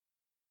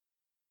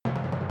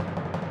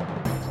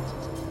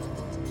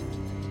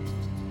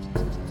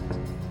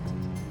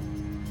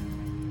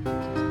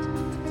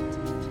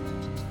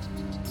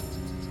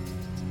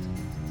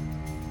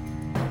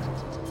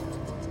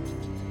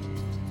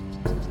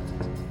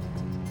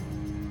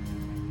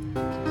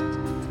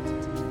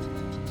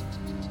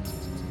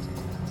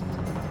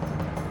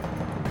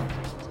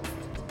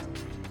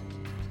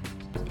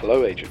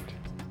Hello Agent.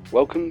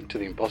 Welcome to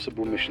the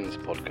Impossible Missions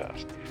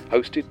podcast,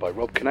 hosted by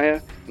Rob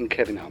Kinnear and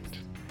Kevin Hunt.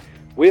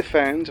 We're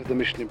fans of the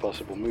Mission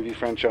Impossible movie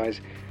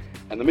franchise,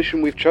 and the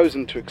mission we've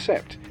chosen to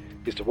accept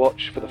is to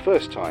watch for the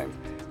first time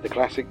the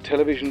classic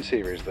television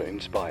series that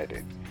inspired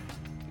it.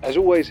 As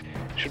always,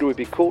 should we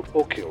be caught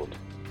or killed,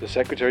 the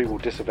Secretary will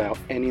disavow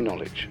any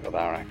knowledge of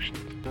our actions.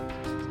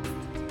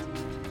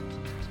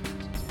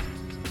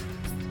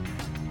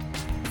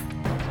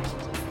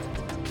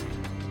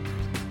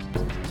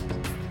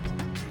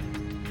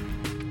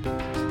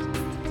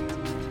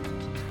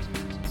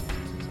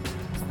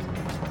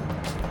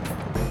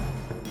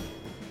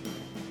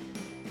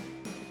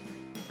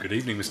 Good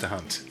evening, Mr.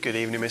 Hunt. Good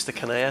evening, Mr.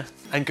 Kinnear.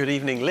 And good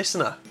evening,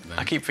 listener. No.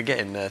 I keep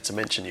forgetting to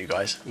mention you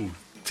guys. Ooh,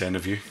 10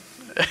 of you.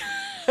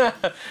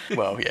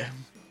 Well, yeah.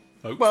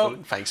 Hopefully. Well,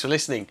 thanks for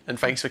listening, and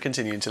thanks for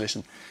continuing to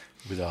listen.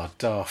 With our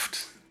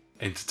daft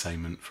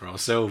entertainment for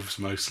ourselves,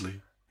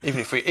 mostly. Even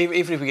if we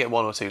get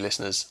one or two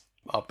listeners,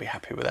 I'll be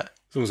happy with that.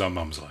 As long as our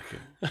mums like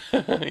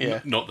it.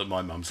 Yeah. Not that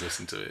my mum's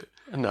listened to it.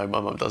 No,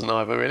 my mum doesn't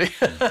either, really.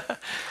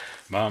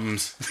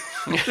 Mums.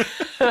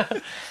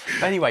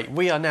 Anyway,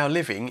 we are now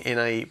living in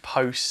a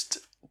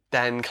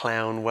post-Dan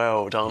Clown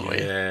world, aren't we?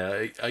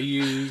 Yeah. Are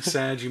you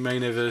sad you may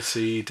never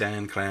see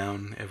Dan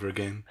Clown ever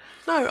again?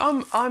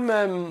 No,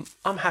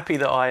 I'm happy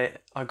that I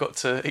got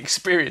to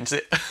experience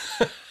it.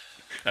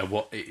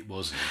 What it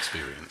was an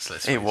experience,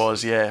 let's It face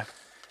was, yeah.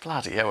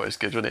 Bloody hell, it was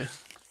good, wasn't it?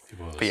 It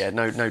was. But yeah,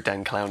 no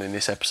Dan Clown in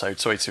this episode.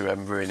 Sorry to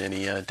ruin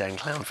any Dan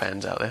Clown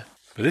fans out there.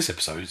 But this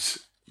episode's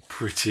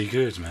pretty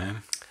good,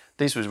 man.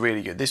 This was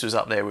really good. This was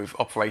up there with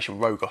Operation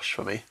Rogosh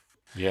for me.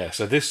 Yeah,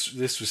 so this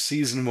was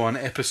season 1,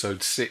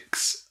 episode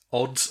 6,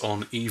 Odds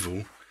on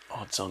Evil.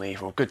 Odds on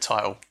Evil. Good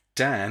title.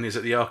 Dan is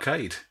at the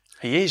arcade.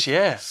 He is,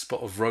 yeah.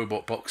 Spot of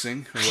robot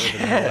boxing, or whatever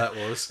the hell that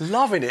was.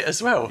 Loving it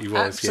as well. He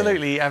was,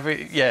 absolutely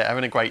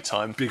having a great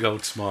time. Big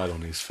old smile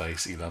on his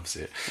face. He loves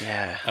it.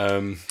 Yeah.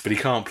 But he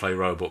can't play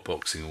robot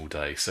boxing all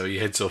day, so he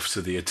heads off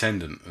to the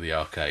attendant of the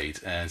arcade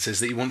and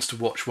says that he wants to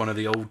watch one of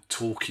the old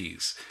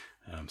talkies.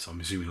 So I'm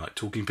assuming like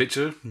talking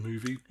picture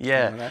movie.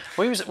 Yeah. Like that.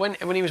 Well,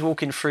 when he was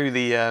walking through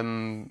the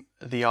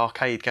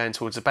arcade going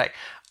towards the back,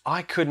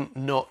 I couldn't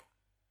not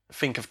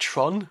think of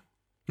Tron.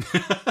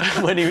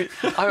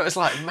 I was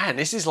like, man,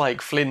 this is like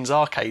Flynn's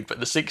arcade,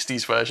 but the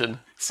 60s version.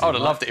 I would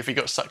have loved it if he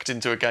got sucked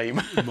into a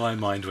game. My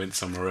mind went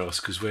somewhere else,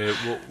 because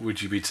what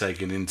would you be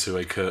taken into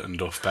a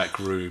curtained off back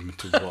room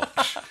to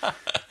watch?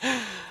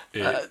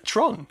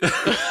 Tron.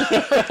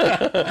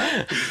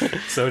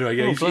 So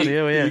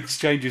anyway, he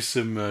exchanges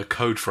some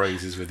code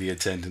phrases with the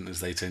attendant,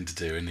 as they tend to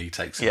do, and he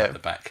takes it out the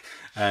back.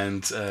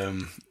 And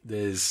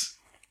there's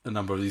a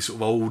number of these sort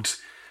of old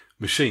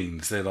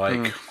machines. They're like,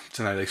 I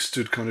don't know, they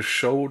stood kind of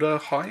shoulder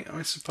height,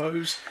 I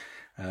suppose.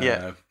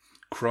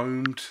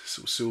 Chromed,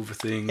 sort of silver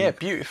thing. Yeah,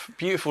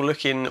 beautiful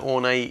looking,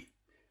 ornate,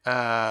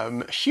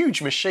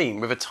 huge machine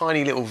with a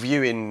tiny little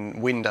viewing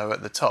window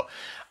at the top.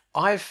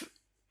 I've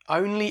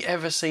only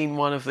ever seen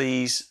one of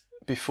these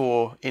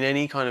before in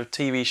any kind of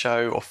TV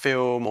show or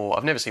film, or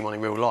I've never seen one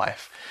in real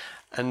life.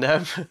 And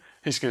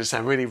it's going to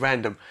sound really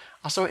random.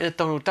 I saw it in a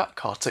Donald Duck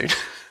cartoon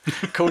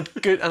called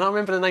Good, and I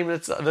remember the name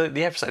of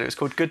the episode. It was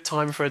called Good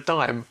Time for a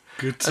Dime.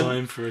 Good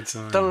Time for a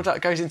Time. Donald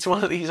Duck goes into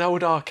one of these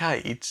old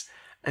arcades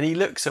and he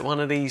looks at one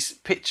of these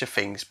picture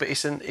things, but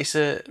it's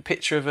a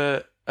picture of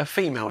a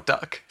female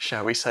duck,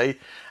 shall we say,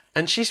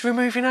 and she's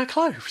removing her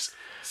clothes.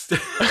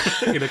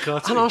 In a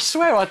cartoon. And I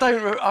swear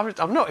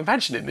I'm not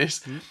imagining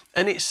this.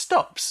 And it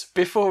stops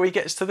before he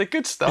gets to the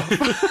good stuff.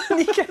 And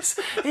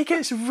he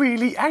gets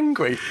really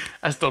angry,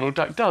 as Donald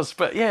Duck does.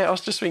 But yeah, I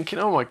was just thinking,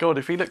 oh my God,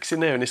 if he looks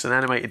in there and it's an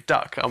animated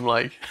duck, I'm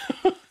like,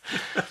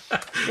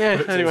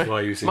 yeah.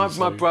 Anyway,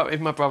 if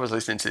my brother's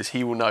listening to this,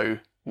 he will know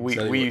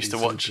we used to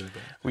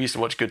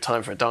watch Good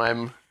Time for a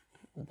Dime.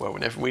 Well,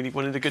 whenever we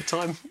wanted a good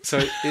time.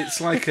 So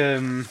it's like a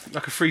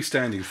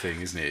freestanding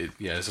thing, isn't it?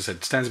 Yeah, as I said,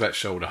 it stands about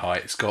shoulder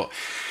height. It's got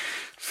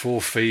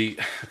 4 feet,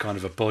 kind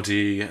of a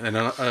body, and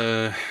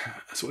a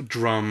sort of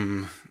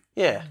drum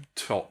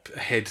top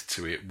head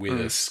to it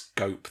with a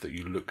scope that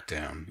you look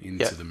down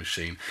into the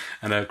machine,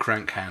 and a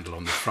crank handle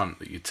on the front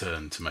that you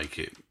turn to make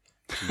it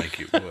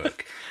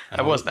work.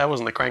 That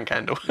wasn't the crank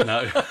handle.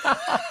 No.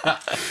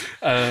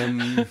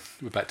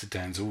 We're back to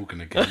Dan's organ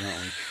again,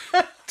 aren't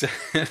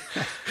we?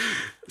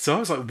 So I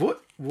was like,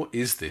 what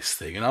is this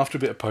thing? And after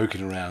a bit of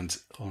poking around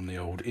on the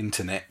old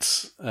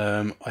internets,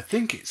 I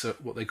think it's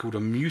what they called a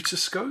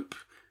mutoscope.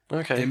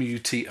 Okay.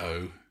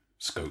 M-U-T-O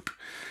scope.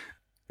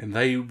 And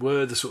they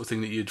were the sort of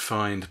thing that you'd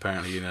find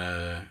apparently in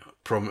a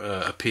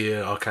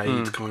pier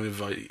arcade kind of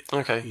like,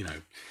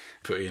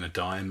 put in a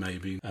dime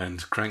maybe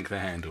and crank the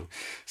handle.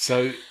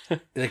 So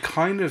they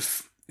kind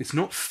of, it's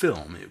not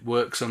film, it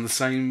works on the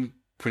same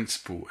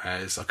principle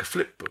as like a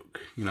flip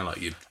book,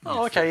 like you'd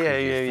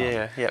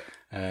yeah.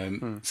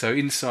 So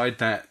inside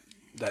that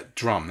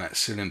drum, that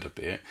cylinder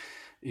bit,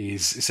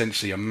 is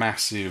essentially a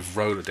massive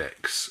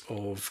Rolodex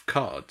of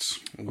cards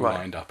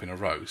lined up in a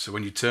row. So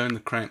when you turn the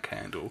crank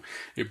handle,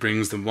 it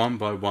brings them one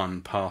by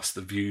one past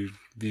the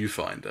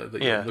viewfinder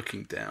that you're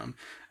looking down.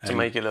 To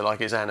make it look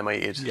like it's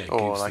animated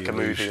or like a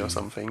movie or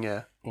something,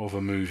 of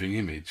a moving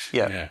image.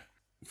 Yeah.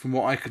 From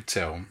what I could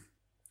tell,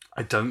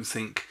 I don't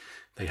think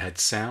they had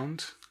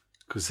sound,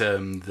 because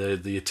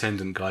the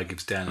attendant guy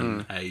gives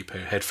Dan a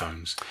pair of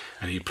headphones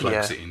and he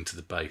plugs it into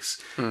the bass.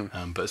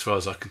 But as far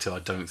as I can tell, I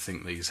don't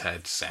think these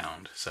had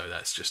sound. So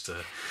that's just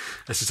a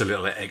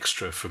little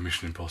extra for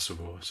Mission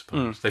Impossible, I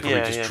suppose. They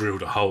probably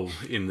drilled a hole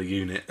in the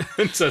unit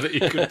so that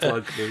you could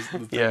plug the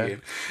thing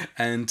in.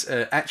 And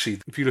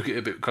actually, if you look at it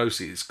a bit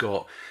closely, it's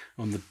got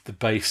on the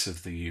base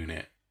of the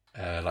unit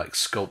like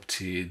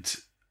sculpted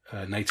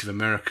Native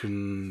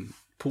American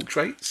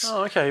portraits.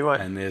 Oh, okay, right.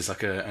 And there's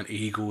like an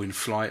eagle in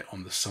flight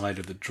on the side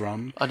of the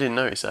drum. I didn't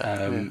notice that.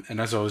 And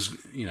as I was,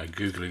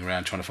 Googling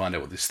around trying to find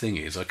out what this thing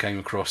is, I came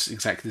across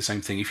exactly the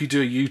same thing. If you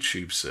do a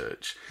YouTube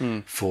search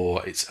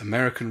for its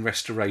American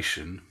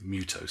Restoration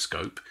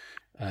Mutoscope,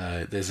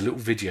 there's a little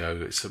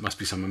video. It must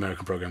be some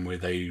American program where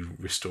they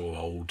restore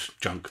old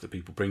junk that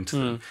people bring to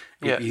them.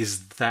 It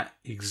is that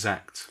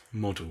exact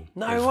model.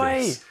 No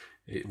way.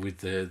 With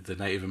the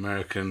Native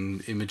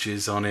American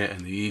images on it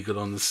and the eagle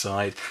on the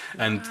side,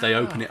 and they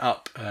open it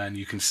up and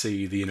you can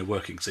see the inner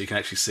workings. So you can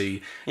actually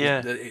see.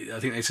 I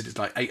think they said it's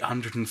like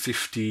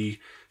 850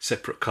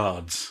 separate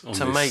cards on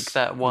to this, make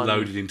that one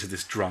loaded into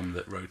this drum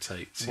that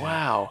rotates.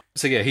 Wow.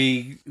 So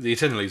the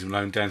attendant leaves him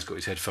alone. Dan's got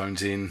his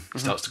headphones in.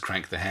 Starts to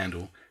crank the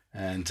handle.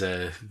 And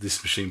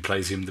this machine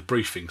plays him the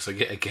briefing. So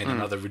yet again,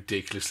 another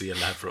ridiculously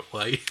elaborate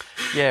way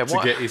to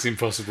get his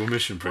impossible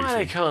mission briefing. Why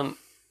they can't?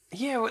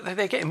 Yeah, well,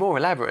 they're getting more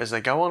elaborate as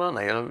they go on, aren't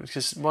they?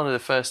 Because one of the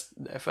first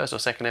or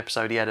second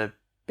episode, he had a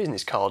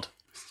business card,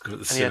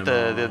 and he had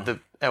the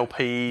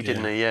LP,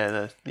 didn't he?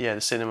 Yeah,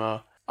 the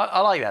cinema.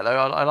 I like that though.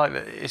 I like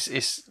that.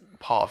 It's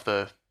part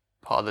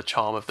of the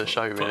charm of the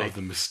show, really. Part of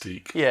the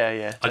mystique.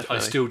 Yeah. I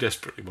still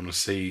desperately want to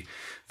see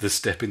the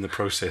step in the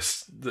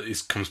process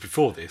that comes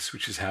before this,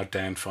 which is how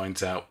Dan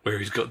finds out where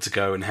he's got to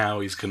go and how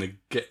he's going to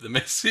get the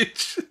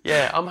message.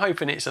 Yeah, I'm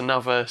hoping it's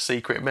another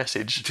secret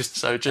message.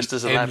 Just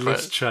as elaborate.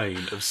 Endless chain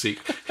of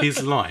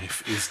his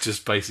life is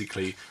just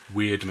basically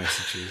weird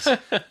messages,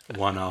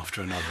 one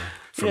after another,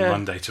 from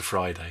Monday to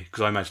Friday,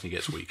 because I imagine he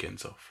gets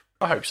weekends off.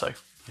 I hope so.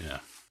 Yeah.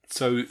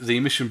 So the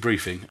mission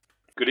briefing.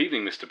 Good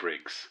evening, Mr.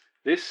 Briggs.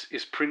 This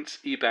is Prince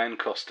Iban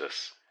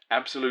Costas,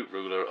 absolute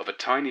ruler of a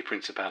tiny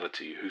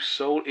principality whose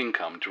sole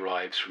income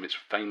derives from its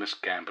famous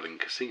gambling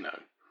casino.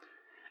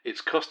 It's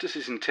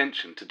Costas's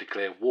intention to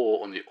declare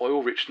war on the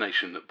oil-rich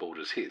nation that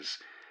borders his.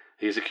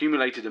 He has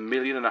accumulated $1.5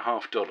 million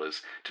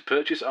to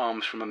purchase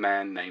arms from a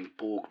man named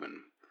Borgman.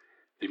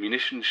 The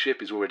munitions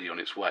ship is already on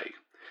its way.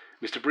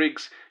 Mr.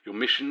 Briggs, your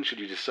mission, should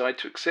you decide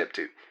to accept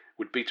it,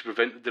 would be to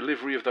prevent the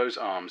delivery of those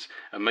arms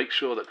and make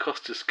sure that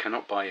Costas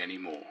cannot buy any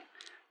more.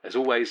 As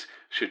always,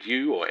 should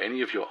you or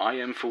any of your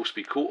IM force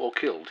be caught or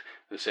killed,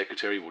 the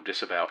Secretary will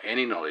disavow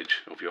any knowledge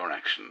of your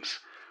actions.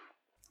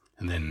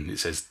 And then it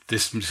says,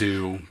 this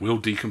material will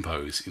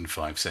decompose in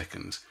 5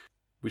 seconds,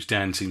 which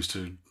Dan seems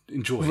to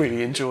enjoy.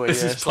 Really enjoy,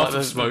 This yeah. is part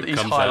of smoke his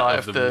comes highlight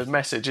out of the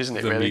message, isn't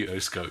it, the really?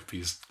 mutoscope.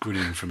 He's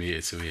grinning from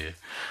ear to ear.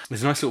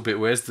 There's a nice little bit,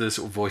 where's the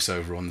sort of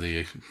voiceover on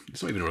the...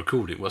 It's not even a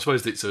recording. Well, I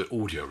suppose it's an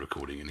audio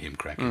recording and him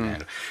cranking a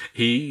handle.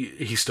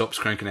 He stops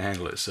cranking a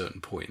handle at a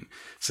certain point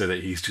so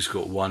that he's just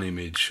got one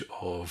image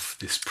of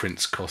this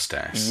Prince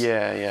Costas.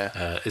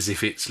 Yeah. As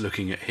if it's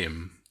looking at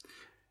him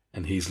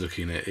and he's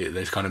looking at it.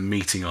 They're kind of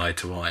meeting eye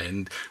to eye,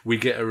 and we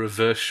get a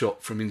reverse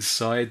shot from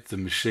inside the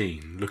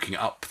machine, looking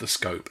up the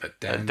scope at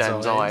Dan's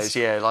eyes.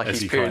 Yeah, like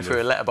he's peering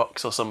through a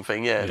letterbox or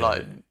something. Yeah,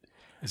 like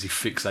as he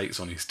fixates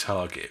on his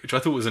target, which I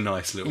thought was a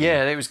nice little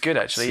it was good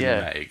actually.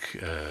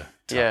 Cinematic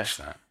touch.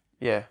 That.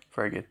 Yeah,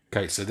 very good.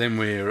 Okay, so then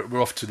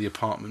we're off to the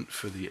apartment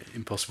for the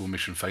Impossible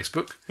Mission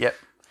Facebook. Yep.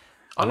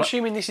 I'm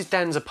assuming this is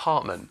Dan's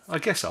apartment. I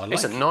guess I like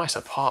It's a nice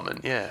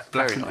apartment, yeah.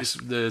 Very nice.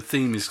 The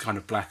theme is kind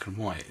of black and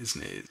white,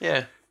 isn't it?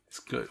 Yeah. It's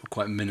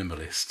quite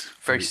minimalist.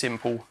 Very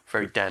simple,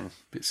 very Dan.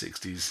 Bit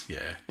 60s,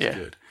 it's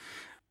good.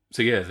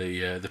 So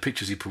the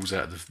pictures he pulls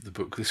out of the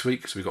book this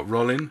week. So we got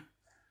Rollin.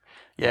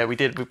 Yeah, we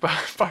did. We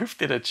both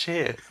did a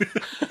cheer.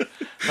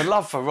 The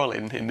love for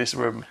Rollin in this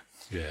room.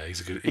 Yeah,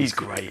 he's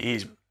great.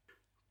 He's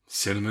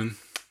Cinnamon.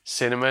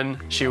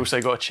 She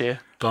also got a cheer.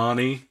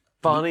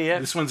 Barney, yeah.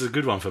 This one's a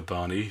good one for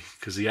Barney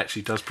because he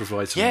actually does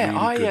provide some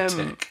really good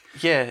tech.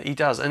 Yeah, he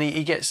does, and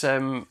he gets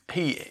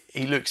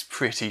he looks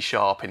pretty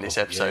sharp in this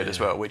episode as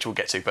well, which we'll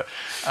get to. But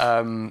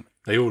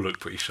they all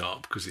look pretty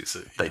sharp because it's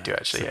a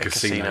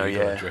casino. You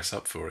got to dress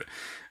up for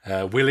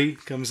it. Willie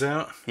comes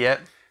out.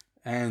 Yep.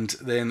 And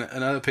then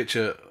another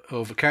picture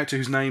of a character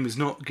whose name is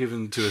not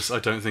given to us, I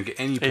don't think, at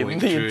any point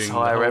during the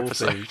whole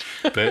episode.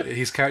 But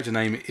his character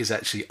name is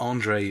actually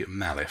Andre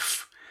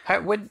Malif.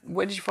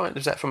 Where did you find?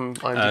 Was that from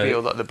IMDb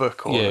or like the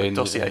book or the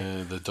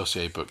dossier? The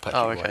dossier book,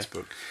 Patrick White's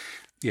book.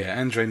 Yeah,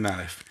 Andre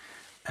Malif.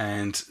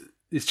 And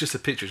it's just a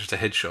picture, just a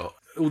headshot.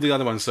 All the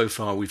other ones so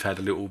far, we've had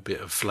a little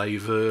bit of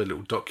flavour, a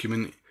little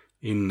document.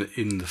 in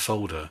the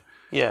folder.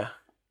 Yeah.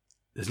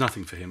 There's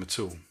nothing for him at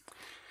all.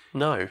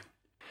 No.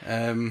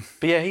 Um,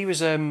 But yeah, he was.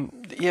 There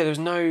was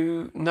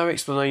no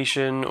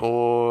explanation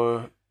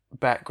or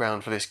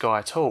background for this guy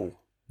at all.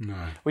 no.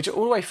 Which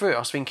all the way through, I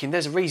was thinking,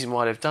 there's a reason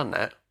why they've done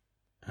that,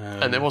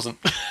 and there wasn't.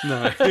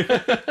 No.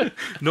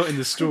 Not in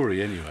the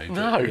story, anyway. But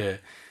No. Yeah.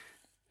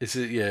 It's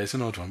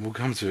an odd one. We'll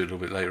come to it a little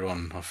bit later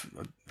on.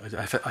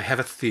 I have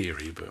a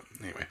theory, but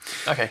anyway.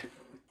 Okay.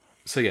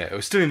 So yeah, I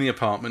was still in the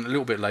apartment. A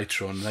little bit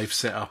later on, they've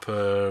set up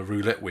a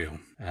roulette wheel,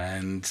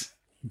 and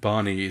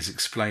Barney is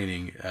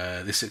explaining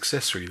this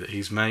accessory that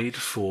he's made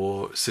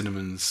for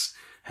Cinnamon's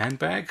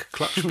handbag,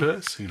 clutch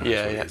purse. Who knows what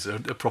it is? A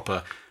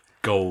proper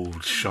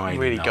gold, shiny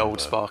Really number.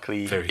 gold,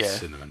 sparkly. Very yeah.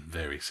 cinnamon,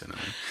 very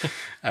cinnamon.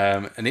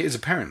 And it is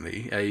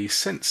apparently a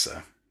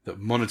sensor that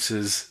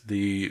monitors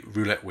the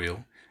roulette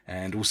wheel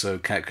and also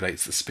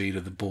calculates the speed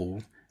of the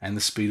ball and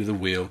the speed of the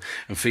wheel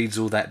and feeds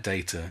all that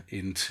data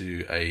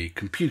into a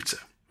computer.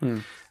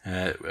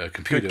 A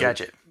computer. Good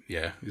gadget.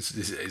 Yeah,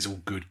 it's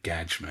all good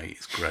gadget, mate.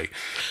 It's great.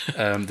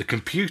 The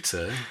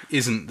computer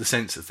isn't the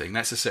sensor thing.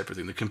 That's a separate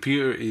thing. The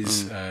computer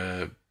is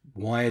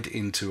wired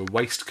into a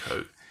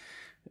waistcoat.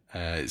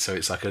 So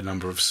it's like a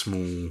number of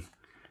small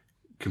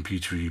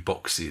computery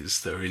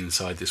boxes that are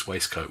inside this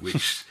waistcoat,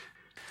 which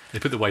they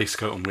put the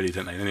waistcoat on Willie,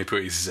 don't they? Then they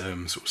put his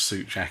sort of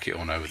suit jacket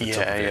on over the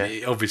top of it. Yeah.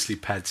 It obviously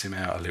pads him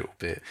out a little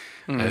bit.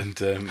 And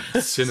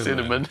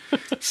Cinnamon.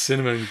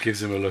 Cinnamon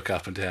gives him a look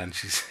up and down.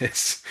 She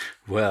says,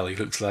 well, he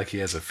looks like he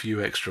has a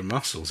few extra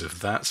muscles, if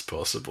that's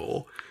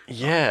possible.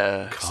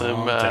 Yeah.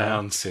 Calm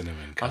down,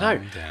 Cinnamon.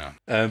 Calm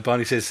down.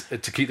 Barney says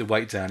to keep the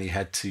weight down, he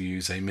had to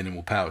use a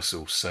minimal power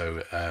source.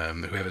 So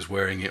whoever's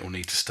wearing it will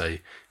need to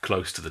stay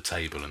close to the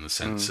table and the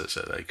sensor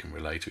so they can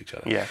relay to each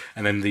other. Yeah.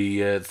 And then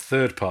the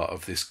third part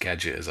of this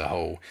gadget as a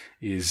whole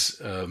is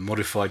a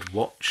modified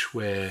watch,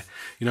 where,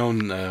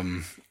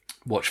 on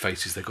watch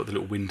faces, they've got the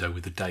little window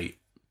with the date.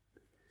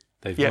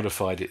 They've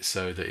modified it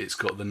so that it's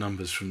got the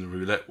numbers from the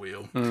roulette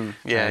wheel.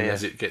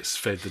 As it gets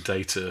fed the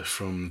data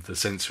from the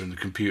sensor and the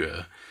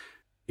computer,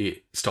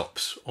 it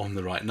stops on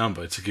the right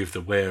number to give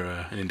the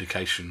wearer an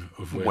indication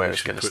of where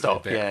it's going to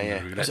stop. on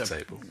the roulette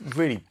table.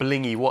 Really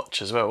blingy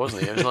watch as well,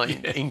 wasn't it? It was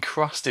like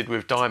encrusted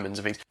with diamonds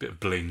and things. Bit of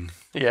bling.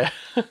 Yeah.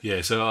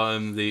 Yeah. So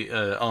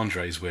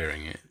Andre's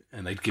wearing it,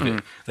 and they give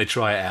it. They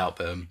try it out.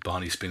 But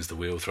Barney spins the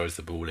wheel, throws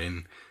the ball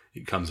in.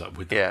 It comes up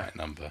with the right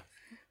number.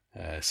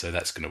 So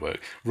that's going to work.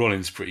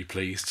 Rollin's pretty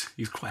pleased.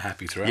 He's quite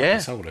happy throughout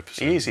this whole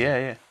episode. He is,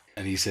 yeah.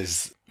 And he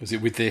says,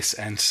 with this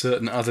and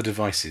certain other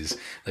devices,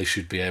 they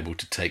should be able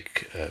to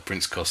take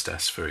Prince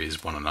Costas for his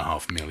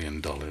 $1.5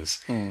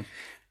 million.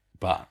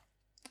 But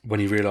when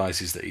he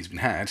realises that he's been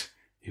had,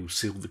 he'll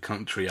seal the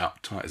country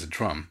up tight as a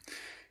drum.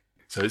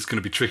 So it's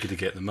going to be tricky to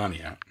get the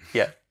money out.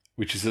 Yeah.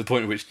 Which is the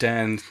point at which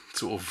Dan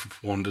sort of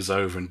wanders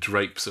over and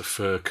drapes a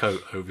fur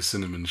coat over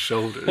Cinnamon's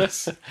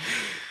shoulders.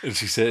 And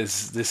she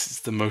says, this is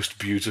the most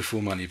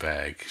beautiful money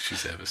bag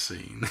she's ever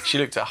seen. She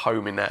looked at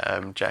home in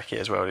that jacket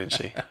as well, didn't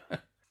she?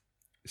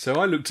 So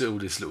I looked at all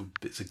these little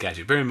bits of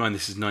gadget. Bear in mind,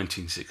 this is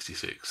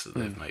 1966 that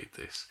they've made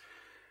this.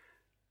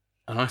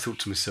 And I thought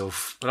to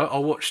myself, but I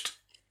watched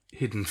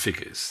Hidden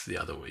Figures the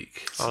other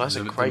week. Oh, that's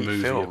a great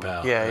film.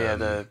 About,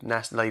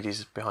 the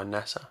ladies behind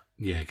NASA.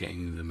 Yeah,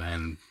 getting the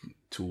man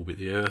to orbit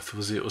the Earth,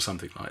 was it, or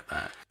something like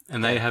that.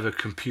 And they have a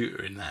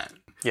computer in that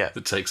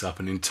that takes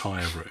up an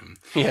entire room.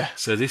 Yeah.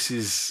 So this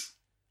is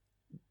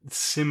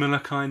similar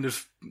kind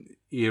of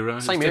era.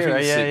 Same era,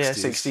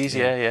 60s,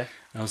 yeah.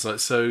 I was like,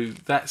 so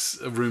that's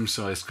a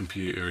room-sized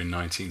computer in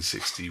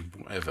 1960,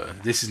 whatever.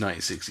 This is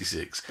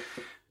 1966.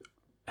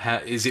 How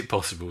is it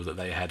possible that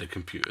they had a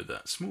computer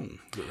that small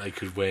that they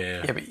could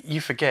wear? Yeah, but you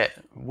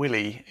forget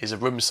Willie is a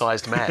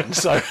room-sized man,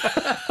 so.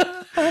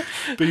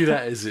 Be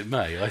that as it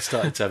may, I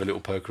started to have a little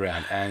poke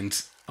around,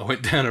 and I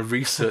went down a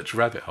research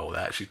rabbit hole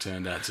that actually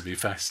turned out to be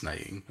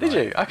fascinating. Did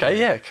you? Okay,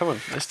 yeah, come on,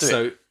 let's do it.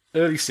 So,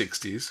 early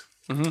 60s,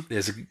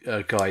 there's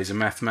a guy, he's a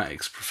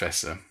mathematics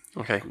professor,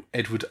 called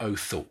Edward O.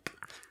 Thorpe,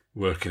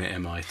 working at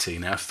MIT.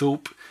 Now,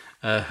 Thorpe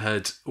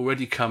had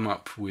already come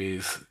up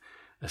with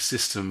a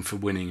system for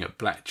winning at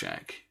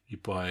blackjack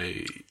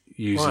by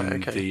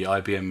using the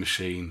IBM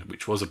machine,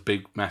 which was a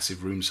big,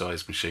 massive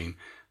room-sized machine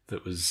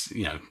that was,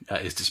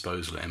 at his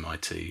disposal at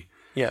MIT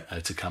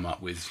to come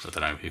up with,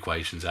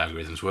 equations,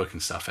 algorithms, working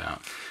stuff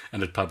out,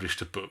 and had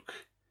published a book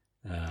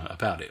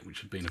about it,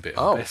 which had been a bit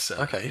of a bestseller.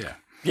 Okay.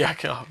 Yeah,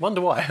 I wonder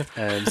why.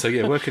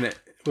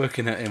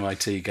 Working at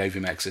MIT gave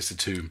him access to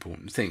two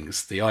important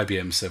things: the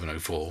IBM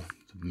 704,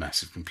 the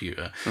massive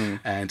computer,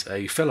 and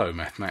a fellow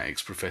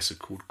mathematics professor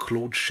called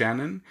Claude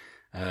Shannon,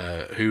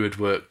 who had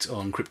worked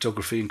on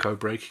cryptography and code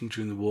breaking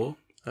during the war.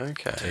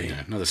 Okay. So,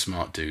 another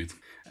smart dude.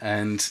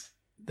 And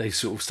they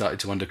sort of started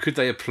to wonder, could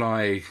they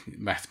apply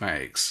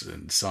mathematics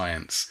and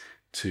science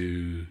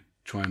to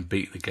try and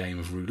beat the game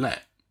of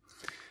roulette?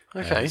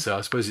 Okay. So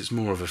I suppose it's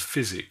more of a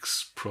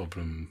physics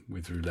problem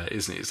with roulette,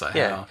 isn't it? It's like,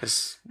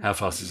 how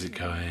fast is it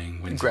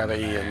going? When's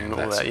gravity and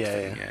all that,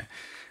 yeah.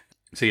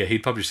 So he'd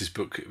published this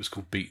book. It was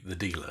called Beat the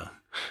Dealer.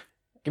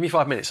 Give me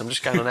 5 minutes. I'm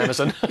just going on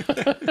Amazon.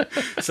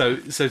 So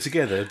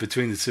together,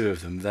 between the two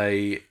of them,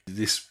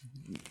 this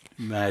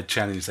mad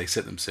challenge they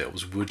set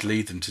themselves would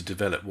lead them to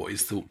develop what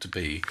is thought to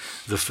be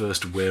the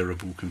first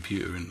wearable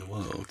computer in the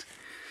world.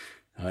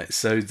 Right,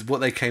 so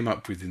what they came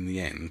up with in the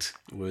end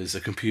was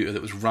a computer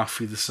that was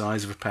roughly the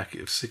size of a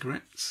packet of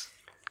cigarettes.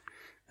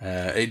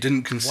 It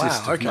didn't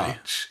consist of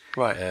much.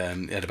 Right.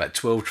 It had about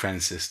 12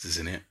 transistors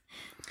in it,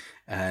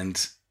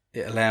 and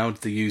it allowed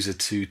the user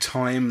to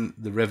time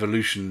the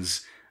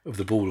revolutions of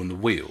the ball on the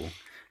wheel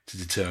to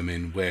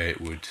determine where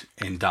it would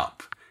end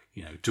up,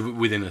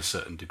 within a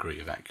certain degree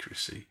of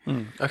accuracy.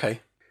 Okay.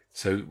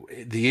 So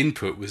the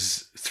input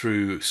was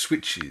through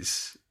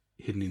switches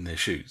hidden in their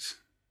shoes,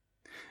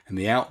 and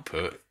the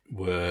output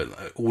were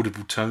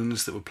audible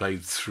tones that were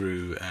played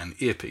through an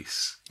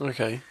earpiece.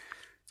 Okay.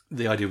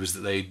 The idea was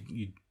that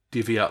you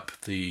divvy up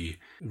the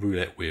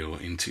roulette wheel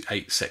into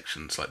 8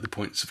 sections, like the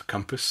points of a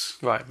compass.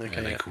 Right,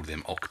 okay. They called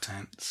them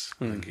octants,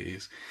 I think it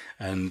is.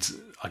 And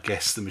I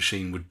guess the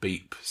machine would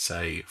beep,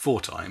 say, 4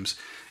 times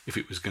if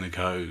it was going to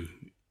go,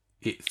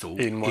 it thought,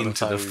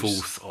 into the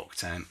 4th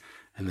octant,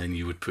 and then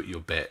you would put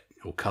your bet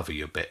or cover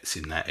your bets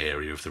in that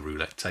area of the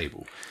roulette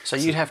table. So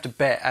you'd have to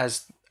bet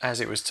as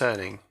it was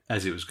turning?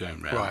 As it was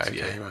going round, right, okay,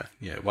 yeah. Right.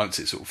 Yeah, once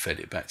it sort of fed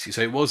it back to you.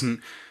 So it wasn't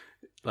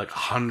like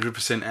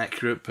 100%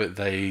 accurate, but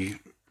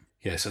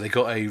so they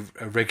got a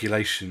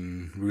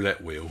regulation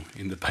roulette wheel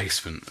in the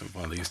basement of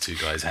one of these two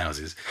guys'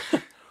 houses.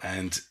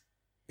 And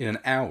in an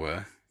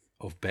hour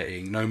of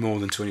betting no more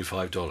than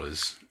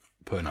 $25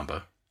 per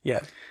number,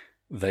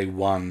 they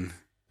won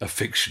a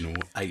fictional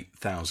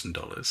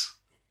 $8,000.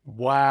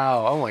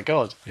 Wow. Oh, my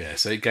God. Yeah,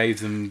 so it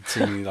gave them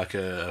seemingly like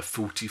a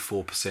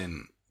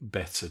 44%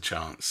 better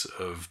chance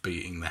of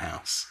beating the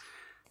house.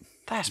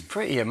 That's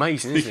pretty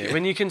amazing, isn't it?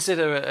 When you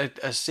consider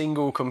a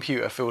single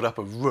computer filled up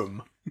a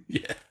room.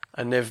 Yeah.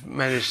 And they've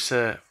managed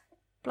to...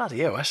 Bloody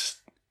hell,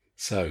 that's...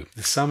 So,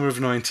 the summer of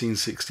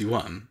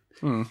 1961,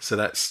 so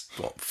that's,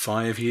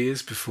 5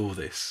 years before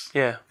this?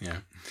 Yeah. Yeah.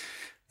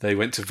 They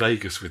went to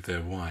Vegas with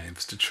their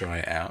wives to try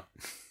it out.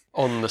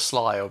 On the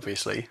sly,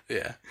 obviously.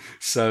 Yeah.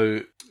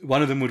 So,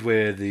 one of them would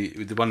wear the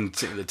one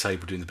sitting at the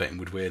table doing the betting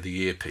would wear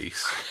the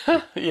earpiece.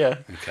 Yeah.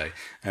 Okay.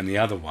 And the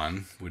other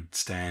one would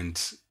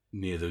stand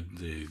near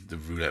the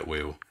roulette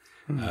wheel,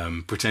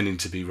 pretending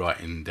to be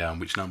writing down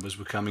which numbers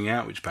were coming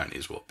out, which apparently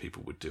is what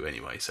people would do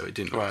anyway, so it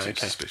didn't look too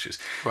suspicious.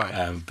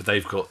 Right. But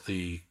they've got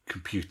the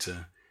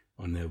computer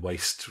on their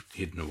waist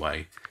hidden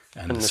away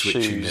and the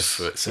switch in their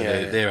foot, so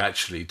they're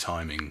actually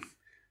timing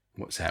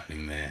what's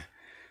happening there.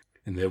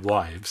 And their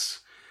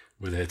wives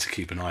were there to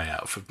keep an eye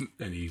out for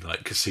any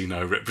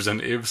casino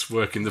representatives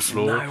working the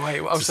floor. No way.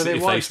 Oh, so their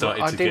wives.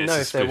 I didn't know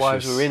if their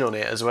wives were in on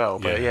it as well.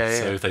 But yeah.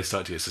 So if they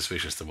started to get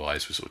suspicious, the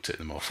wives would sort of tip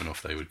them off, and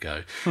off they would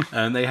go.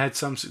 And they had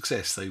some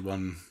success. They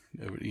won,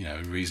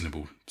 a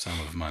reasonable sum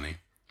of money.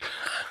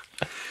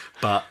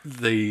 But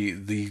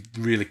the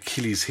real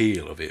Achilles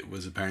heel of it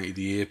was apparently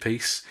the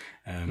earpiece,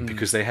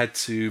 because they had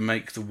to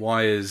make the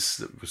wires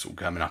that were sort of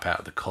coming up out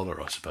of the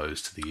collar, I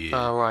suppose, to the ear.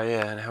 Oh, right,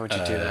 yeah. And how would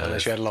you do that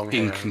unless you had long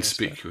hair?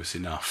 Inconspicuous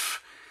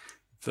enough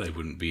that they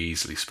wouldn't be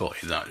easily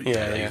spotted.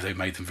 They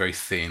made them very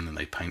thin and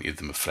they painted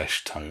them a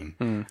flesh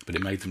tone, but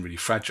it made them really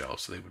fragile,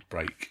 so they would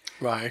break.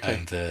 Right, okay.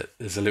 And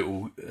there's a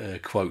little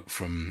quote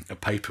from a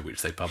paper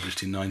which they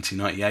published in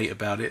 1998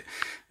 about it.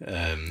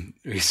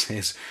 He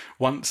says,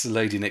 "Once the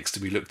lady next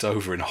to me looked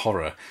over in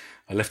horror.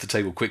 I left the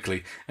table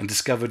quickly and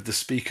discovered the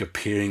speaker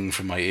peering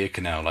from my ear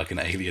canal like an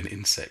alien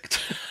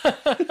insect."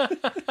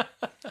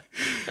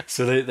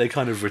 So they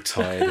kind of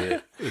retired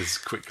it as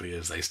quickly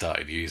as they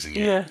started using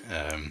it.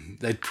 Yeah.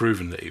 They'd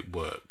proven that it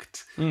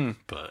worked,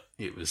 but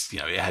it was,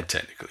 it had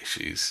technical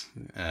issues.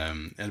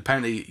 And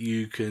apparently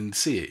you can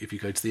see it if you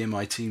go to the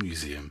MIT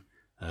Museum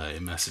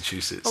in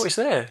Massachusetts. Oh, it's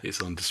there?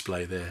 It's on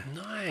display there.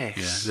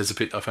 Nice.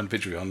 Yeah, I found a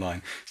picture of it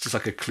online. It's just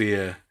like a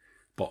clear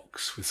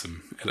box with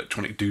some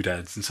electronic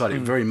doodads inside it,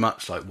 very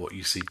much like what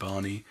you see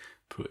Barney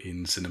put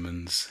in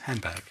Cinnamon's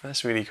handbag.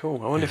 That's really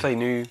cool. I wonder if they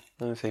knew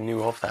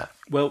of that.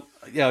 Well,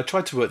 yeah, I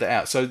tried to work that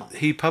out. So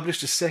he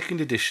published a second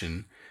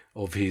edition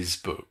of his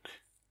book,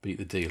 Beat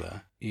the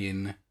Dealer,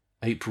 in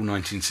April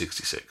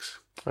 1966.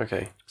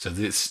 Okay. So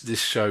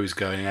this show is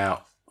going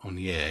out on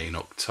the air in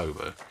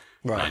October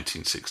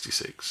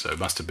 1966. So it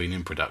must have been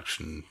in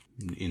production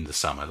in the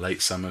summer,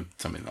 late summer,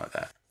 something like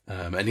that.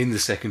 And in the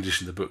second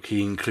edition of the book,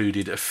 he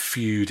included a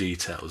few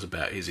details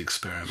about his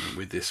experiment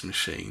with this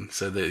machine,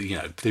 so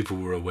that people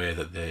were aware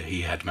that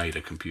he had made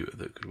a computer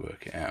that could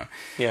work it out.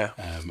 Yeah.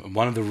 And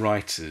one of the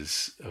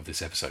writers of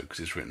this episode, because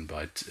it's written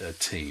by a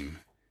team,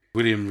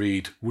 William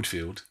Reed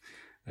Woodfield,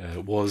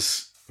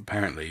 was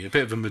apparently a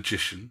bit of a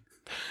magician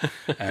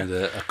and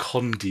a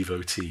con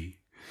devotee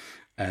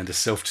and a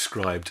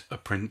self-described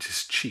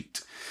apprentice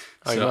cheat.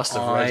 So he must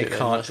have read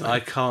it. I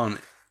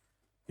can't.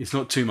 It's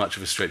not too much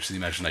of a stretch of the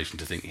imagination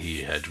to think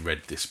he had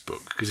read this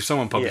book. Because if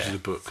someone publishes a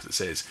book that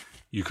says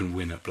you can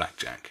win at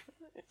blackjack,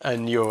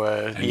 and you're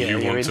And you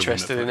you're want to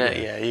interested win in it,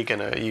 it, yeah. you're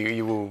gonna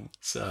you will.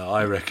 So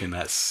I reckon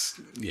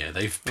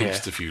they've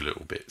pinched a few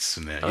little bits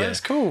in there. Oh, that's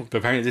cool. But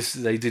apparently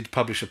they did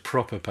publish a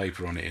proper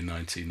paper on it in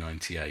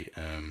 1998,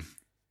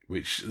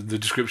 which the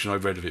description I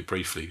read of it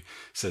briefly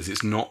says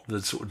it's not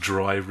the sort of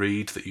dry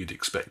read that you'd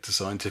expect a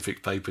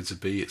scientific paper to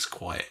be. It's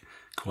quite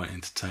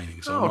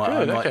entertaining. So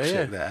I might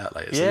check that out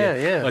later. So,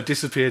 Yeah. I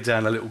disappeared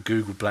down a little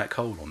Google black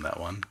hole on that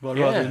one. But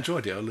I rather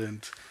enjoyed it. I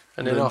learned.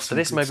 And then after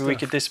this, maybe we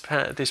could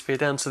disappear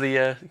down to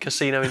the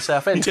casino in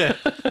Southend. Yeah.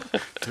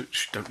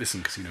 Don't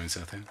listen, Casino in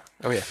Southend.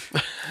 Oh,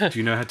 yeah. Do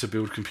you know how to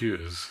build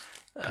computers?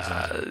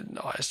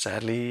 No,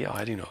 sadly,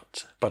 I do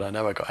not. But I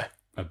know a guy.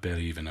 I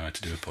barely even know how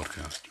to do a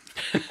podcast.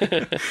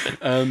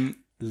 In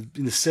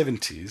the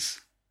 70s,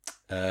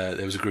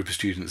 there was a group of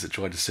students that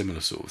tried a similar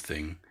sort of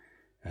thing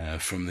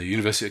from the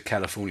University of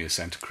California,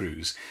 Santa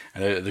Cruz.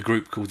 And the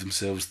group called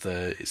themselves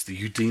the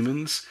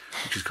Eudemons,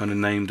 which is kind of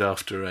named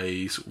after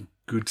a sort of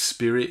good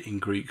spirit in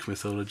Greek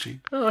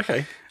mythology. Oh,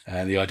 okay.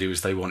 And the idea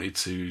was they wanted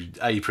to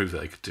A, prove that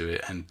they could do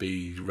it, and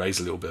B, raise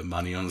a little bit of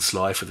money on the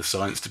sly for the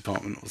science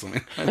department or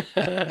something.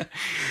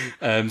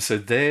 So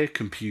their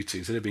computing,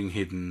 instead of being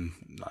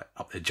hidden like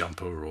up their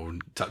jumper or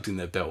tucked in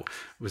their belt,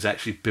 was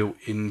actually built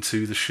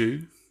into the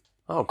shoe.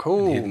 Oh,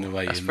 cool. Hidden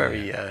away. That's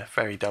very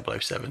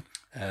 007.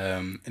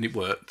 And it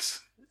worked.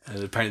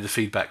 Apparently the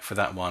feedback for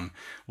that one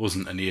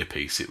wasn't an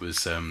earpiece, it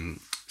was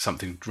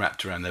something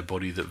wrapped around their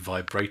body that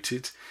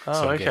vibrated. Oh,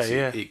 so I okay, guess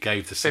yeah. It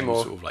gave the same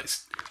sort of like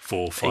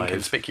 4 or 5...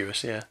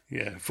 Inconspicuous, yeah.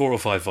 Yeah, 4 or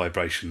 5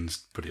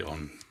 vibrations, put it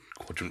on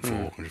quadrant 4,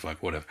 quadrant 5,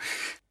 whatever.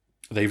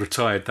 They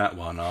retired that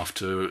one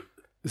after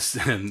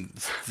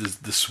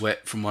the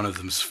sweat from one of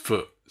them's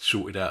foot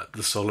shorted out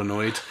the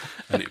solenoid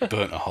and it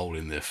burnt a hole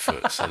in their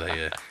foot, so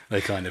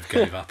they kind of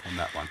gave up on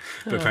that one.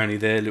 But apparently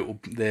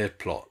their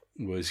plot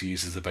was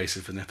used as the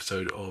basis of an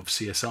episode of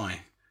CSI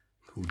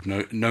called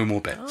No More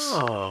Bets.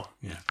 Oh,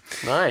 yeah,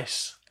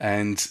 nice.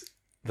 And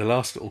the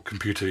last little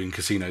computer in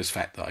casinos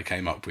fact that I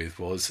came up with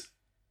was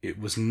it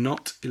was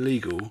not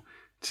illegal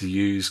to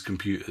use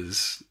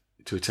computers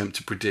to attempt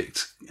to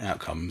predict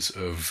outcomes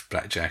of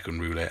blackjack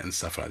and roulette and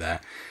stuff like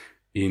that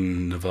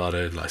in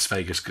Nevada, Las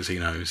Vegas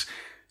casinos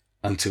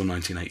until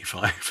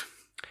 1985.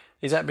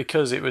 Is that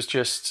because it was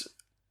just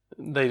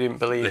they didn't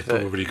believe they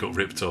that... probably got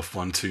ripped off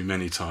one too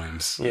many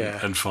times.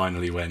 Yeah. And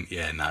finally went,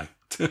 no.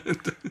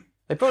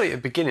 They probably, at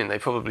the beginning, they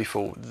probably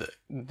thought that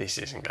this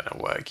isn't going to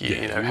work.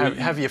 You know,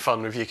 have your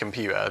fun with your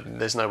computer.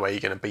 There's no way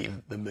you're going to beat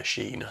the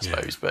machine, I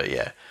suppose. But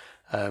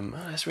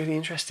that's really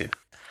interesting.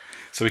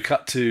 So we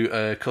cut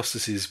to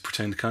Costas's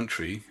pretend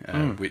country,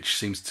 which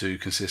seems to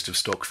consist of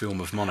stock film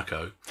of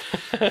Monaco.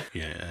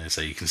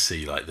 So you can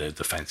see like the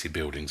fancy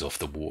buildings off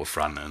the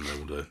waterfront and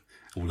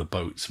all the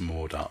boats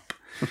moored up.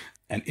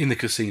 And in the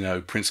casino,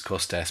 Prince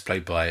Kostas,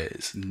 played by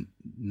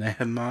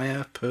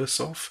Nehemiah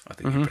Persoff, I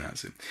think you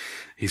pronounce it.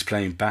 He's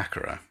playing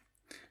Baccarat,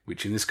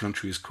 which in this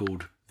country is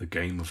called the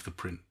Game of the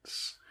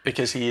Prince.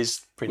 Because he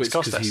is Prince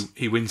Kostas. Because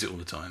he wins it all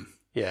the time.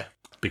 Yeah.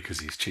 Because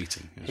he's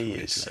cheating. He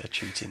is a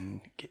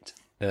cheating git.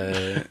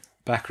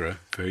 Baccarat,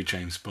 very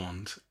James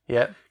Bond.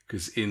 Yeah.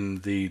 Because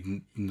in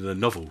the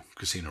novel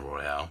Casino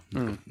Royale,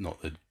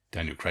 not the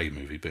Daniel Craig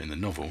movie, but in the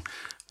novel,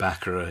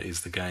 Baccarat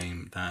is the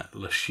game that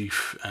Le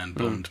Chiffre and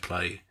Bond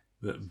play,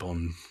 that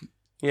Bond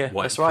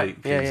that's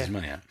right. cleans his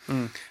money out.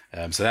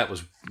 So that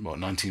was,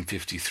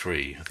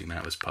 1953, I think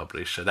that was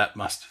published. So that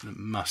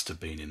must have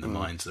been in the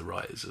minds of the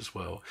writers as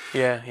well.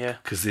 Yeah.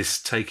 Because this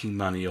taking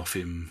money off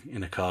him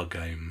in a card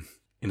game,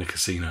 in a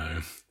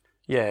casino...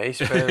 Yeah, it's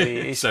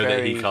very...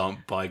 that he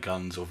can't buy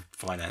guns or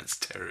finance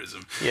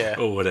terrorism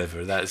or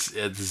whatever. This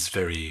is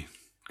very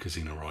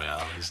Casino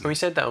Royale, isn't it? We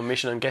said that on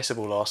Mission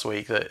Unguessable last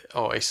week, that,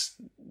 it's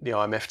the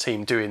IMF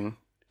team doing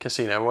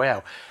Casino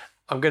Royale.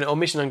 On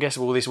Mission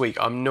Unguessable this week,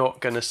 I'm not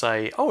going to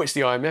say, it's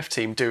the IMF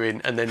team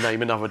doing, and then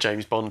name another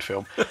James Bond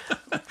film.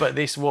 But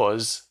this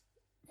was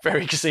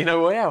very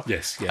Casino Royale.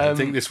 Yes, I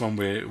think this one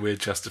we're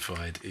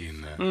justified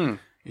in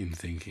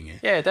thinking it.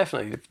 Yeah,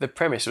 definitely. The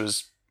premise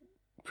was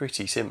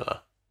pretty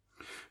similar.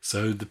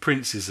 So the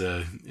prince is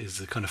a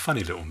kind of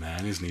funny little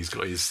man, isn't he? He's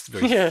got his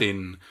very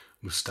thin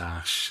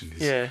moustache and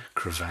his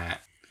cravat.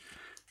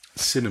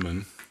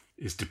 Cinnamon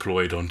is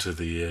deployed onto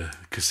the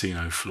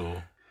casino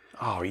floor.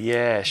 Oh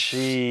yeah,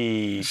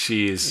 she's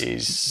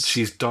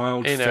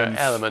dialed in her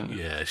element.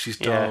 Yeah, she's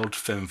dialed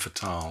femme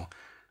fatale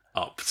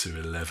up to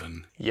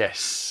 11.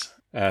 Yes.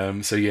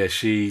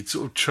 She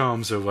sort of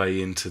charms her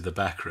way into the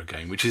Baccarat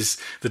game, which is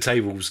the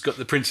table's got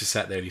the prince is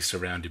sat there and he's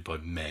surrounded by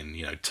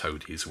men,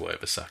 toadies or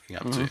whatever, sucking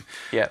up to him.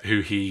 Yeah.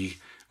 Who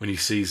when he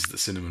sees that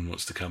Cinnamon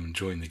wants to come and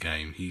join the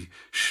game, he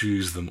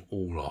shoos them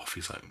all off.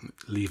 He's like,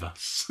 leave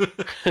us.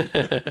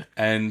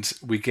 And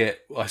we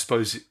get, I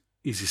suppose,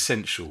 is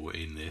essential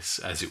in this,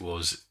 as it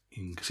was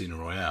in Casino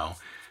Royale,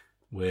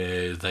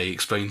 where they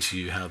explain to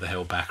you how the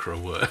hell Baccarat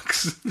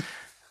works.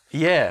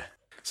 Yeah.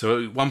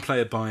 So one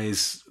player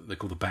buys, they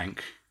call the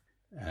bank,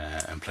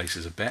 and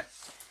places a bet.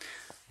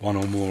 One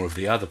or more of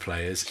the other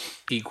players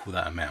equal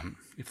that amount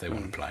if they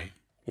want to play.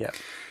 Yeah.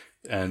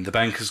 And the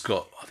bank has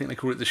got, I think they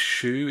call it the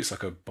shoe. It's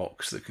like a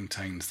box that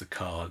contains the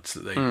cards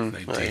that they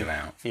deal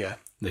out. Yeah.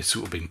 They've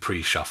sort of been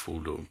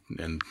pre-shuffled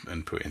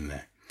and put in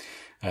there.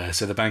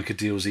 So the banker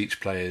deals each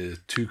player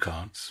 2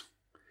 cards,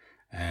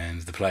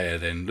 and the player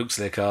then looks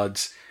at their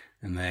cards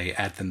and they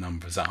add the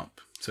numbers up.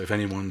 So if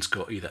anyone's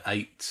got either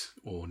 8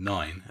 or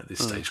 9 at this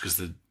stage, because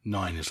the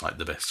 9 is like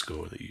the best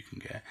score that you can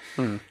get,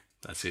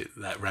 that's it.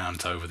 That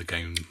round's over, the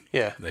game,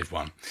 they've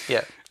won.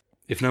 Yeah.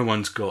 If no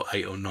one's got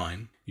 8 or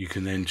 9, you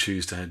can then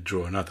choose to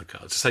draw another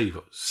card. So say you've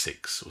got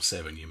 6 or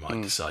 7, you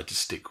might decide to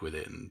stick with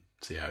it and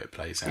see how it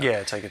plays out.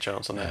 Yeah, take a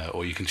chance on that.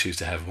 Or you can choose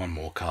to have one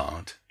more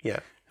card,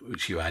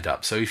 which you add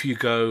up. So if you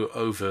go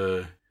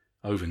over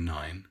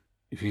 9,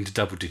 if you're into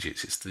double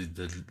digits, it's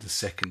the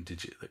second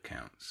digit that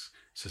counts.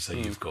 So say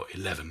you've got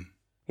 11,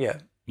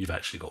 you've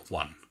actually got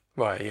 1.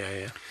 Right,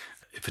 yeah.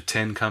 If a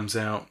 10 comes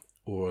out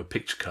or a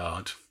picture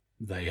card,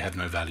 they have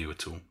no value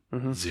at all,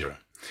 0.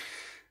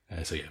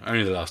 So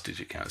only the last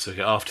digit counts. So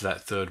after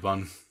that third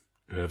one,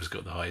 whoever's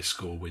got the highest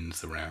score wins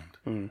the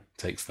round,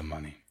 takes the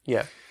money.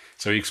 Yeah.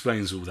 So he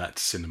explains all that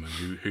to Cinnamon,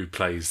 who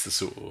plays the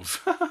sort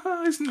of,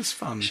 isn't this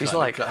fun? She's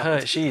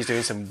she's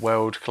doing some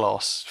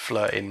world-class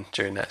flirting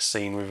during that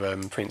scene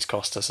with Prince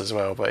Costas as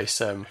well. But it's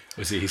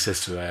he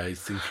says to her, "I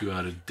think you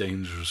are a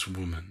dangerous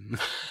woman,"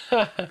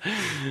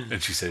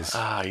 and she says,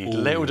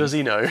 little does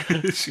he know.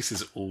 She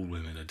says, "All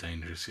women are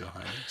dangerous, Your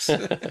Highness."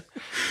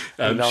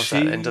 He loves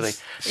that end,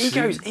 doesn't he?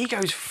 He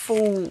goes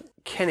full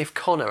Kenneth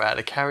Connor out of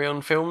the Carry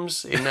On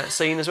films in that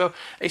scene as well.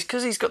 It's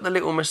because he's got the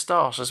little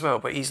moustache as well,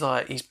 but he's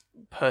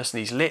pursing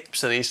his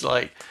lips, and he's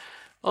like,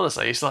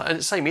 honestly, it's like, and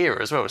it's the same era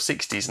as well,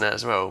 60s and that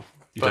as well.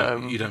 You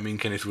don't mean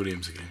Kenneth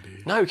Williams again, do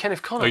you? No,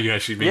 Kenneth Connor. Oh, you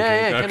actually mean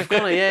Kenneth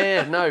Connor?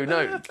 Yeah.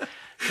 No,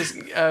 because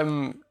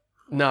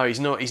no,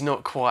 he's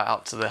not quite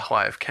up to the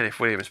height of Kenneth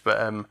Williams,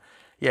 but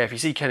if you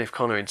see Kenneth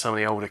Connor in some of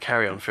the older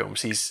Carry On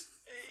films,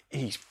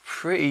 he's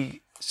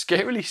pretty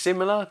scarily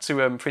similar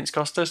to Prince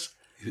Costas.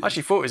 I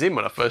actually thought it was him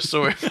when I first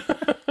saw him.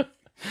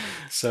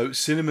 So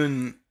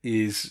Cinnamon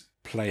is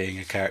playing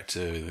a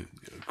character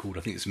called,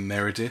 I think it's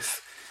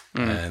Meredith,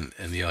 and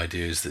the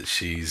idea is that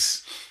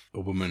she's a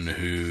woman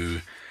who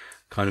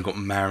kind of got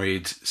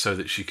married so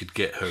that she could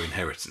get her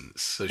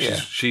inheritance. So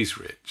she's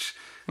rich,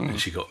 and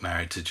she got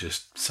married to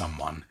just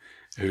someone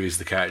who is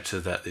the character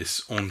that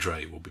this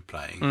Andre will be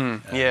playing.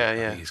 I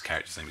think his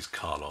character's name is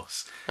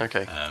Carlos.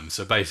 Okay.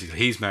 So basically,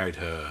 he's married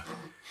her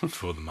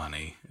for the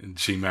money, and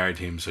she married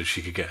him so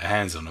she could get her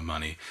hands on the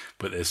money,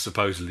 but there's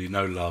supposedly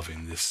no love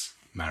in this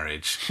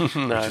marriage, which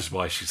is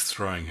why she's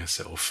throwing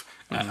herself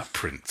at a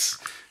prince,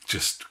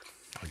 just,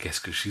 I guess,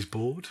 because she's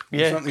bored.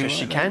 Yeah, because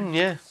she can,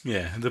 Yeah,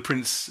 and the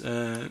prince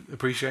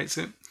appreciates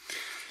it.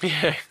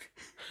 Yeah.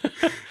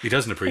 He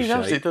doesn't appreciate. He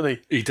loves it, doesn't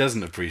he? He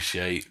doesn't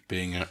appreciate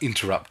being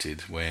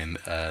interrupted when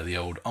the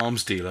old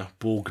arms dealer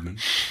Borgman,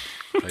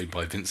 played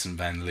by Vincent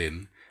Van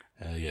Lin,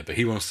 but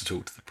he wants to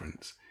talk to the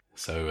prince.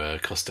 So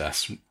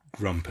Costas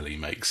grumpily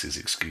makes his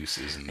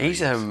excuses, and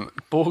he's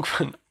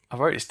Borgman. I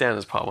wrote this down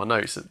as part of my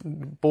notes.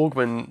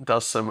 Borgman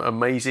does some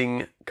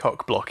amazing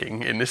cock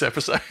blocking in this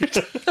episode.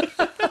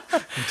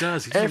 He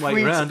does. He doesn't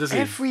wait around, does he?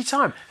 Every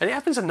time. And it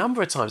happens a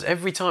number of times.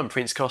 Every time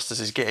Prince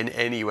Costas is getting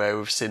anywhere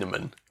with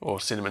Cinnamon,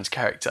 or Cinnamon's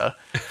character,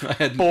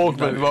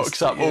 Borgman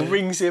rocks up or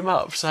rings him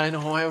up saying,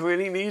 "Oh, I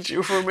really need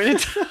you for a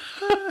minute."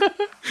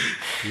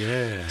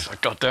 It's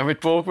like, God damn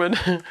it,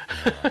 Borgman.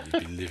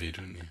 You'd be livid,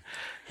 wouldn't you?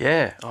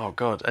 Yeah. Oh,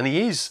 God. And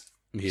he is.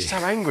 He's so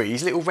angry.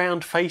 His little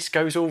round face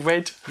goes all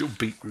red. Little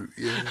beetroot,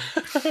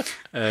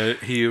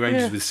 he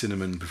arranges with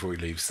Cinnamon before he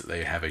leaves that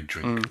they have a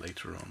drink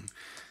later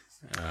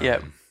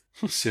on.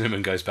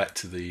 Cinnamon goes back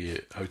to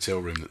the hotel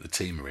room that the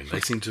team are in. They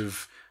seem to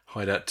have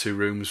hired out 2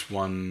 rooms,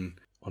 one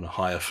on a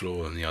higher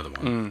floor and the other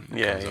one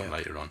comes up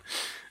later on.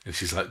 And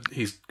she's like,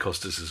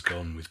 Costas has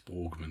gone with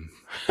Borgman.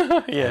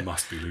 I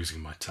must be losing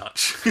my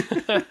touch.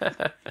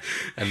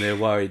 And they're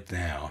worried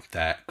now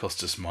that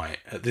Costas might,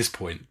 at this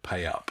point,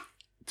 pay up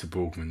to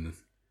Borgman,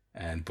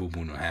 and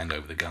Borgman will hand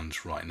over the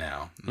guns right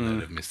now, and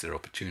they'll have missed their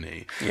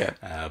opportunity.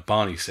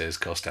 Barney says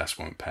Costas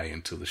won't pay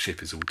until the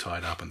ship is all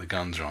tied up and the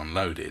guns are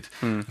unloaded.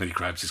 Then he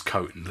grabs his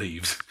coat and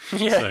leaves.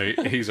 So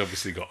he's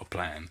obviously got a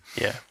plan.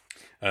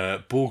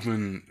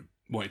 Borgman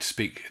wanted to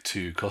speak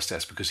to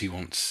Costas because he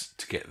wants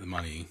to get the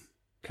money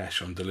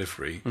cash on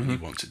delivery, and he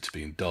wants it to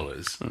be in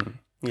dollars.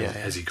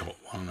 Has he got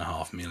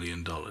 $1.5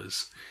 million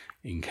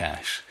in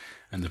cash?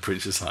 And the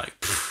prince is like,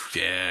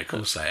 of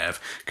course I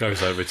have.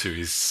 Goes over to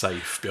his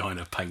safe behind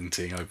a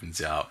painting, opens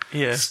it up,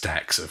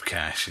 stacks of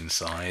cash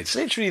inside. It's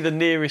literally the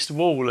nearest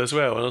wall as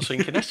well. And I was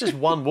thinking, that's just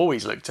one wall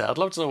he's looked at. I'd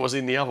love to know what's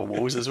in the other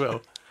walls as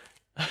well.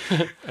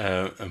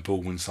 And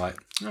Baldwin's like,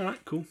 all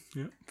right, cool.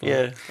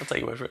 Yeah, I'll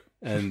take your word for it.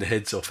 And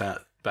heads off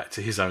out back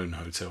to his own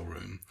hotel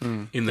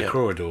room. In the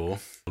corridor,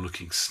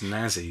 looking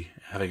snazzy,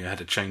 having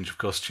had a change of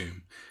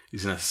costume.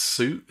 He's in a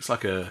suit. It's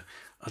like I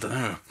don't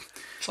know.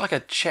 It's like a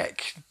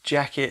check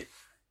jacket.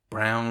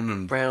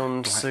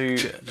 Brown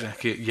suit,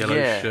 jacket, yellow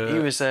shirt. He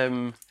was.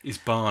 He's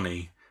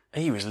Barney.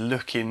 He was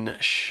looking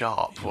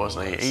sharp,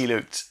 wasn't he? He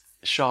looked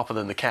sharper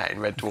than the cat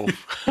in Red Dwarf.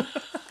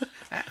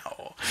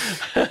 Ow!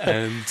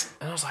 And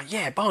I was like,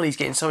 yeah, Barney's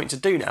getting something to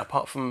do now,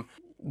 apart from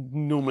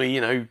normally,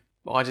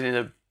 hiding in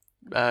a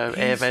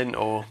air vent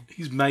or...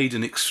 He's made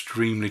an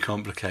extremely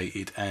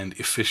complicated and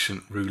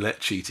efficient roulette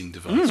cheating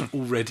device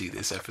already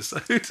this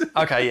episode.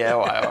 Okay, yeah,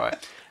 all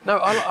right. No,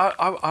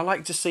 I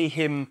like to see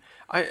him...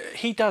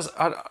 He does...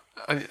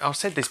 I've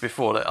said this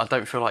before, that I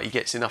don't feel like he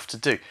gets enough to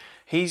do.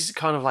 He's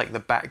kind of like the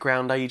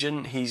background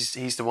agent. He's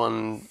the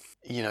one...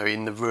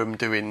 in the room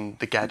doing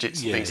the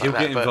gadgets and things like that.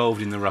 He'll get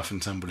involved in the rough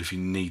and tumble if he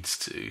needs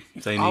to.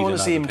 If they need I want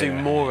to see him do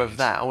more hands. of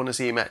that. I want to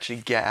see him actually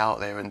get out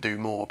there and do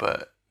more,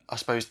 but I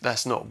suppose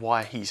that's not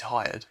why he's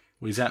hired.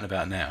 Well, he's out and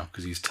about now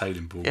because he's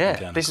tailing Borgman down Yeah,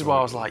 the this is why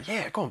I was corridor. like,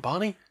 yeah, go on,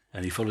 Barney.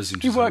 And he follows him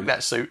to You work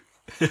that suit.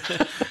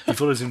 He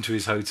follows him to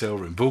his hotel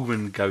room.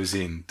 Borgman goes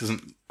in,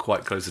 doesn't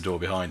quite close the door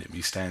behind him.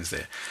 He stands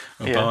there.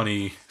 And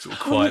Barney sort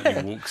of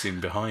quietly walks in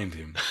behind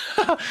him.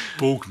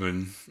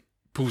 Borgman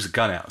pulls a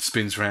gun out,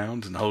 spins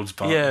round and holds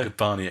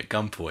Barney at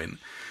gunpoint.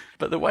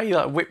 But the way he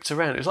whipped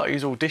around, it was like he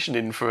was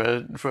auditioning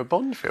for a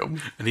Bond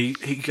film. And he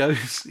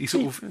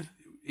sort of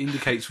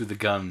indicates with the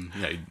gun,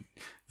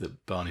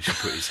 that Barney should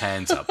put his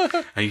hands up.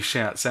 And he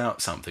shouts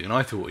out something. And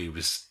I thought he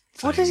was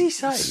saying, what does he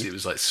say? It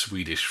was like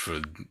Swedish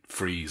for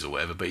freeze or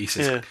whatever. But he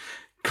says,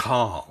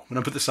 Carl. When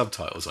I put the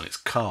subtitles on, it's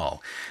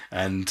Carl.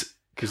 And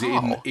because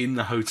in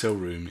the hotel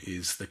room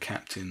is the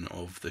captain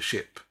of the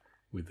ship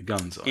with the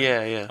guns on.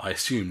 Yeah, yeah. I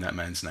assume that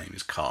man's name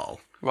is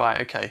Carl.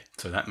 Right, okay.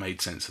 So that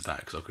made sense of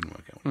that because I couldn't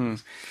work out what it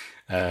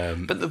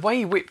was. But the way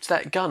he whipped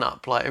that gun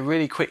up, like a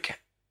really quick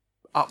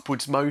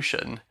upwards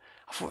motion,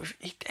 I thought if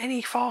he'd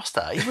any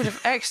faster, he would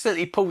have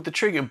accidentally pulled the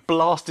trigger and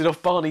blasted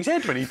off Barney's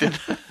head when he did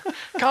that.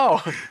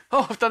 Carl,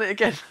 I've done it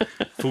again.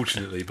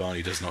 Fortunately,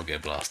 Barney does not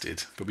get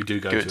blasted, but we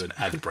do go to an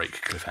ad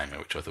break cliffhanger,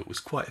 which I thought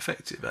was quite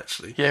effective,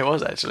 actually. Yeah, it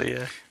was actually,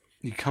 yeah.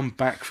 You come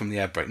back from the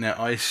ad break. Now,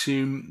 I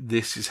assume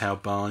this is how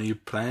Barney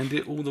planned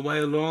it all the way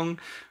along,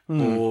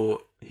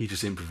 or he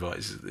just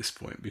improvises at this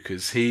point,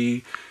 because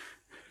he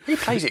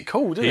plays it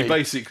cool, doesn't he? He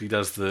basically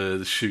does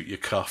the shoot your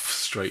cuff,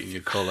 straighten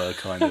your collar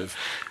kind of...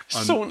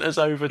 saunters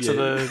over to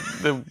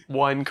the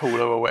wine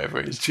cooler or whatever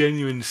it is.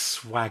 Genuine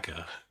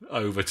swagger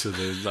over to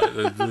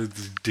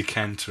the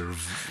decanter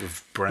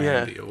of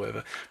brandy or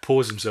whatever.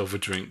 Pours himself a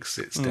drink,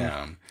 sits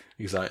down.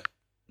 He's like,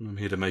 I'm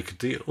here to make a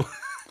deal.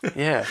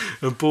 Yeah.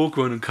 And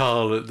Borgman and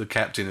Carl, the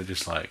captain, are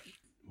just like,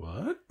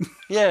 what?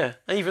 Yeah.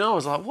 Even I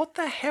was like, what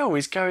the hell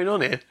is going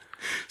on here?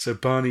 So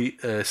Barney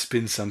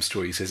spins some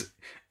story. He says,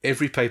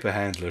 every paper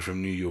handler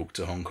from New York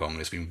to Hong Kong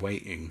has been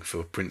waiting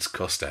for Prince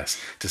Costas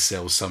to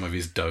sell some of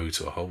his dough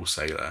to a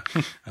wholesaler.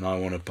 And I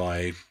want to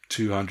buy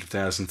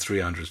 200,000,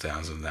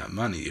 300,000 of that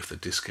money if the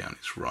discount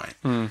is right.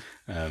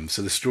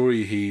 So the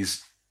story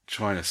he's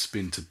trying to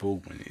spin to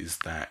Borgman is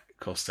that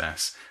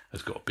Costas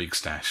has got a big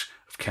stash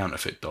of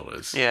counterfeit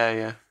dollars. Yeah,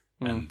 yeah.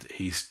 And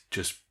he's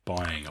just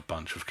buying a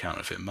bunch of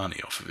counterfeit money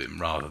off of him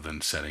rather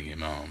than selling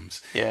him arms.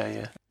 Yeah,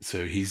 yeah.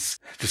 So he's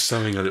just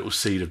sowing a little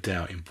seed of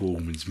doubt in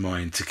Borgman's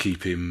mind to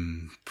keep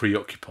him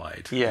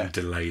preoccupied and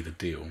delay the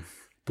deal.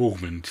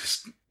 Borgman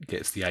just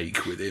gets the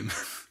ache with him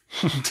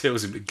and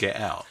tells him to get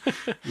out,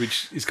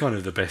 which is kind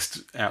of the best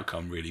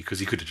outcome, really, because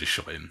he could have just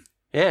shot him.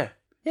 Yeah.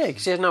 Yeah,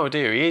 because he has no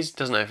idea who he is,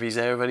 doesn't know if he's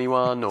there with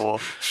anyone or...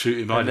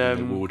 Shoot him in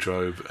the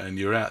wardrobe and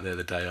you're out there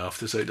the day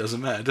after, so it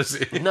doesn't matter, does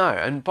it? No,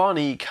 and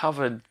Barney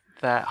covered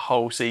that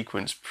whole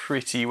sequence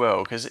pretty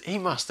well, because he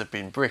must have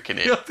been bricking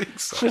it. Yeah, I think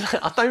so.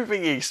 I don't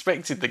think he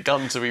expected the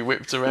gun to be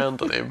whipped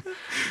around on him.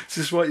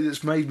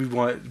 It's made me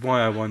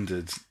why I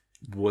wondered,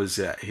 was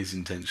that his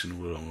intention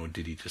all along, or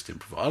did he just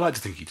improvise? I like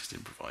to think he just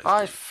improvised.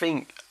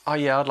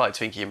 I'd like to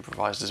think he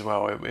improvised as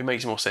well. It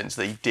makes more sense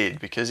that he did,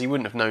 because he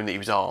wouldn't have known that he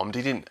was armed.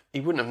 He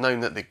wouldn't have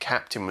known that the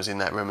captain was in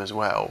that room as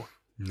well.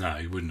 No,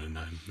 he wouldn't have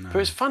known. No. But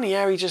it's funny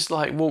how he just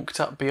walked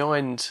up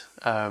behind.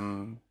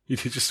 You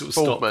could just sort of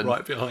Borgman. stop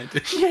right behind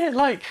him. Yeah,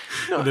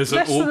 and there's an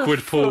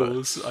awkward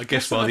pause, I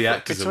guess, while the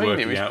actors are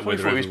working out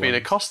whether he was being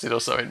accosted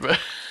or something. But I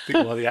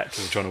think while the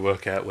actors are trying to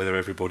work out whether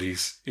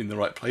everybody's in the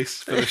right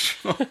place for the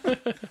shot.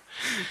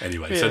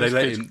 Anyway, so they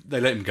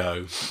let him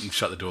go and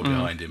shut the door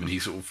behind him, and he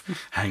sort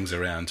of hangs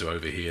around to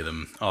overhear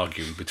them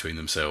arguing between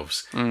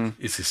themselves.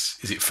 Is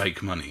it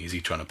fake money? Is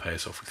he trying to pay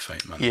us off with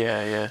fake money?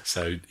 Yeah, yeah.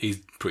 So he's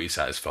pretty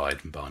satisfied,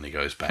 and Barney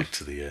goes back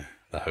to the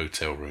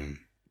hotel room.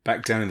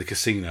 Back down in the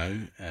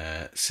casino,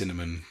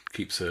 Cinnamon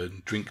keeps her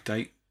drink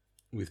date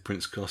with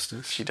Prince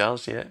Costas. She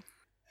does, yeah.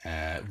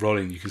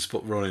 Rollin, you can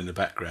spot Rollin in the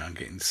background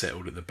getting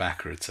settled at the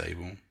back of a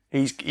table.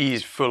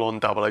 He's full on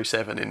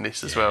 007 in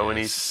this as well, and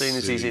as soon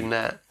as he's in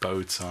that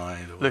bow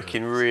tie,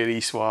 looking really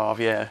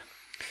suave, yeah.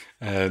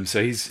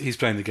 So he's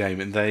playing the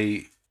game, and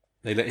they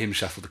let him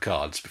shuffle the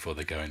cards before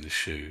they go in the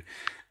shoe,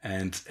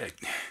 and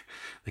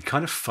they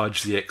kind of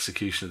fudge the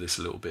execution of this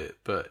a little bit,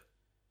 but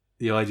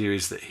the idea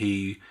is that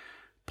he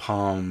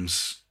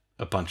palms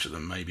a bunch of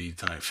them, maybe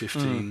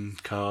 15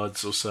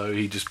 cards or so.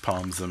 He just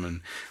palms them,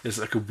 and there's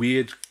like a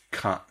weird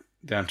cut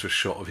down to a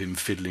shot of him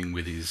fiddling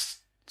with his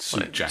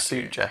suit jacket.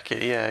 Suit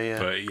jacket, yeah.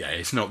 But yeah,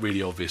 it's not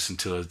really obvious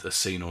until a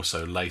scene or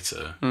so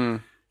later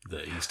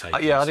that he's taking.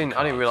 I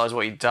didn't realise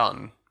what he'd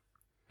done.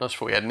 I just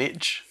thought he had an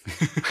itch.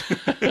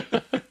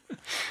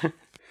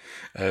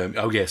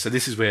 So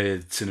this is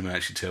where cinema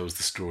actually tells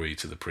the story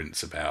to the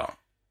prince about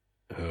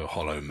her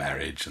hollow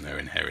marriage and their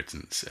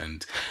inheritance,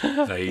 and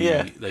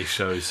they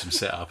show some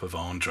setup of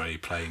Andre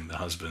playing the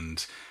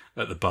husband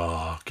at the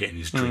bar, getting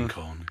his drink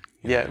on.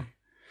 You know,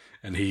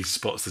 and he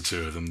spots the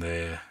two of them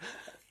there.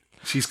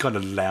 She's kind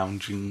of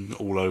lounging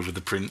all over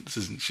the prince,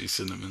 isn't she,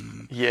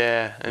 Cinnamon?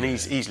 Yeah, and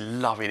he's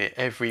loving it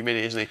every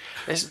minute, isn't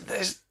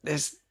he?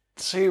 There's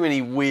too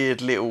many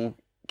weird little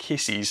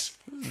kisses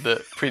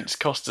that Prince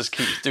Costas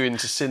keeps doing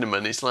to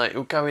Cinnamon. It's like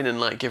he'll go in and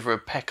like give her a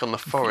peck on the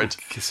forehead,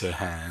 kiss her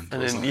hand,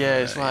 and then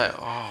it's like,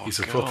 oh, he's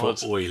a God.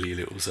 proper oily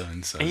little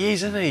so-and-so. He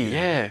is, isn't he?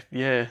 Yeah.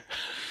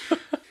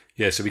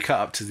 Yeah, so we cut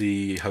up to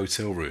the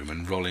hotel room,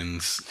 and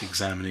Rollin's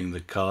examining the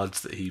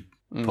cards that he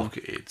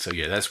pocketed. So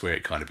yeah, that's where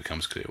it kind of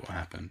becomes clear what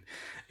happened.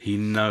 He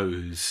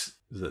knows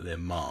that they're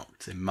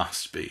marked. It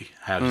must be.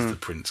 How does the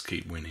prince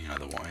keep winning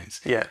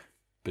otherwise? Yeah.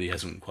 But he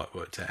hasn't quite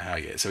worked out how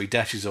yet. So he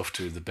dashes off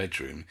to the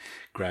bedroom,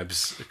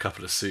 grabs a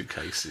couple of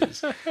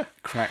suitcases,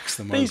 cracks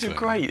them open. These are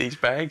great, these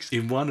bags.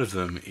 In one of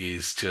them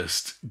is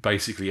just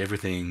basically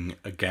everything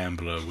a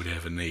gambler would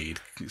ever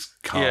need. It's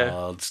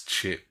cards,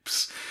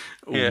 chips,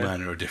 all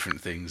manner of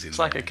different things in there. It's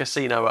like a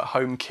casino at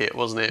home kit,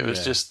 wasn't it? It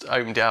was just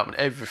opened out and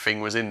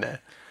everything was in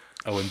there.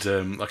 Oh,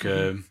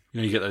 and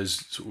you get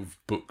those sort of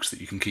books that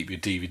you can keep your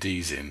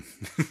DVDs in.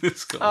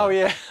 It's got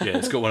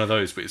it's got one of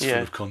those, but it's full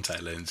of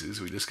contact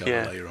lenses. We discover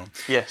later on.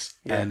 Yes,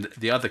 and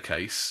the other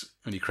case,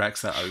 when he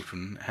cracks that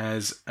open,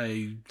 has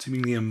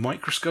seemingly a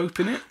microscope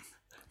in it.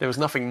 There was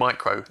nothing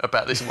micro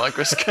about this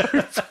microscope.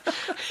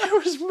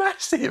 It was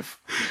massive.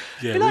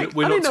 Yeah, like,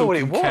 we're I not didn't know what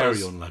it talking was.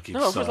 carry-on luggage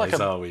No, it size, was like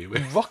a are we?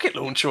 rocket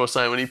launcher or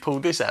something when he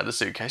pulled this out of the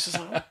suitcase. I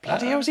was like, what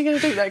bloody hell is he going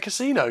to do at that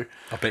casino?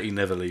 I bet he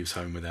never leaves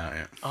home without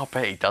it. I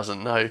bet he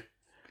doesn't know.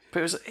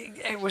 But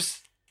it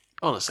was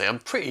honestly, I'm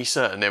pretty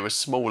certain there were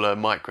smaller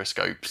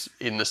microscopes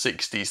in the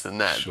 60s than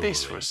that. Surely.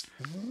 This was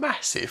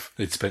massive.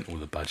 They'd spent all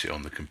the budget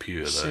on the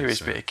computer, though.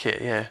 Serious bit of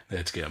kit, yeah. They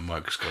had to get a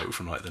microscope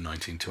from like the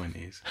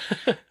 1920s.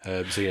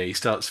 He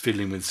starts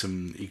fiddling with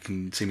some. He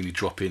can seemingly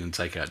drop in and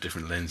take out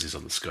different lenses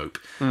on the scope,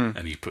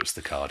 and he puts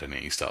the card in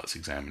it. He starts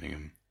examining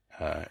them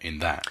in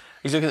that.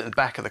 He's looking at the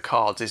back of the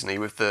cards, isn't he,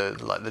 with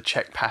the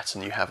check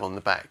pattern you have on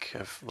the back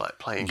of like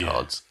playing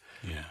cards.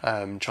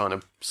 Yeah. Trying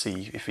to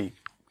see if he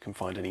can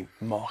find any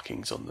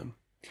markings on them.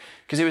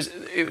 Because it was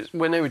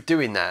when they were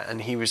doing that,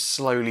 and he was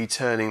slowly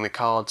turning the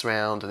cards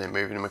around and then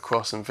moving them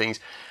across and things.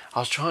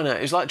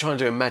 It was like trying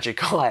to do a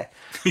magic eye.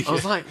 I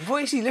was like,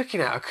 what is he looking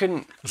at? I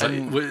couldn't.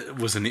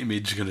 Was an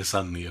image going to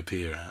suddenly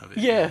appear out of it?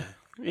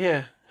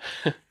 Yeah.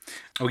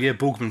 Oh yeah,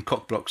 Borgman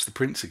cockblocks the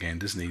prince again,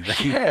 doesn't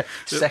he?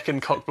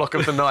 Second cockblock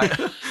of the night.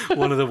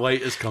 One of the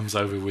waiters comes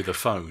over with a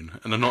phone,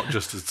 and not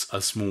just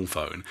a small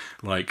phone,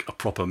 like a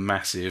proper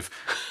massive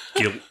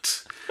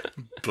gilt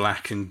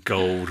black and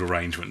gold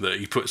arrangement that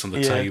he puts on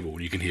the table,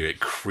 and you can hear it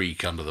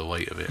creak under the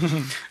weight of it.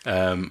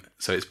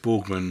 So it's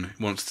Borgman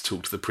wants to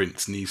talk to the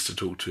prince, needs to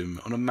talk to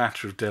him on a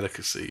matter of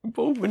delicacy.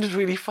 Borgman is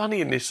really funny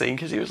in this scene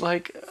because he was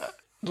like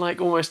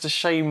almost a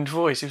shamed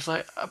voice. He was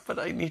like, but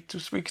I need to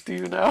speak to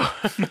you now.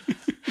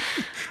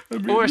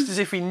 Almost as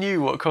if he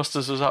knew what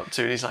Costas was up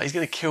to, and he's like, he's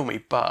going to kill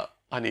me, but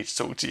I need to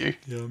talk to you.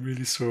 Yeah, I'm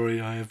really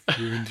sorry I have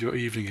ruined your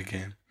evening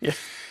again. Yeah.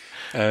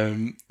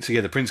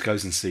 The prince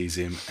goes and sees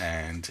him,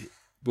 and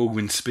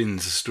Borgman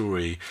spins a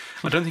story.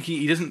 I don't think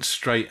he doesn't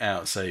straight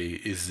out say,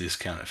 is this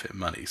counterfeit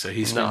money? So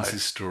he spins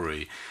his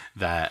story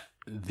that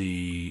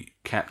the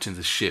captain of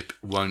the ship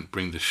won't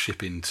bring the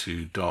ship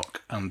into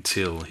dock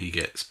until he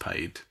gets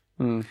paid.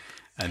 And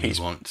he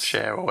wants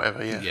share or whatever,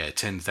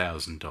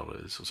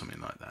 $10,000 or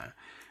something like that.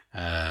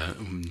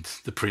 And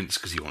the prince,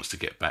 because he wants to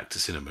get back to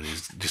Cinnamon,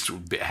 is just a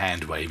bit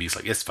hand wavy. He's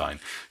like, yes, fine.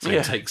 So he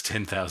takes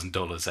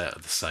 $10,000 out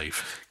of the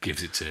safe,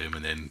 gives it to him,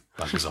 and then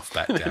buggers off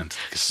back down to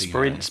the casino.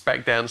 Sprints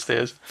back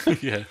downstairs.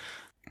 Yeah.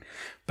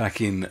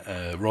 Back in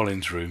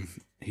Rollin's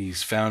room,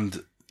 he's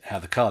found how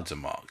the cards are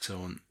marked.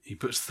 So he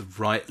puts the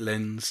right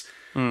lens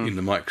in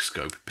the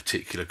microscope, a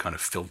particular kind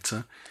of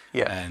filter.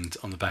 Yeah. And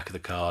on the back of the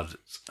card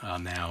are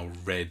now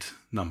red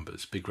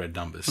numbers, big red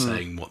numbers,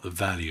 saying what the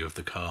value of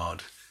the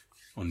card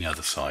on the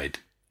other side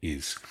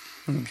is.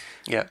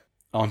 Yeah.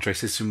 Andre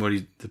says to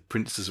him, the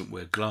prince doesn't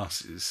wear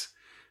glasses,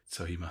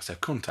 so he must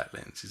have contact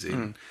lenses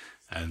in.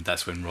 And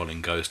that's when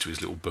Rollin goes to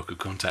his little book of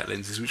contact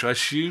lenses, which I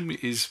assume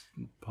is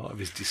part of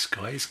his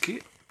disguise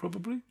kit,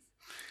 probably.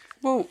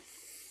 Well,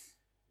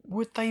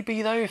 would they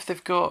be though if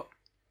they've got?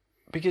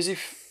 Because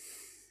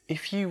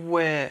if you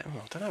wear,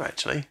 I don't know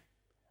actually.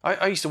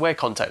 I used to wear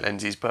contact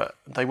lenses, but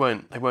they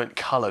weren't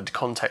coloured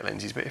contact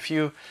lenses. But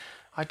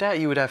I doubt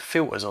you would have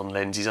filters on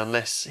lenses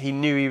unless he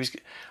knew he was.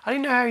 I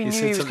didn't know how he knew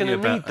he was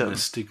going to need them.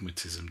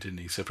 Astigmatism, didn't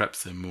he? So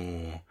perhaps they're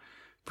more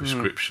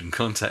prescription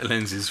contact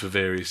lenses for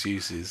various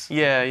uses.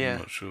 Yeah. I'm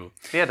not sure.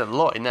 He had a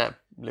lot in that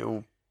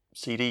little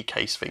CD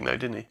case thing, though,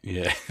 didn't he?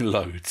 Yeah,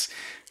 loads.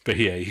 But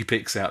yeah, he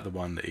picks out the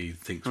one that he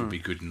thinks would be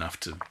good enough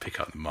to pick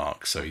up the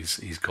mark. So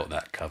he's got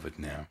that covered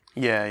now.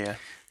 Yeah.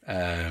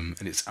 And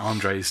it's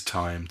Andre's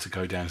time to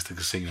go down to the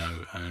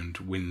casino and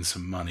win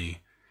some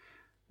money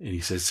And he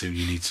says to him,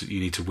 you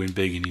need to win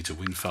big, you need to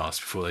win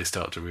fast before they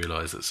start to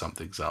realise that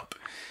something's up.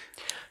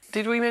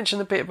 Did we mention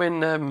the bit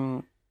when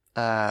who's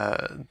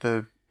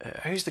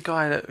the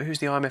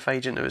IMF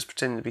agent that was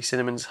pretending to be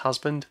Cinnamon's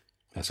husband?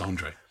 That's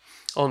Andre.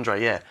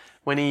 Andre, yeah.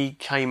 When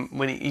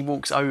he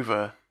walks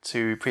over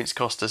to Prince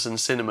Costas and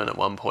Cinnamon at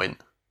one point.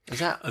 Is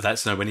that?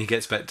 That's when he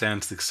gets back down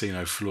to the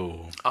casino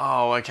floor.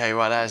 Oh, okay,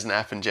 right. That hasn't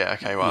happened yet.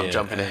 Okay, right. I'm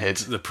jumping ahead.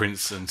 The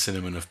Prince and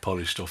Cinnamon have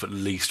polished off at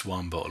least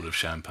one bottle of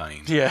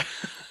champagne. Yeah.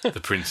 The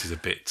Prince is a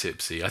bit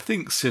tipsy. I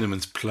think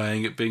Cinnamon's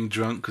playing at being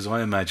drunk because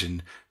I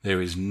imagine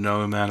there is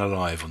no man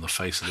alive on the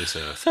face of this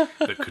earth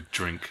that could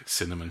drink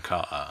Cinnamon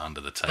Carter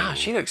under the table. Ah,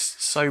 she looks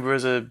sober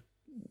as a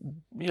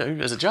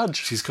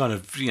judge. She's kind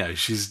of,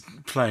 she's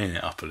playing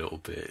it up a little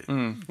bit.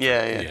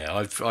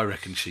 Yeah. I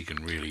reckon she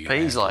can really. But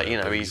he's like,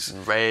 he's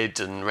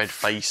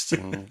red-faced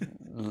and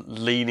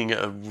leaning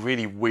at a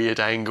really weird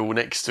angle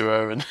next to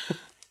her, and.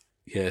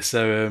 Yeah,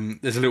 so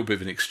there's a little bit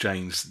of an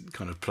exchange,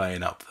 kind of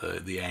playing up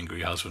the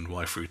angry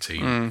husband-wife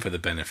routine for the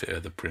benefit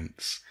of the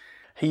Prince.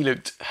 He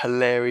looked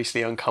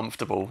hilariously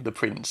uncomfortable, the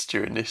Prince,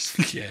 during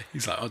this. Yeah,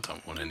 he's like, I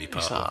don't want any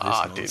part of this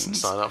nonsense. I didn't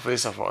sign up for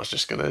this. I thought I was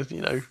just going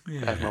to,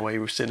 have my way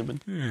with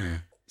Cinnamon. Yeah.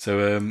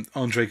 So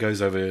Andre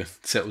goes over,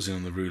 settles in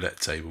on the roulette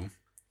table.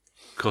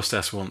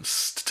 Costas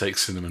wants to take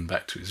Cinnamon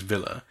back to his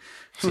villa,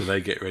 so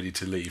they get ready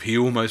to leave. He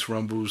almost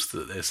rumbles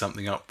that there's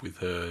something up with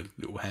her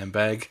little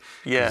handbag.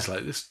 Yeah. It's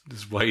like,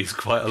 this weighs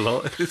quite a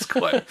lot. It's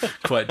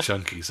quite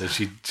chunky. So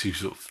she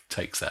sort of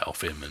takes that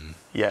off him, and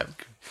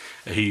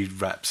he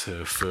wraps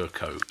her fur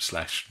coat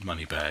 /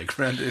 money bag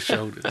around her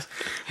shoulders.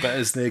 But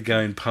as they're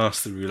going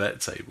past the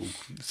roulette table,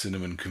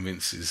 Cinnamon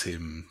convinces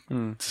him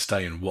to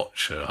stay and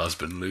watch her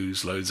husband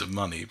lose loads of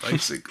money,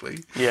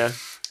 basically. Yeah.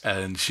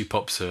 And she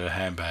pops her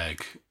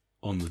handbag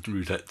on the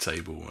roulette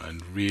table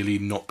and really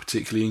not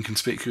particularly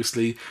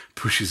inconspicuously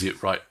pushes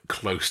it right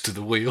close to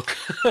the wheel.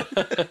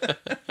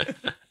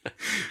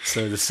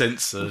 So the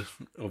sensor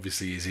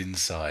obviously is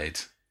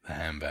inside the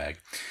handbag.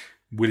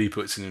 Willie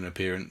puts in an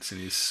appearance in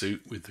his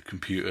suit with the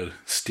computer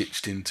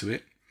stitched into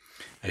it.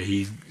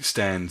 He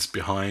stands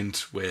behind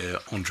where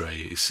Andre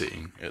is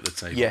sitting at the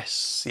table.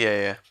 Yes,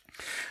 yeah.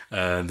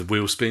 The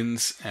wheel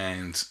spins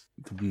and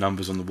the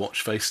numbers on the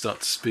watch face start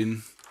to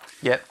spin.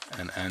 Yep.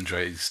 And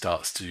Andre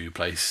starts to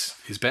place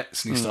his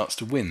bets and he starts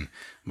to win,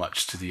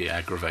 much to the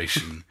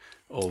aggravation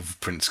of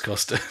Prince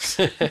Costas.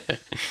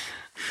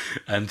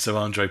 And so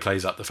Andre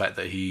plays up the fact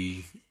that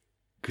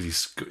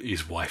because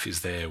his wife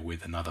is there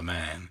with another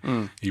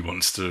man, he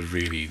wants to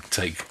really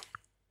take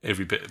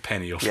every bit of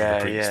penny off of the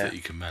Prince that he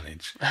can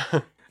manage.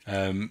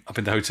 Up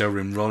in the hotel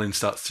room, Rollin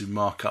starts to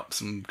mark up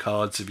some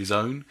cards of his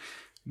own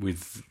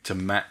to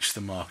match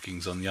the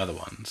markings on the other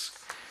ones.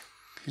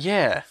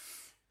 Yeah.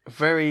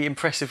 Very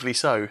impressively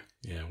so.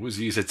 Yeah, what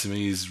you said to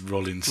me is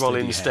Rollin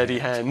steady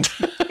hand.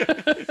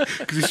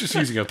 Because he's just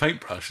using a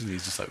paintbrush, and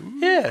he's just like, ooh.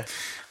 Yeah.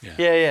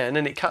 And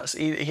then it cuts.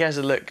 He has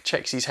a look,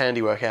 checks his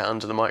handiwork out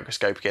under the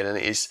microscope again, and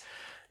it's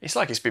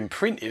like it's been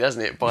printed,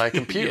 hasn't it, by a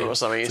computer or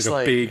something? It's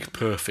like a big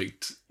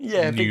perfect.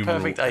 Big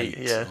perfect 8.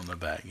 Yeah. On the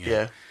back.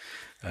 Yeah.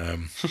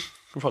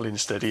 Rollin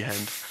steady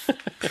hand.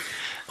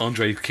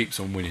 Andre keeps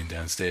on winning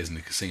downstairs in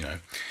the casino.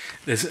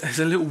 There's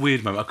a little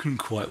weird moment. I couldn't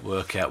quite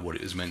work out what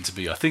it was meant to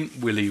be. I think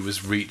Willie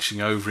was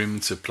reaching over him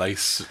to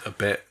place a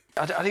bet.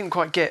 I didn't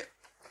quite get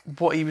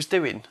what he was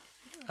doing.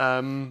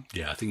 I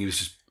think he was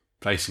just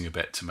placing a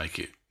bet to make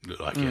it look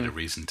like he had a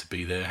reason to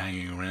be there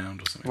hanging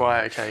around or something.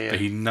 Right, okay, yeah. But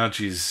he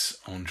nudges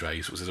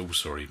Andre, sort of says, oh,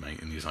 sorry,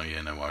 mate. And he's like,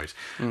 yeah, no worries.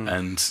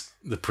 And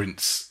the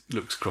Prince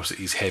looks across at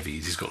his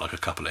heavies. He's got like a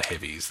couple of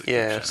heavies. That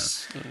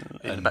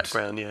in the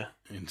background, yeah.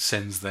 And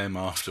sends them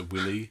after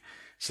Willie.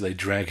 So they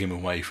drag him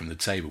away from the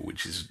table,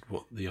 which is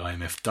what the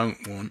IMF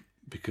don't want,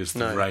 because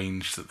the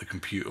range that the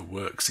computer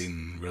works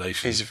in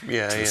relation to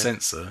the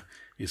sensor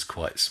is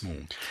quite small.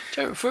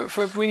 So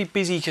for a really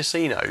busy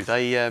casino,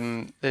 they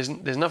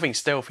there's nothing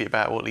stealthy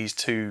about what these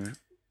two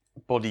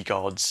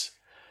bodyguards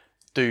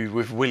do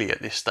with Willie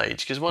at this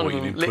stage, because one of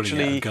them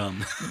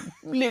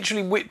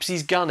literally whips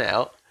his gun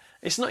out.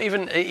 It's not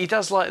even. He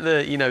does like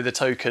the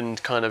token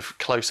kind of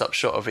close-up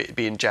shot of it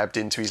being jabbed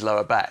into his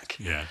lower back.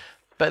 Yeah.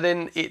 But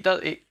then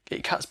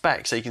it cuts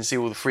back so you can see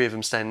all the three of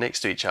them standing next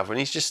to each other, and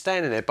he's just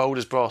standing there, bold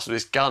as brass, with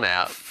his gun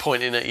out,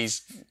 pointing at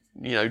his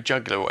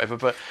jugular or whatever.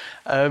 But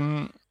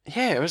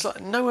it was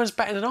like no one's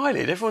batting an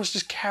eyelid. Everyone's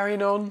just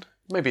carrying on.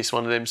 Maybe it's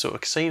one of them sort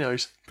of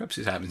casinos. Perhaps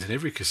it happens in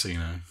every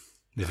casino.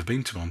 Never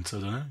been to one, so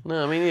I don't know.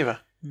 No, me neither.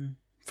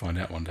 Find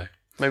out one day.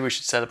 Maybe we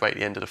should celebrate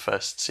the end of the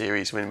first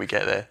series when we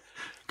get there.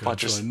 By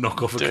just try and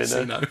knock off a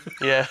casino.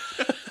 Yeah.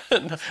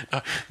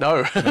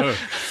 No.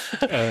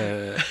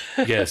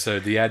 So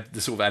the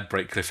sort of ad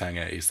break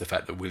cliffhanger is the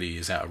fact that Willie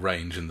is out of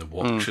range and the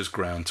watch has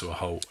ground to a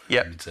halt.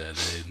 Yep. And they're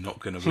not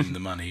going to win the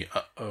money.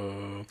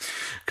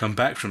 Come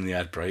back from the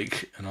ad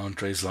break and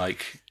Andre's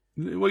like,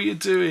 what are you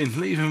doing?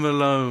 Leave him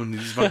alone.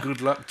 He's my good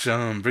luck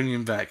charm. Bring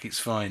him back. It's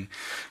fine.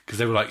 Because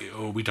they were like,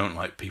 we don't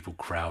like people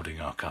crowding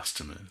our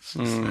customers.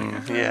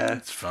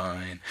 It's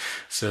fine.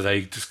 So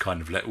they just kind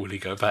of let Willie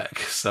go back.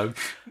 So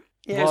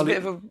Yeah, it was a bit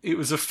of a... It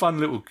was a fun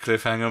little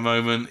cliffhanger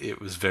moment. It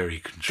was very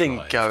contrived.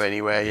 Didn't go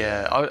anywhere,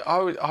 yeah.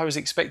 I was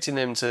expecting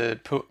them to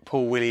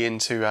pull Willie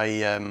into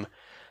a...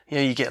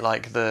 you get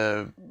like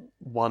the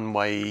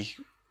one-way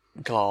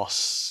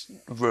glass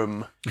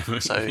room.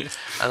 So, and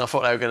I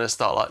thought they were going to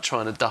start like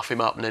trying to duff him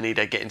up, and then he'd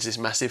get into this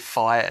massive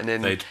fight, and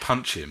then they'd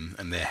punch him,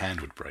 and their hand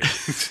would break.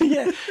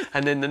 Yeah,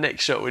 and then the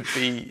next shot would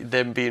be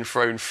them being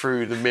thrown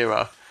through the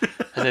mirror,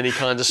 and then he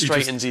kind of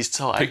straightens his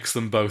tie, picks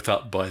them both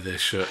up by their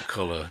shirt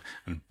collar,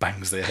 and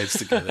bangs their heads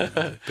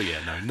together. But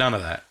yeah, no, none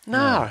of that.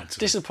 No,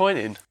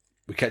 disappointing.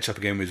 We catch up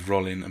again with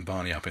Rollin and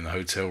Barney up in the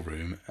hotel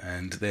room,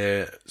 and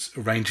they're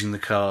arranging the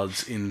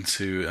cards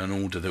into an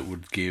order that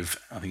would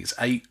give, I think it's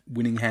 8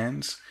 winning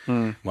hands,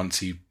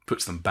 once he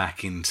puts them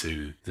back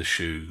into the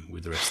shoe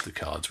with the rest of the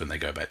cards when they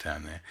go back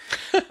down there.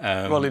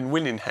 Rollin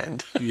winning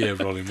hand. Yeah,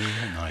 Rollin winning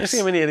hand. Nice. Let's see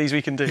how many of these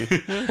we can do.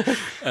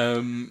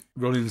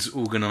 Rollin's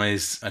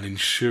organised an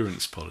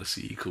insurance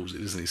policy, he calls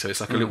it, isn't he? So it's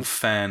like a little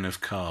fan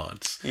of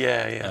cards.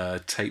 Yeah.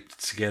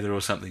 Taped together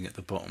or something at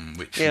the bottom.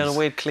 Which and a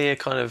weird clear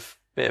kind of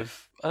bit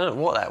of... I don't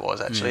know what that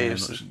was, actually. I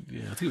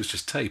think it was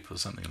just tape or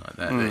something like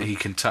that. He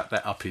can tuck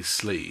that up his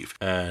sleeve.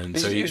 And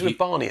so he was with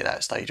Barney at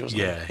that stage,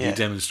 wasn't he? Yeah, he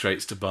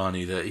demonstrates to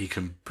Barney that he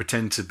can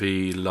pretend to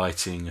be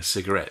lighting a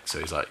cigarette.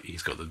 So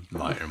he's got the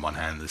lighter in one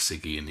hand, the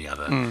ciggy in the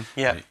other.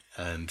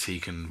 And he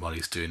can, while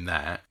he's doing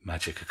that,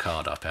 magic a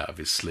card up out of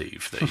his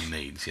sleeve that he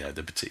needs,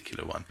 the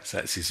particular one. So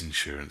that's his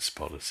insurance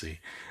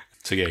policy.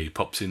 So yeah, he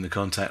pops in the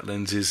contact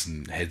lenses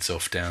and heads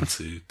off down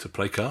to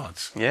play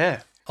cards.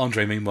 Yeah.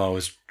 Andre, meanwhile,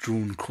 has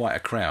drawn quite a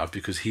crowd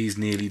because he's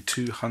nearly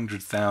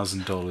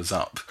 $200,000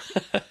 up.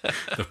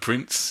 The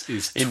prince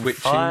is twitching. In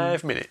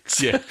 5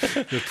 minutes. Yeah,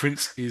 the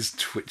prince is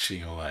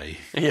twitching away.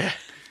 Yeah,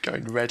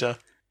 going redder.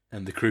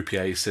 And the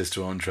croupier says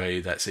to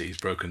Andre, that's it, he's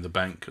broken the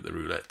bank at the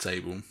roulette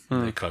table.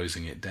 They're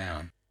closing it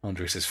down.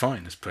 Andre says,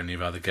 fine, there's plenty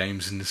of other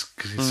games in this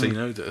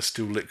casino that are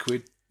still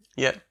liquid.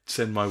 Yeah.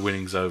 Send my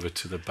winnings over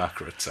to the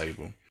baccarat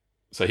table.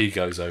 So he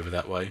goes over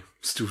that way,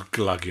 still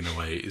glugging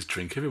away at his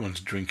drink. Everyone's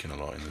drinking a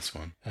lot in this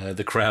one.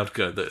 The crowd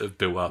that have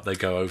built up, they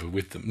go over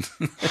with them.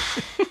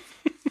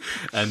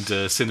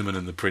 And Cinnamon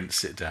and the Prince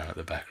sit down at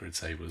the baccarat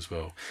table as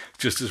well.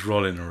 Just as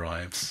Rollin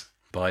arrives,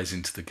 buys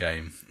into the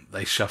game,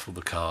 they shuffle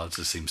the cards,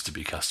 as seems to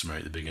be customary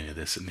at the beginning of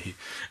this, and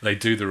they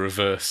do the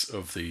reverse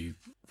of the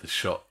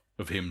shot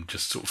of him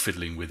just sort of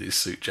fiddling with his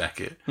suit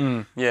jacket,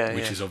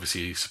 which is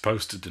obviously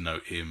supposed to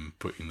denote him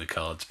putting the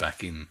cards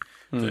back in.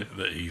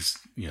 That he's,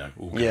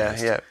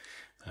 organised. Yeah.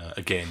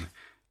 Again,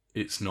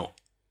 it's not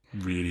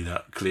really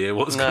that clear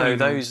what's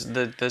going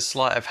on. The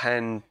sleight of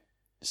hand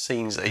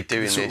scenes that they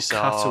do in this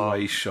are...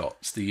 cutaway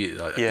shots, the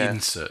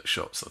insert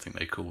shots, I think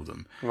they call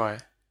them,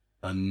 right,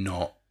 are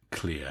not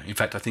clear. In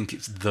fact, I think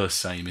it's the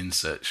same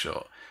insert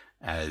shot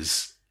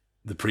as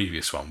the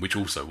previous one, which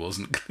also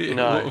wasn't clear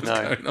what was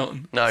going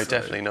on. No,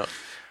 definitely not.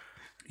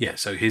 Yeah,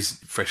 so his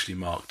freshly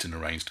marked and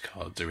arranged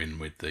cards are in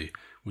with the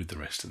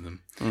rest of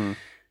them.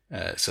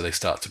 So they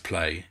start to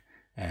play,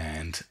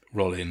 and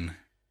Rollin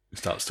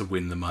starts to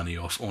win the money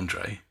off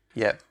Andre.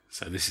 Yep.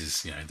 So this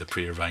is, the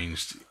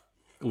prearranged,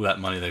 all that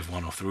money they've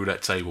won off the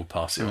roulette table,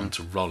 pass it on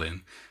to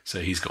Rollin. So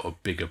he's got a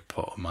bigger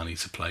pot of money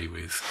to play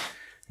with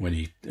when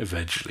he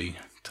eventually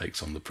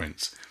takes on the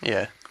prince.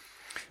 Yeah.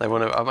 They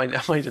want to. I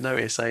made a note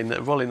here saying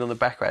that Rollin on the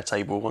baccarat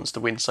table wants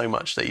to win so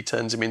much that he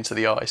turns him into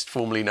the ice,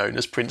 formerly known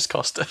as Prince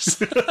Costas.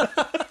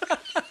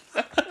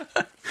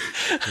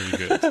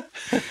 Very good.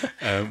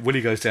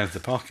 Willie goes down to the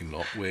parking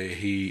lot where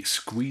he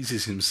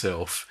squeezes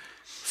himself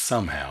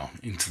somehow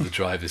into the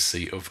driver's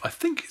seat of, I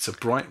think it's a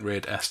bright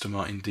red Aston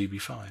Martin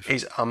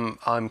DB5.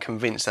 I'm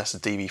convinced that's a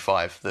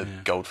DB5, the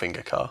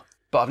Goldfinger car.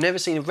 But I've never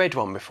seen a red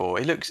one before.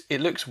 It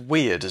looks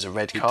weird as a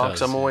red car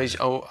because I'm always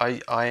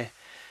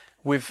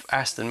with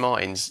Aston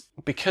Martins,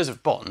 because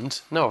of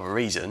Bond, no other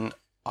reason.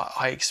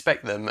 I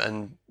expect them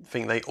and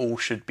think they all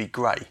should be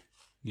grey.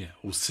 Yeah,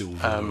 or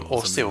silver.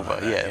 Or silver,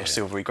 like that, or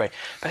silvery grey.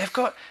 But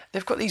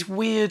they've got these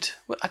weird.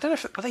 I don't know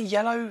if are they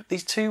yellow.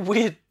 These two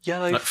weird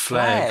yellow like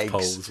flags. Flag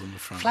poles on the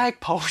front. Flag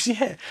poles,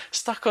 yeah,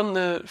 stuck on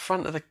the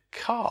front of the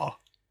car.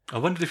 I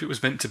wondered if it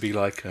was meant to be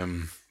like a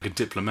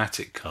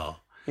diplomatic car.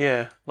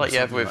 Yeah, like you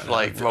have with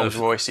like Rolls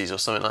Royces or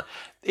something like.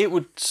 It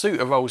would suit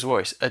a Rolls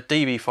Royce. A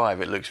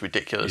DB5, it looks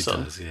ridiculous. It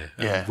does, yeah.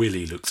 And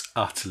Willie looks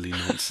utterly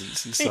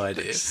nonsense inside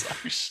it. So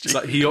it's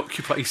like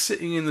he's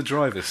sitting in the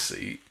driver's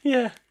seat.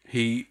 Yeah.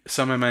 He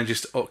somehow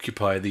managed to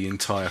occupy the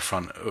entire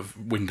front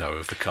window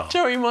of the car. Do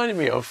you know what it reminded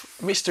me of?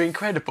 Mr.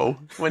 Incredible,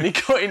 when he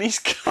got in his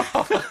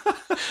car.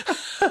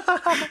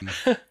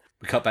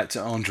 We cut back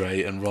to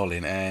Andre and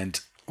Rollin, and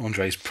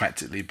Andre's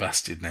practically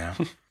busted now.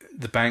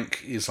 The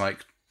bank is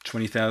like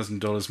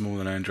 $20,000 more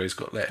than Andre's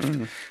got left.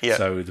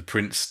 So the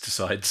prince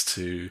decides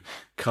to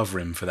cover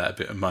him for that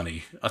bit of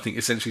money. I think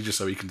essentially just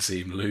so he can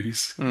see him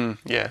lose.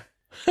 Yeah.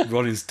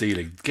 Rollin's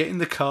dealing. Getting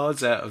the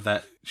cards out of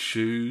that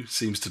shoe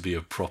seems to be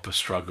a proper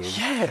struggle.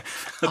 Yeah.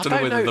 I don't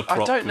know whether the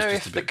prop I don't was know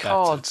just a if the bit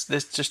cards,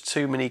 there's just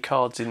too many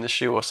cards in the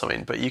shoe or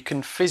something, but you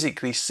can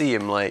physically see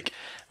him, like,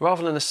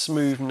 rather than a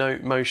smooth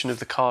motion of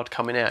the card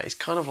coming out, it's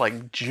kind of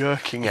like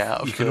jerking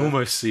out. You can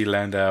almost see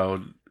Landau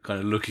kind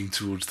of looking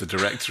towards the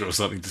director or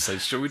something to say,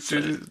 shall we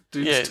do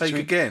this take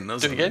again? Do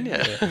it again,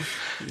 yeah.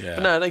 Yeah.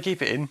 But no, they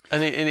keep it in.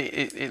 And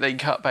they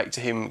cut back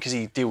to him because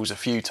he deals a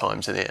few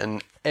times in it,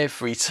 and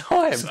every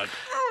time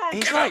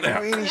he's like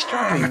really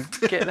struggling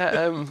to get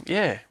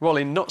that,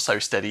 Rollin not so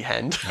steady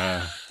hand.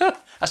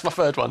 That's my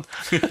third one.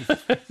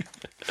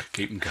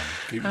 Keep them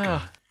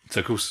going. So,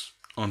 of course,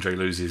 Andre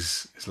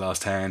loses his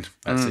last hand.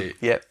 That's it.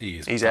 Yep.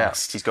 He's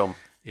out. He's gone.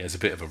 He has a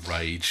bit of a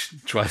rage.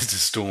 Tries to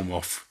storm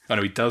off. Oh,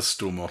 no, he does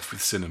storm off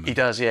with Cinnamon. He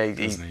does, yeah.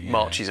 He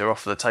marches her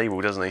off the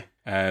table, doesn't he?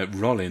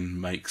 Rollin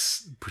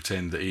makes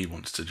pretend that he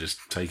wants to just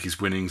take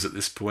his winnings at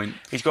this point.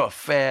 He's got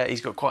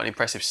quite an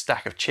impressive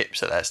stack of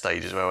chips at that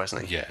stage as well,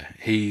 hasn't he? Yeah.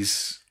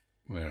 He's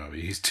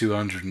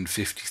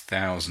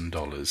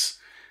 $250,000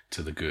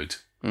 to the good.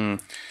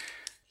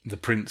 The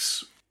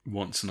prince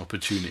wants an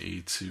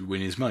opportunity to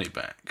win his money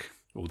back,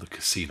 or the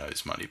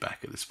casino's money back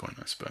at this point,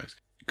 I suppose.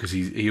 Because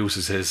he also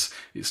says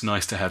it's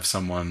nice to have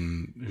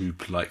someone who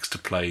likes to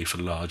play for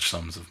large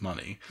sums of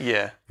money.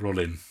 Yeah.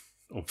 Rollin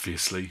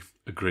obviously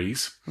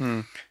agrees,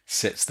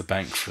 sets the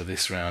bank for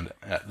this round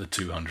at the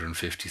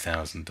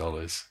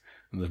 $250,000.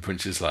 And the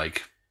prince is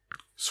like,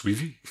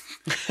 suivi?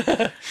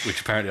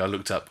 Which apparently I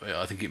looked up,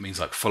 I think it means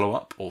like follow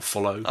up or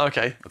follow.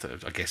 Okay.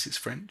 I guess it's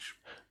French.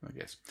 I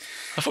guess.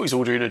 I thought he was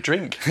ordering a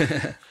drink.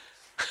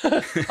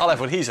 I'll have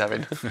what he's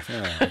having.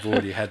 I've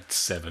already had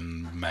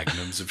 7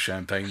 magnums of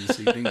champagne this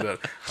evening, but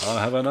I'll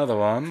have another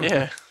one.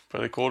 Yeah,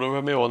 put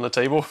 $250,000 on the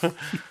table.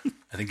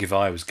 I think if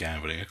I was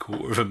gambling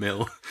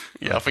 $250,000,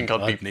 yeah, I think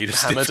I'd be need a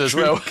hammered as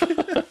well.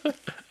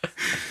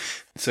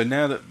 So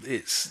now that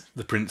it's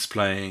the prince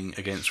playing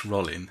against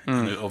Rollin,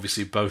 and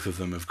obviously both of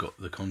them have got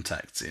the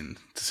contacts in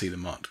to see the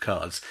marked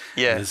cards.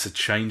 Yeah. There's a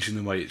change in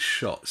the way it's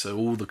shot. So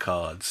all the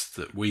cards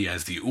that we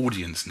as the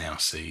audience now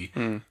see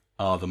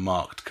are the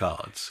marked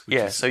cards.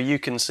 Yeah, so you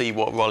can see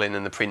what Rollin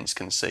and the prince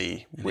can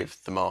see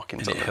with the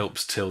markings and on it them.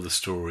 helps tell the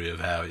story of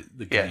how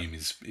the game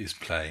is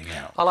playing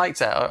out. I like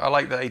that. I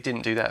like that they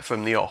didn't do that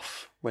from the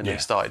off when they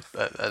started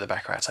at the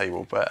back of our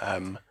table, but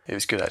it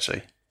was good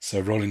actually.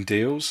 So Rollin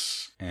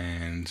deals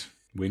and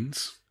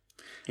wins.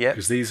 Yeah.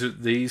 Because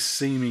these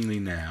seemingly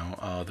now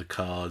are the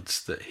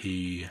cards that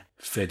he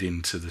fed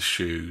into the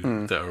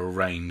shoe that are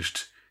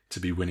arranged to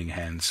be winning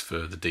hands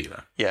for the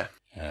dealer. Yeah.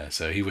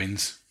 So he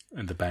wins,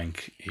 and the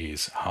bank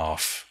is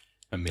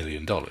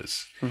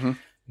 $500,000. Mm-hmm.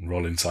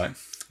 Rollin's like,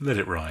 let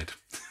it ride.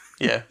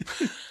 Yeah.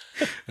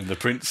 And the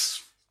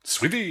prince,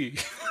 swivvy.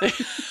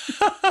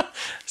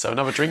 So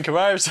another drink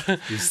arrives.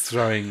 He's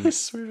throwing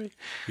Swivvy.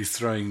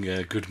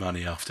 good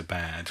money after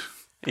bad.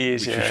 He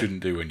is, which you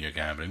shouldn't do when you're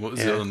gambling. What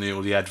was it on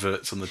all the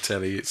adverts on the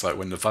telly? It's like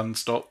when the fun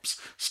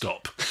stops,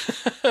 stop.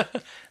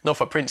 Not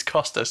for Prince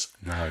Costas.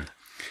 No,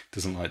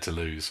 doesn't like to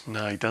lose.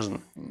 No, he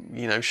doesn't.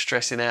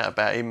 Stressing out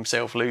about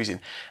himself losing.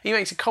 He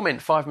makes a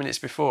comment 5 minutes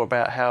before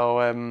about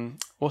how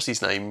what's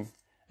his name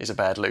is a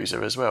bad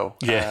loser as well.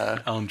 Yeah,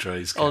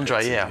 Andre's.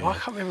 Andre, yeah. Well, I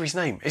can't remember his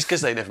name. It's because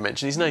they never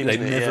mention his name. They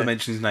never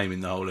mention his name in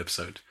the whole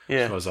episode,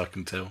 as far as I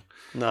can tell.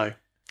 No,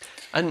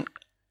 and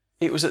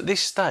it was at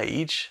this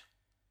stage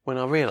when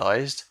I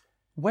realised,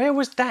 where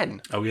was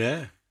Dan? Oh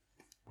yeah,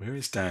 where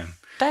is Dan?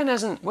 Dan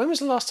hasn't. When was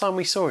the last time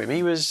we saw him?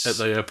 He was at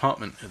the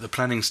apartment at the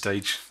planning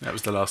stage. That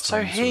was the last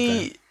time. So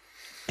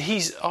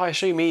he's. I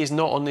assume he is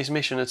not on this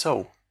mission at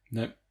all.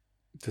 Nope,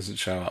 doesn't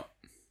show up.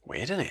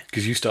 Weird, isn't it?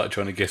 Because you started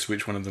trying to guess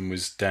which one of them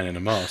was Dan in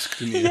a mask,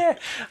 didn't you? Yeah,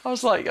 I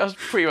was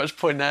pretty much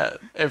pointing out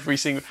every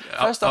single.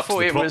 First, I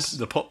thought it was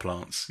the pot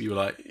plants. You were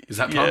like, "Is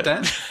that plant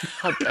Dan?"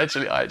 I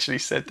actually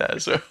said that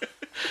as well.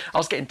 I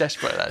was getting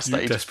desperate at that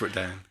stage. Desperate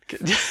Dan.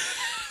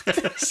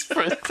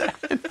 Desperate Dan.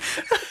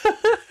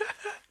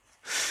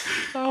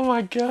 Oh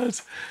my god!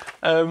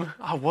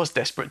 I was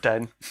desperate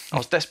Dan. I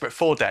was desperate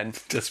for Dan.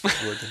 Desperate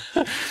for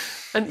Dan.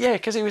 And yeah,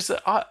 because it was.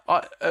 I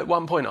at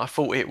one point I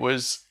thought it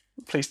was.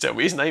 Please tell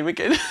me his name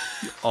again.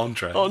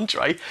 Andre.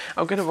 Andre.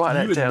 I'm going to write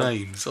that down.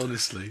 Names,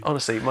 honestly.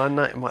 Honestly, my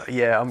name.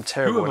 Yeah, I'm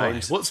terrible at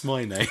names. What's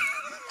my name?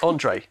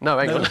 Andre. No,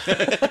 hang on.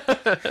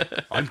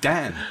 I'm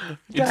Dan.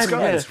 Dan, yeah.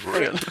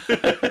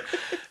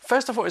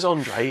 First I thought it was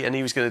Andre and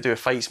he was going to do a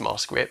face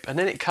mask rip, and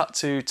then it cut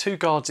to 2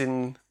 guards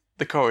in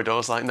the corridor. I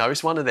was like, no,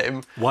 it's one of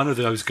them. One of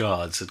those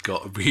guards had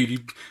got really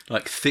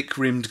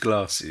thick-rimmed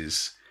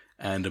glasses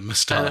and a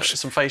moustache.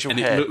 Some facial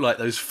hair. And it looked like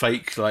those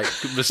fake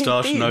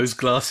moustache nose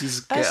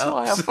glasses That's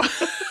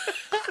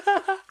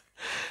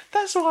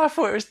why I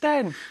thought it was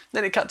Dan.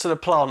 Then it cut to the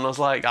plant and I was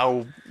like,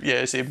 oh,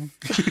 yeah, it's him.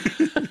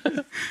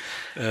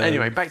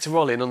 Anyway, back to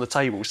Rollin on the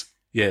tables.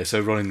 Yeah,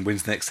 so Rollin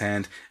wins next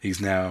hand. He's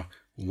now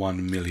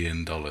 $1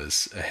 million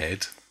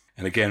ahead.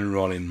 And again,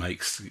 Rollin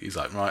he's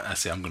like, right,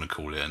 that's it, I'm going to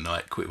call it a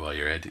night, quit while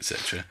you're ahead,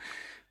 etc.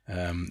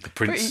 The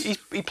prince...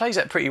 He plays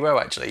that pretty well,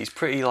 actually. He's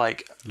pretty, low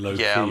key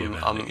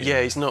about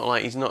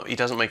it, he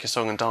doesn't make a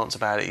song and dance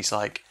about it. He's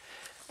like,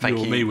 thank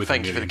You're you, me with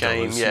thank $1 you for the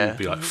million. game. Yeah, You'd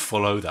be like,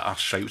 follow that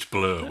us-shaped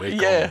blur. We're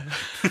yeah.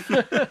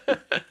 gone.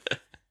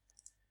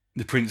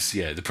 The prince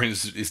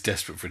is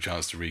desperate for a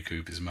chance to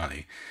recoup his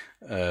money.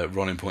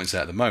 Rollin points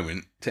out at the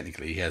moment,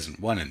 technically he hasn't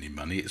won any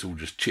money, it's all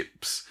just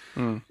chips.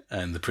 And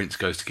the prince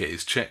goes to get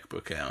his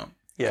checkbook out.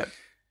 Yeah.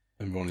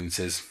 And Rollin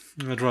says,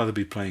 I'd rather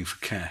be playing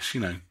for cash,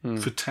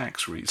 for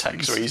tax reasons.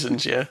 Tax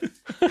reasons, yeah.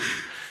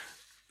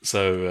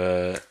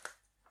 So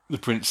the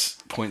prince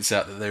points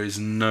out that there is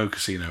no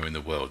casino in the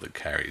world that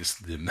carries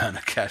the amount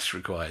of cash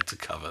required to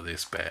cover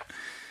this bet.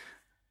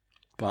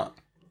 But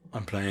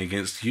I'm playing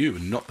against you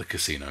and not the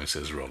casino,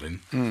 says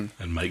Rollin,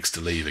 and makes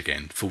to leave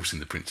again, forcing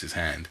the prince's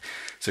hand.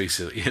 So he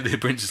says, the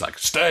prince is like,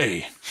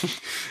 stay!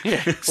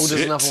 Yeah, orders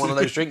another one of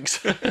those drinks.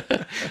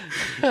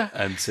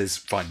 And says,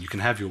 fine, you can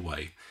have your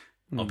way.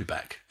 I'll be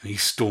back. And he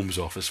storms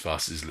off as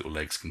fast as his little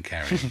legs can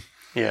carry him.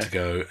 Yeah. To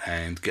go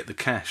and get the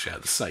cash out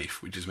of the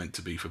safe, which is meant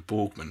to be for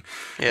Borgman.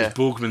 Yeah. Because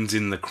Borgman's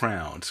in the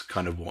crowd,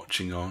 kind of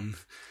watching on.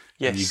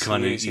 Yes,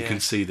 and you can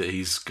see that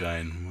he's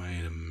going,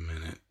 wait a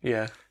minute.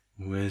 Yeah.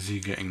 Where's he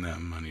getting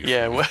that money from?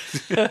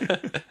 Yeah.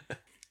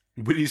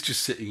 Willie's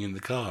just sitting in the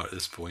car at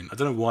this point. I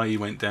don't know why he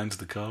went down to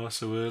the car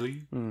so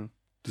early.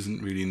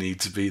 Doesn't really need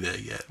to be there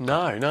yet.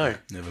 No.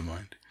 Never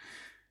mind.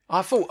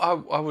 I thought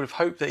I would have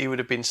hoped that he would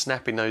have been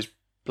snapping those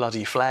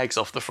bloody flags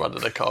off the front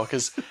of the car,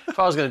 because if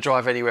I was going to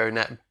drive anywhere in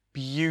that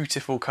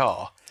beautiful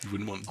car, You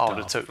wouldn't want I would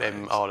have dark took them.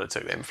 flags. I would have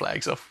took them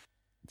flags off.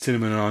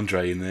 Cinnamon and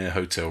Andre in their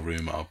hotel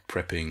room are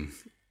prepping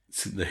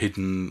the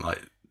hidden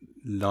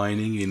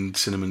lining in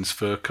Cinnamon's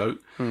fur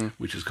coat,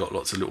 which has got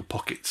lots of little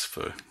pockets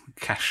for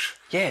cash.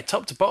 Yeah,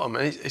 top to bottom,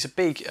 and it's a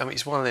big. I mean,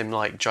 it's one of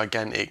them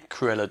gigantic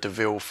Cruella de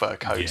Vil fur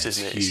coats, Yeah,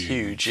 isn't it? it's It's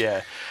huge,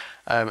 yeah.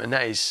 And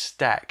that is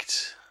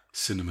stacked.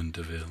 Cinnamon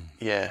Deville.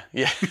 Yeah,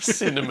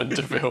 Cinnamon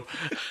de Vil.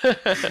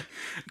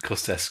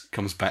 Costas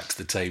comes back to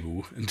the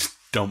table and just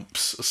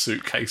dumps a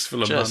suitcase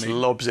full of Just money.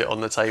 lobs it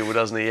on the table,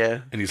 doesn't he?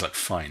 Yeah. And he's like,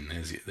 fine,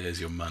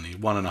 there's your money.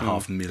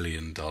 $1.5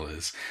 million.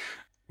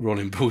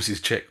 Rollin pulls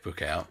his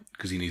checkbook out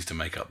because he needs to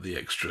make up the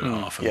extra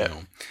half a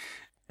mil.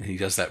 And he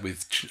does that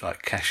with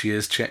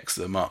cashier's checks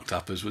that are marked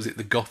up as, was it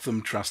the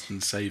Gotham Trust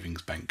and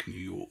Savings Bank, New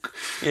York?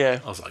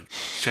 Yeah. I was like,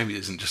 shame it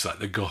isn't just like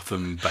the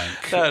Gotham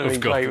Bank That would of be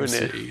Gotham great, wouldn't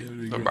City.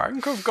 it? The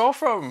Bank of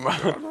Gotham.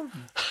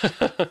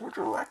 Would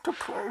you like to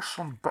play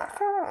some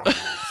better?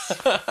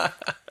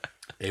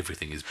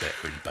 Everything is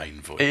better in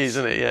Bane voice. It is,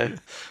 isn't it? Yeah.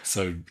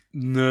 So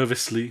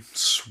nervously,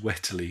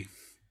 sweatily,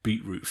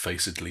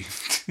 beetroot-facedly,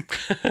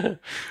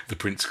 the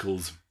prince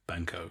calls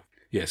Banco.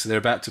 Yeah, so they're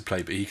about to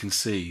play, but he can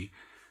see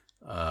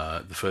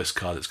the first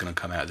card that's going to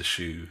come out of the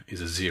shoe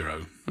is a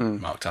 0,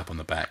 marked up on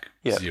the back,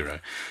 0.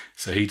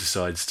 So he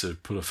decides to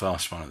pull a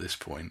fast one at this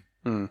point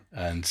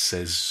and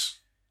says,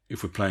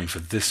 if we're playing for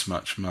this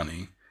much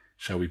money,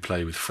 shall we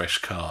play with fresh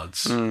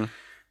cards?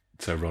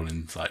 So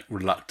Rollin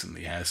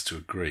reluctantly has to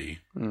agree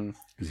because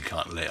he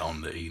can't let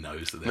on that he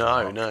knows that they're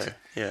marked. No,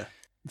 yeah.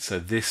 So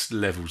this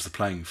levels the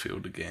playing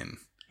field again.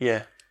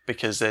 Yeah,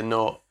 because they're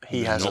not.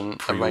 He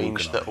hasn't not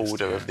arranged the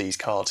pre-organised, order of these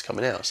cards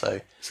coming out.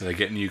 So they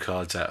get new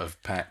cards out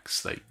of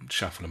packs. They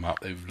shuffle them up.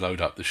 They load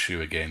up the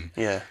shoe again.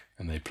 Yeah,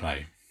 and they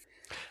play.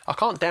 I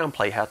can't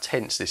downplay how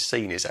tense this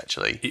scene is.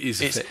 Actually, It is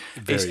It's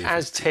very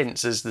as effective.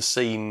 tense as the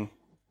scene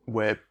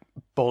where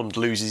Bond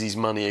loses his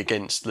money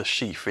against the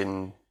chief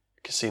in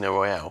Casino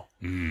Royale,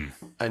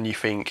 and you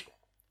think,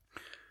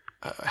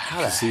 how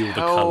You the can see all the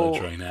hell... colour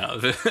drain out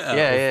of it.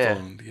 Yeah.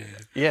 Bond.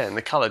 Yeah, and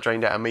the colour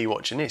drained out of me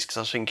watching this because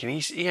I was thinking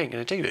he ain't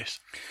going to do this.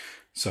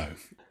 So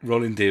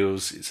Rollin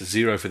deals. It's a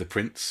 0 for the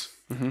prince,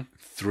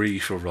 3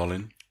 for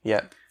Rollin,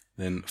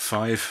 then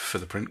 5 for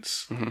the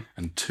prince,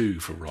 and 2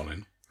 for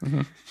Rollin,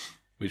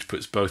 which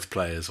puts both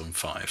players on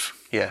 5.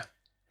 Yeah,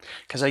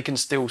 because they can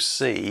still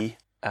see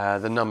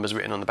the numbers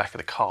written on the back of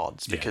the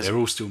cards because they're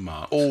all still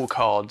marked. all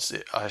cards,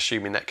 I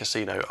assume, in that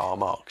casino are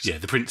marked. Yeah,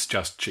 the prince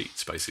just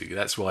cheats, basically.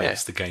 That's why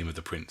it's the game of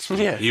the prince.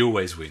 Yeah. He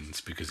always wins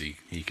because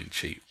he can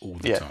cheat all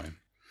the time.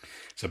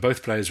 So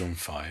both players are on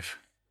 5,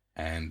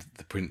 and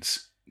the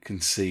prince can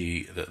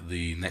see that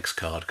the next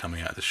card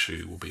coming out of the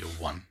shoe will be a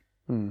 1.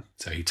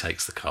 So he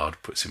takes the card,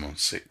 puts him on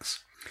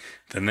 6.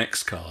 The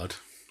next card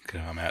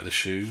coming out of the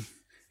shoe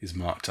is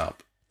marked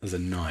up as a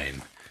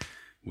 9,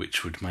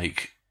 which would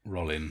make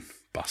Rollin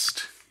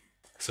bust.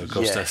 So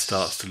Costas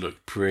starts to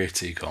look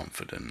pretty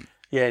confident.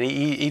 Yeah, and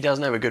he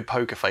doesn't have a good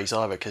poker face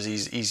either because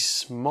he's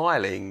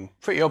smiling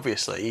pretty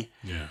obviously.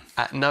 Yeah.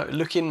 At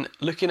looking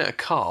at a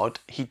card,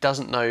 he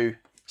doesn't know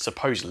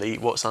supposedly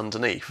what's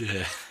underneath.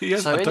 Yeah. He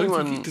has, So I don't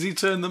anyone- think does he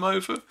turn them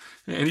over at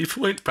any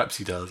point? Perhaps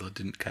he does. I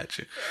didn't catch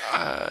it.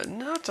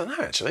 No, I don't know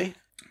actually.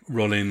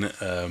 Rollin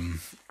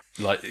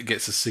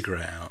gets a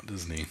cigarette out,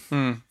 doesn't he?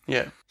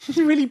 Yeah,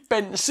 really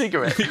bent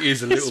cigarette. It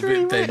is a little It's bit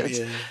really bent.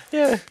 weird.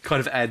 Yeah. Yeah,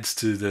 Kind of adds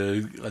to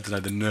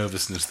the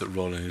nervousness that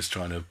Rollin is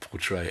trying to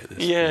portray at this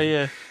point.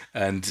 yeah.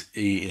 And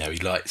he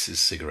lights his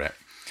cigarette,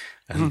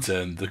 and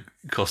the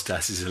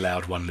Costas is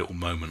allowed one little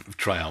moment of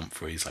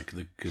triumph where he's like,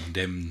 the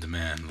condemned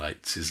man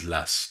lights his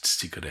last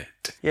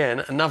cigarette. Yeah,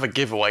 and another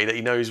giveaway that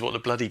he knows what the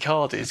bloody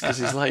card is because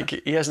he's like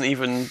he hasn't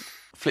even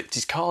flipped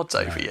his cards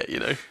over yet, you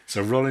know.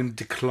 So Rollin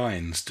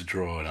declines to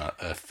draw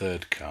a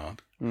third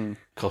card.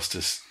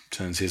 Costas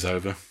turns his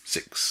over.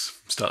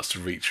 6 starts to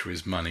reach for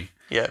his money.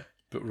 Yeah.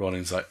 But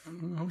Rollin's like,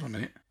 hold on a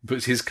minute.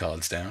 Puts his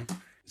cards down.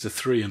 It's a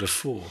 3 and a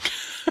 4.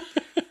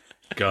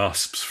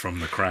 Gasps from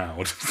the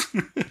crowd.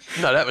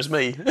 No, that was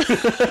me.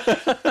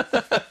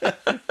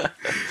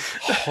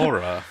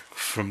 Horror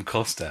from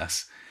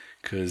Costas,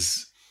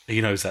 because he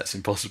knows that's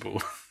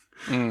impossible.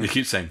 He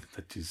keeps saying,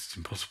 that is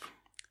impossible.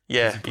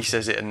 Yeah, he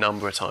says it a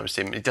number of times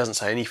to him. He doesn't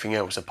say anything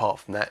else apart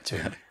from that to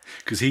him.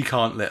 Because he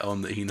can't let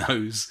on that he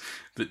knows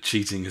that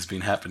cheating has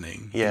been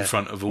happening in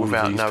front of all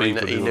without of these knowing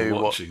people that he who knew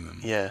are watching them.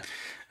 Yeah.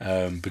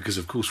 Because,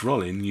 of course,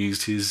 Rollin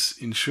used his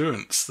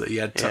insurance that he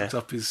had tucked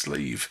up his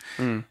sleeve.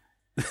 I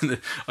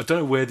don't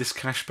know where this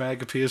cash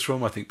bag appears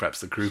from. I think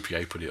perhaps the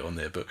croupier put it on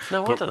there. But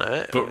I don't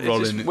know. But It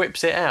Rollin just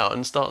whips it out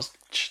and starts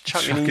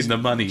chucking the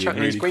money in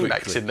really his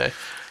greenbacks quickly. in there.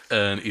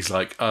 And he's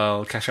like,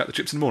 I'll cash out the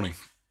chips in the morning.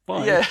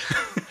 Bye. Yeah.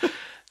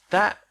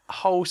 That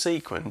whole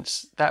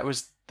sequence, that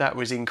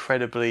was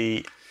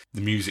incredibly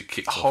The music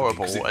kicks off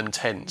horrible again, 'cause and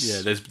tense.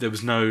 Yeah, there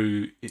was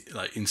no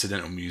like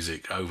incidental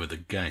music over the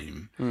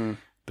game.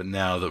 But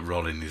now that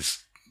Rollin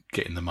is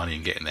getting the money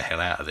and getting the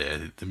hell out of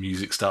there, the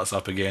music starts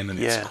up again, and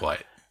it's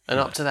quite. And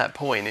up to that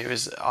point,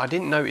 I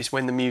didn't notice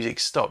when the music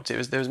stopped.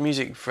 There was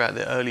music throughout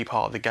the early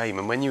part of the game,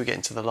 and when you were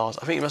getting to the last,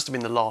 I think it must have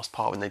been the last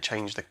part when they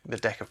changed the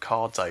deck of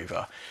cards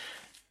over.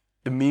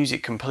 The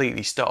music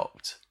completely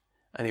stopped,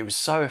 and it was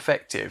so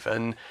effective.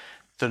 And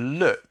the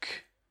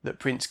look that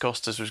Prince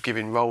Costas was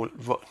giving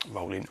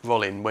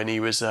Rollin when he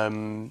was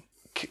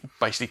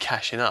basically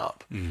cashing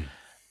up, and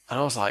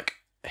I was like,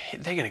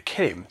 they're going to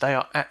kill him. They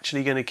are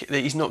actually going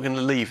to. He's not going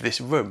to leave this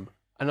room.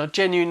 And I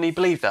genuinely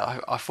believed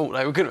that. I thought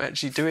they were going to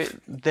actually do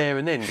it there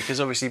and then, because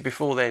obviously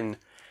before then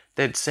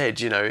they'd said,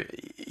 you know,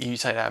 you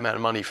take that amount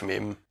of money from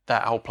him,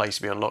 that whole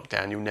place will be on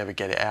lockdown, you'll never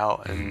get it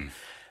out. And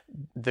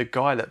the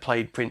guy that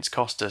played Prince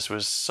Costas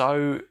was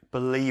so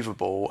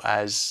believable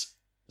as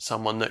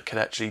someone that could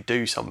actually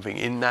do something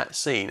in that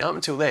scene. Up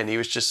until then, he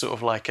was just sort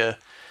of like a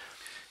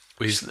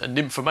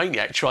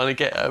nymphomaniac trying to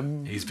get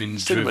He's been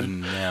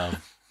cinnamon. driven now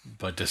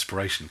by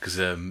desperation, because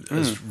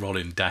as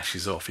Rollin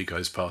dashes off, he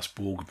goes past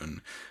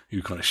Borgman,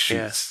 who kind of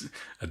shoots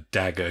a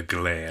dagger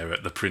glare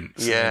at the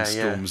prince and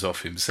storms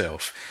off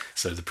himself.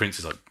 So the prince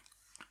is like,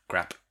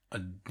 crap, I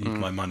need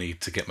my money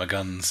to get my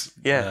guns.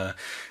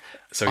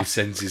 So he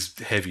sends his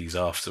heavies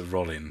after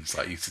Rollin. It's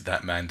like, he said,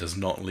 that man does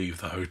not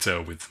leave the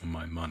hotel with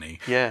my money.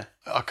 Yeah,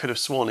 I could have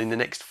sworn in the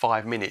next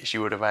 5 minutes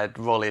you would have had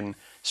Rollin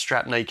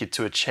strapped naked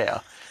to a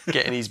chair,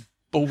 getting his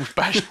balls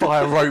bashed by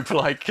a rope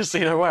like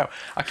Casino Royale.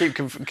 I keep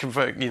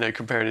comparing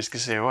this to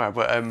Casino Royale,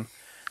 but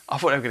I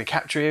thought they were going to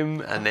capture him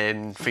and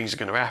then things are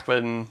going to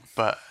happen.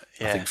 But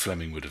yeah, I think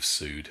Fleming would have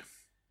sued.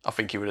 I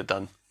think he would have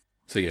done.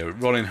 So yeah,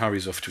 Rollin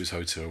hurries off to his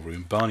hotel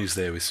room. Barney's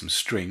there with some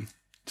string,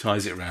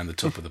 ties it around the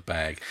top of the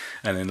bag,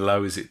 and then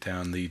lowers it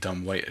down the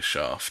dumbwaiter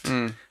shaft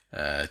to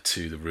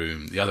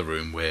the other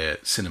room where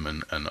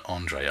Cinnamon and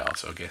Andre are.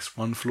 So I guess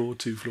 1 floor,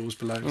 2 floors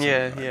below.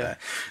 That.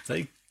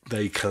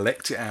 They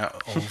collect it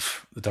out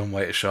of the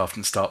dumbwaiter shaft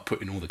and start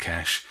putting all the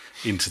cash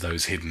into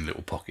those hidden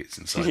little pockets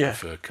inside the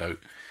fur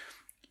coat.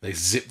 They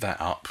zip that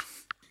up.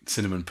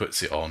 Cinnamon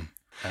puts it on,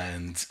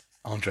 and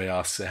Andre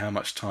asks her, how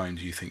much time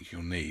do you think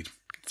you'll need?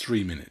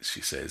 3 minutes,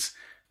 she says.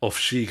 Off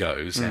she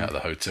goes out of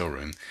the hotel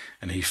room,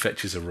 and he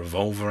fetches a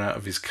revolver out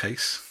of his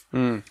case.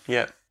 So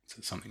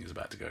something is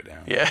about to go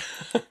down. Yeah.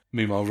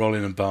 Meanwhile,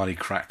 Rollin and Barney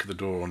crack the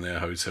door on their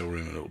hotel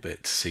room a little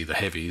bit to see the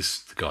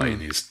heavies, the guy in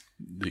his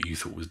that you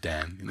thought was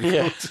Dan.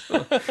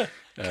 Could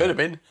have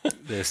been.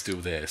 They're still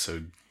there,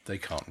 so they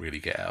can't really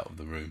get out of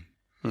the room.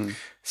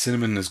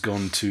 Cinnamon has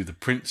gone to the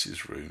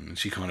prince's room, and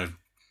she kind of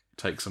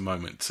takes a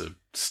moment to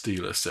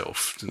steel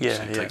herself. And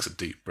she takes a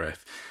deep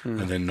breath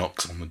and then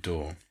knocks on the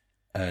door.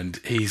 And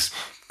he's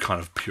kind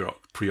of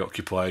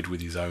preoccupied with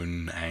his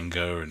own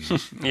anger and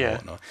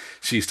whatnot.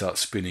 She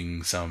starts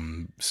spinning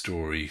some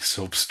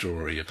sob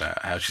story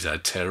about how she's had a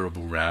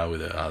terrible row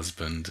with her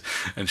husband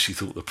and she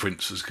thought the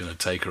prince was going to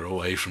take her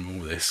away from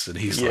all this. And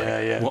he's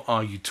like, what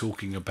are you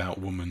talking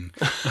about, woman?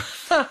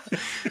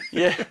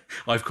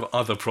 I've got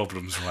other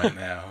problems right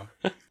now.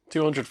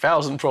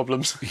 200,000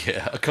 problems.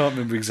 Yeah, I can't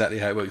remember exactly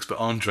how it works, but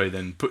Andre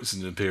then puts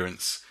in an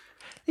appearance.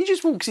 He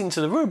just walks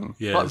into the room,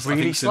 like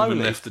really I think slowly.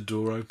 Cinnamon left the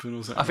door open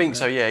or something. I think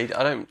so. Yeah,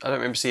 I don't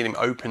remember seeing him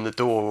open the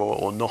door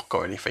or knock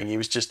or anything. He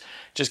was just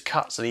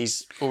cuts and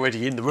he's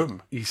already in the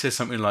room. He says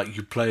something like,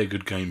 "You play a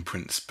good game,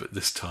 Prince, but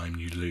this time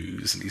you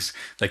lose." And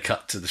they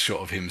cut to the shot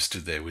of him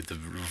stood there with the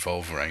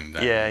revolver aimed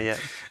at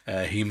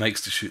him. He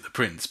makes to shoot the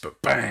prince,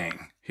 but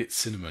bang, hits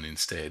Cinnamon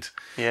instead.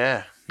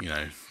 Yeah.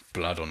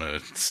 Blood on her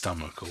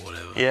stomach or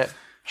whatever. Yeah.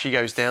 She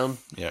goes down.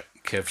 Yeah.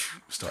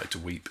 Kev started to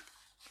weep.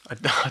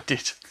 I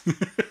did.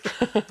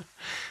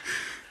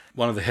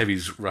 One of the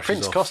heavies rushes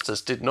Prince off.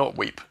 Costas did not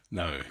weep.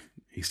 No,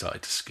 he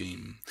started to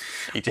scheme.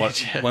 He did,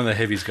 One of the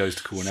heavies goes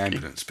to call an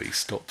ambulance, but he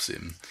stops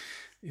him.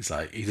 He's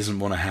like, he doesn't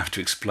want to have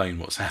to explain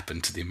what's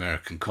happened to the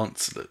American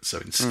consulate, so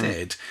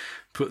instead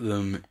put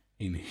them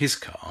in his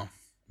car,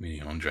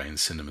 meaning Andre and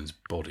Cinnamon's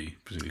body,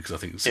 presumably, because I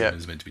think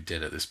Cinnamon's meant to be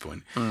dead at this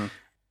point.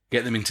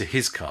 Get them into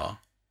his car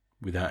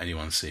without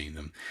anyone seeing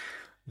them.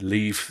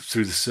 Leave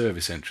through the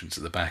service entrance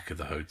at the back of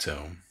the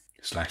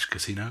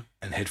hotel/casino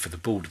and head for the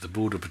border. The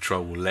border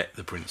patrol will let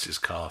the prince's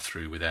car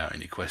through without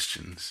any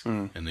questions,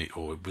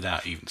 or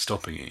without even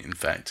stopping it, in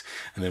fact.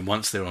 And then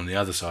once they're on the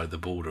other side of the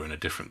border in a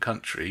different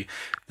country,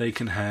 they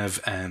can have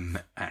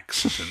an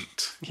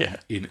accident,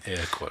 in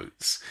air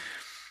quotes.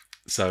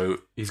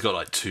 So he's got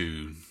like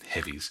two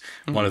heavies.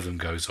 One of them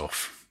goes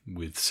off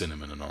with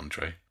Cinnamon and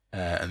Andre.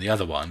 And the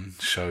other one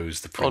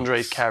shows the prince.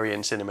 Andre's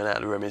carrying Cinnamon out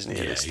of the room, isn't he,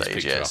 at this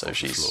stage? Yeah, so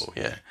she's the floor.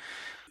 Yeah.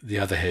 The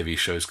other heavy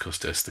shows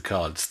Costas the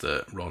cards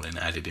that Rollin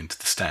added into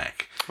the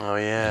stack. Oh,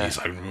 yeah. And he's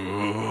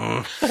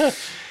like,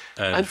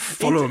 and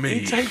follow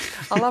me.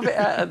 I love it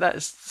at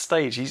that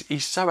stage.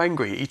 He's so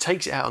angry. He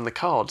takes it out on the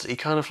cards. He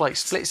kind of like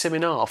splits them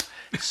in half,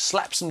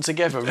 slaps them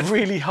together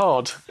really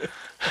hard.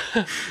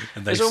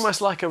 It's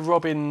almost like a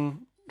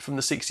Robin from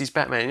the 60s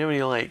Batman. You know when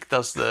he like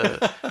does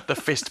the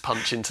fist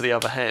punch into the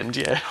other hand?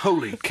 Yeah.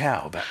 Holy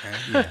cow,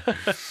 Batman.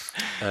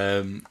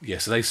 Yeah.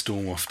 So they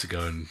storm off to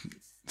go and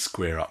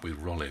square up with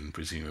Rollin,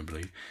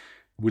 presumably.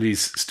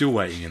 Willie's still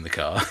waiting in the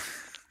car.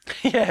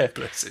 Yeah.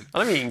 Bless him. I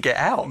don't think he can get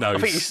out. No, I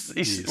think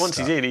he's once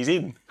stuck. He's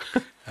in.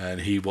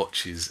 And he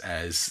watches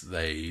as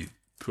they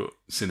put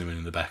Cinnamon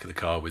in the back of the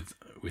car with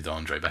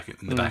Andre back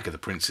in the back of the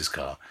prince's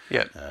car.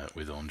 Yeah.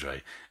 With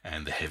Andre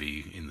and the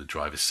heavy in the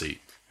driver's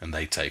seat, and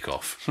they take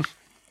off.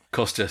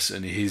 Costas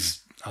and his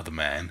other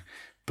man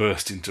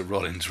burst into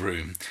Rollin's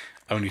room,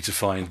 only to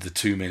find the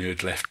two men who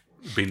had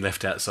been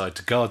left outside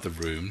to guard the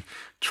room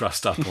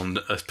trussed up on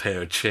a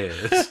pair of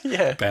chairs,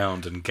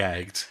 bound and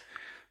gagged.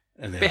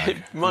 And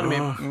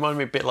reminded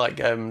me a bit like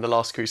The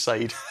Last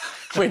Crusade,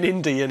 when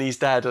Indy and his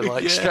dad are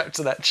like strapped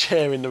to that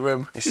chair in the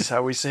room. This is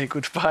how we say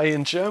goodbye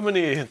in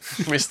Germany,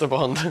 Mr.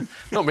 Bond.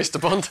 Not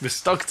Mr. Bond,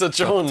 Dr.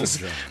 Jones.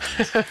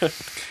 Dr.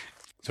 Jones.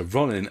 So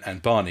Rollin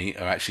and Barney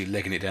are actually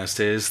legging it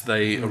downstairs.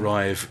 They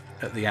arrive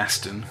at the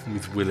Aston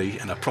with Willie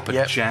and a proper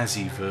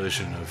jazzy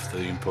version of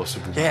the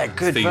Impossible. Yeah,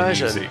 good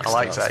version. I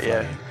like that.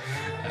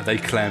 Playing. They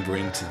clamber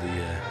into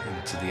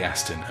the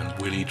Aston,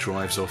 and Willie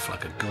drives off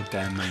like a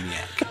goddamn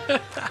maniac.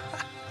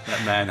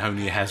 That man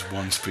only has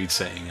one speed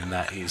setting, and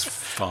that is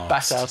fast.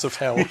 Bat out of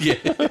hell.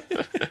 Yeah.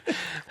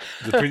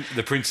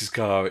 The prince's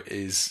car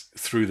is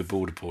through the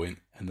border point,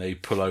 and they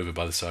pull over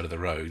by the side of the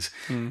road,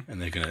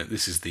 and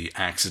this is the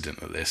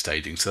accident that they're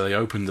staging. So they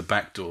open the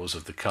back doors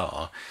of the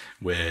car,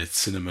 where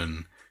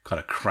Cinnamon kind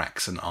of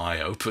cracks an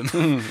eye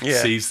open,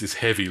 sees this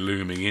heavy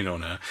looming in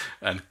on her,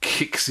 and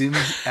kicks him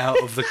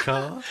out of the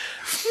car.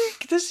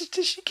 Does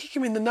she kick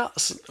him in the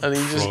nuts? And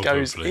he just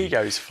goes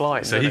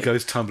flying. So he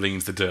goes tumbling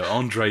into the dirt.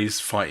 Andre's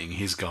fighting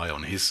his guy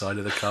on his side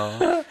of the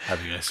car,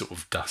 having a sort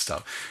of dust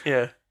up.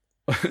 Yeah.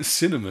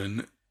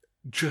 Cinnamon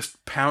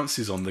just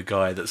pounces on the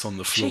guy that's on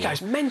the floor. She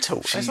goes mental.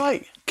 It's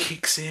like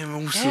kicks him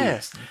all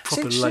sorts.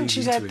 Since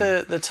she's had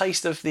the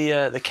taste of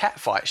the cat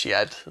fight she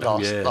had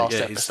last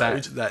episode.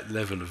 It's that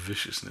level of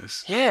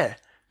viciousness. Yeah,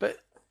 but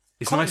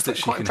it's nice that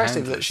she quite can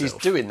impressive that herself. She's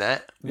doing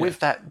that with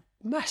that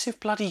massive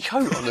bloody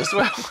coat on as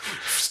well.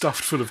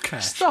 Stuffed full of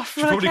cash.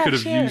 She probably could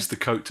have used the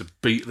coat to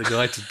beat the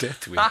guy to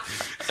death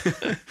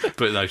with.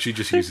 But no, she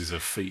just uses her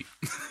feet.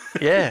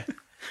 Yeah.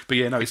 But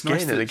yeah, no, it's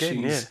nice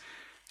that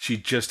she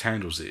just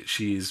handles it.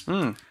 She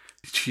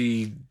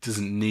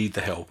doesn't need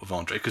the help of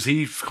Andre, because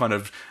he kind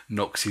of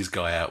knocks his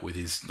guy out with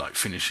his like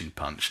finishing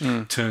punch,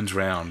 turns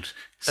round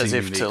as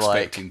if to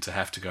expecting to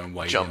have to go and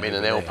wait, jump in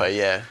and help her.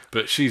 Yeah,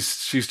 but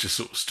she's just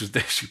sort of stood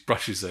there. She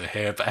brushes her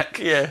hair back,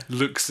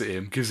 looks at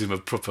him, gives him a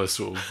proper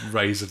sort of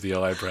raise of the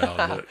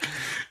eyebrow look,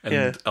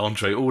 and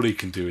Andre, all he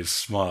can do is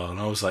smile. And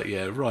I was like,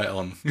 yeah, right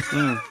on.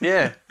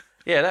 Yeah,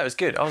 that was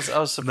good. I was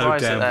surprised no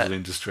at that. No damsel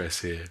in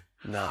distress here.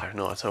 No,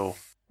 not at all.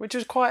 Which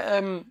was quite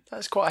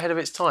that's quite ahead of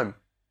its time.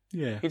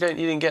 Yeah, you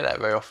didn't get that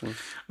very often.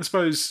 I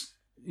suppose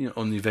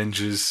on the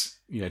Avengers,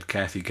 you had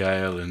Kathy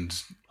Gale and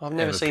I've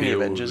never seen the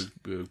Avengers.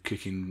 Were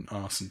kicking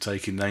ass and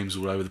taking names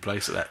all over the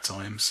place at that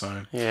time.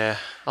 So yeah,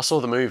 I saw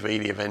the movie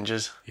The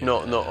Avengers,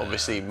 not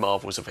obviously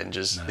Marvel's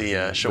Avengers,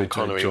 the Sean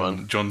Connery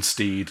one. John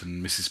Steed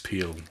and Mrs.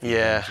 Peel.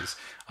 Yeah.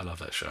 I love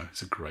that show.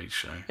 It's a great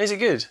show. Is it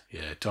good?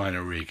 Yeah,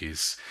 Dinah Rigg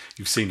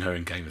you've seen her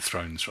in Game of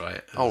Thrones,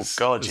 right?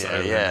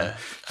 Yeah.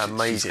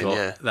 Amazing, she's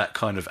got that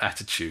kind of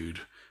attitude,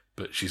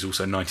 but she's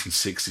also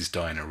 1960s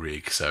Dinah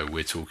Rigg, so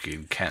we're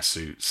talking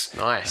catsuits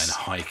and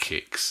high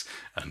kicks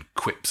and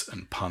quips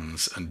and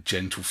puns and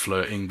gentle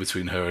flirting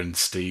between her and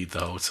Steed the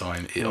whole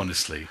time.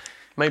 Honestly...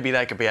 Maybe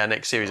that could be our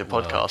next series of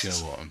podcasts. Do you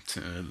know what?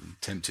 I'm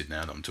tempted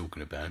now that I'm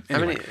talking about.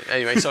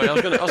 Anyway, sorry. I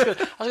was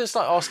going to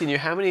start asking you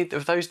how many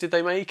of those did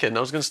they make, and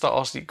I was going to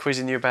start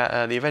quizzing you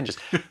about the Avengers.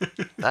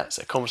 That's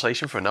a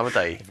conversation for another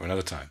day, for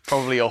another time,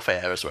 probably off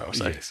air as well.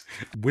 So. Yes,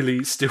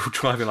 Willie's still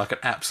driving like an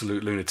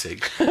absolute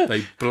lunatic.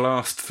 They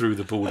blast through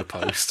the border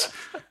post.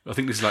 I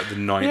think this is like the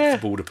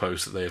 9th border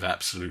post that they have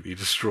absolutely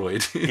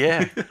destroyed.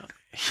 Yeah.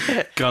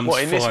 Guns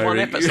in this one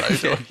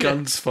episode?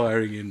 Guns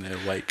firing in their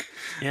wake.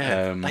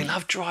 Yeah, they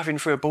love driving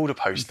through a border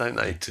post, don't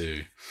they? They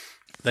do.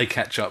 They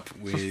catch up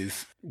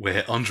with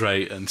where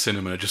Andre and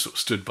Cinnamon are just sort of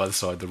stood by the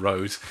side of the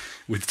road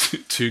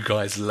with two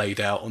guys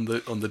laid out on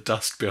the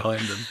dust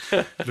behind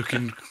them,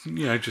 looking,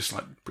 just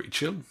like pretty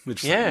chill. We're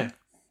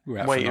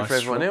out waiting for, a nice for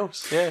everyone stroll.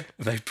 else. Yeah.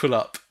 They pull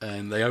up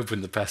and they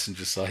open the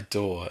passenger side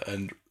door,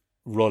 and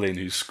Rollin,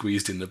 who's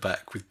squeezed in the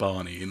back with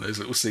Barney in those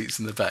little seats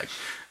in the back,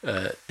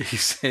 he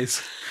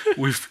says,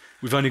 "We've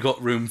only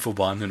got room for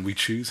one, and we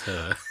choose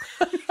her."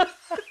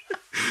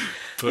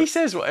 He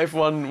says what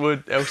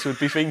everyone else would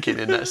be thinking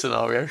in that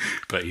scenario.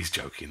 But he's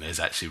joking.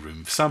 There's actually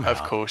room somehow.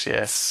 Of course,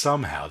 yeah.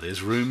 Somehow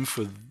there's room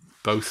for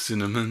both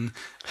Cinnamon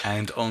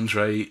and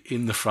Andre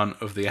in the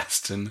front of the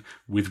Aston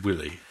with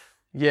Willie.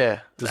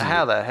 Yeah.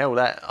 How the hell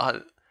that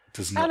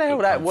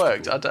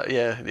worked?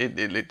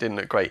 It didn't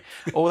look great.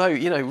 Although,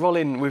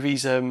 Rollin with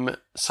his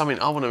something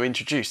I want to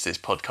introduce to this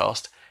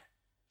podcast,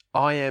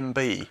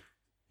 IMB.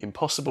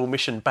 Impossible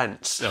Mission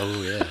Bants.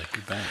 Oh yeah,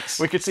 good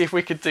bants. We could see if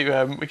we could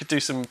do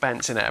some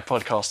bants in our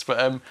podcast,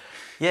 but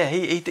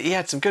he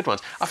had some good ones.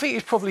 I think he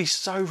was probably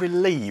so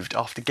relieved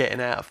after getting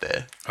out of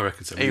there. I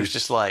reckon so. He was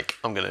just like,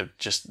 I'm gonna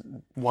just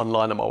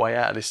one-liner my way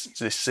out of this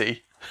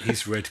city.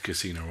 He's read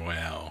Casino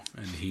Royale,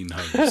 and he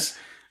knows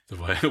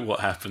what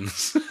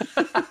happens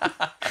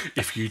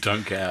if you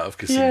don't get out of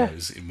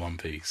casinos in one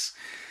piece.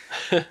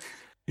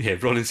 Yeah,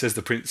 Rollin says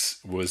the prince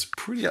was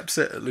pretty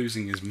upset at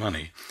losing his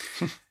money.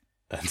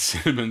 And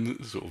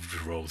Cinnamon sort of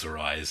just rolls her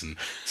eyes and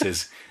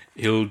says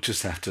he'll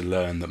just have to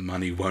learn that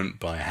money won't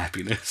buy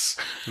happiness.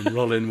 And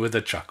Rollin, with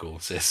a chuckle,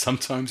 says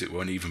sometimes it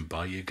won't even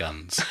buy you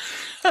guns.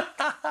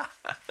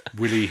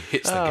 Willie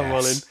hits the gas,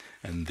 Rollin.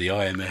 and the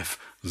IMF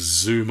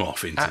zoom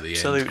off into the end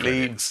Absolutely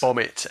credits. bomb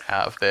it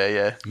out of there,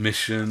 yeah.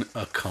 Mission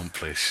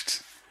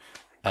accomplished.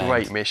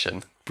 Great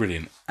mission.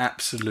 Brilliant.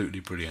 Absolutely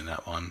brilliant,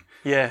 that one.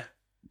 Yeah.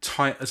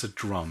 Tight as a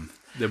drum.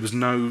 There was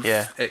no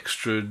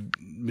extra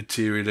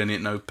material in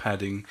it, no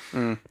padding.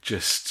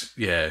 Just,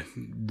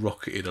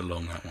 rocketed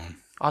along that one.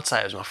 I'd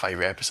say it was my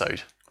favourite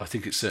episode. I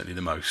think it's certainly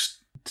the most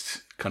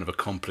kind of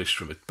accomplished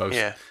from both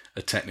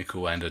a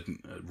technical and a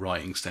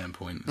writing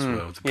standpoint as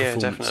well. The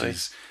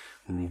performances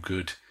were all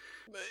good.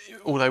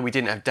 Although we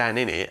didn't have Dan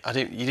in it,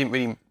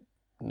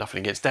 nothing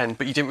against Dan,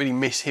 but you didn't really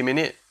miss him in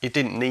it. You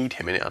didn't need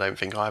him in it, I don't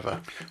think,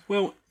 either.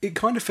 Well, it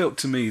kind of felt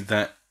to me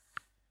that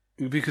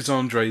because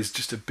Andre's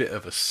just a bit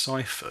of a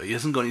cipher, he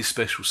hasn't got any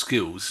special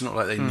skills. It's not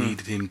like they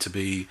needed him to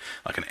be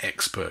like an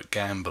expert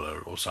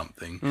gambler or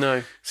something.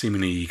 No.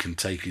 Seemingly he can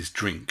take his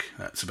drink.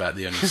 That's about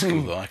the only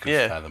skill that I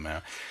can fathom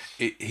out.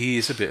 He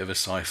is a bit of a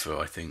cipher,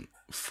 I think,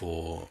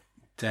 for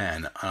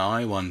Dan. And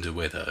I wonder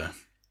whether,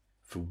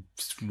 for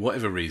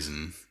whatever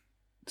reason,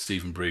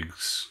 Stephen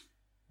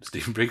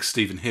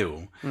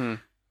Hill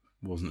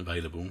wasn't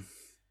available.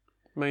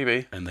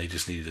 Maybe. And they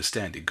just needed a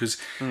stand-in. Because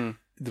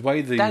the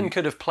way Dan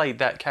could have played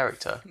that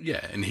character.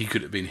 Yeah, and he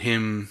could have been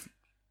him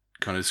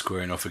kind of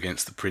squaring off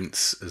against the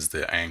prince as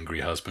the angry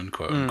husband,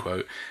 quote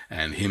unquote,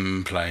 and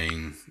him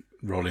playing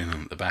Rollin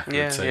at the back of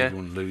the table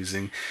and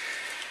losing.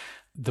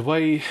 The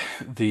way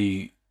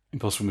the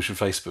Impossible Mission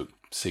Facebook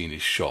scene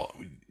is shot,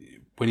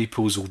 when he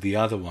pulls all the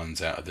other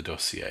ones out of the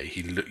dossier,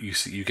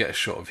 you get a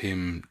shot of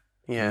him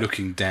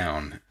looking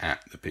down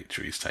at the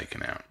picture he's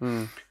taken out.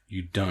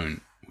 You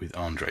don't with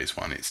Andre's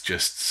one. It's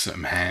just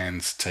some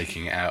hands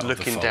taking it out of the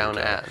folder. Looking down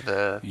at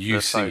the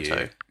photo.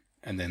 It,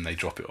 and then they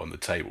drop it on the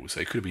table. So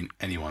it could have been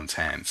anyone's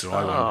hand. So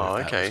I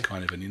wonder if that was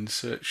kind of an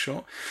insert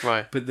shot.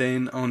 Right. But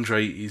then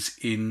Andre is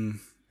in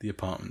the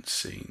apartment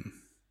scene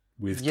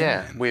with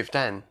Dan. Yeah, with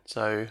Dan.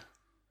 So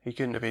he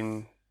couldn't have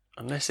been,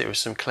 unless it was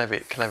some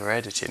clever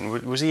editing.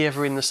 Was he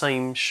ever in the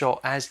same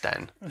shot as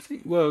Dan? I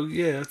think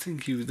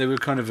they were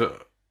kind of at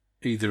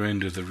either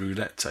end of the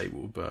roulette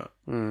table, but...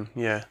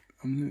 yeah.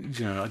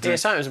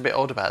 Something was a bit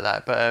odd about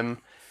that, but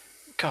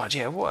God,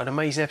 yeah, what an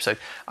amazing episode.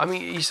 I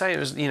mean, you say it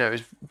was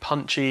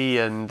punchy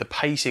and the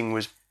pacing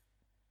was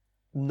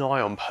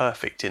nigh on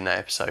perfect in that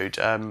episode.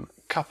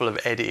 Couple of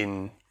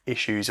editing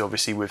issues,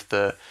 obviously, with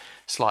the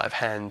sleight of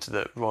hand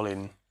that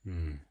Rollin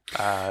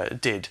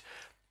did,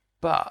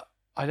 but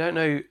I don't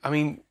know. I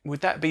mean, would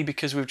that be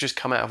because we've just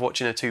come out of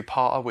watching a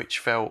two-parter, which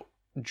felt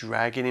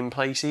dragging in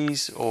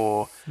places,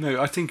 or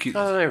no? I think it.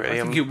 I don't know, really.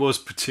 I think it was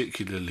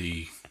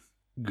particularly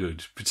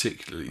good,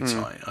 particularly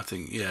tight. I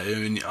think,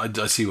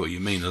 I see what you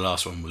mean. The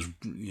last one was,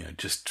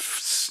 just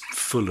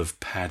full of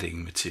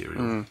padding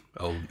material.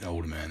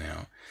 Old man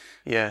out.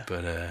 Yeah.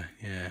 But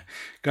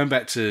going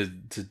back to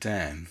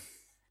Dan.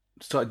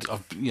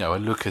 I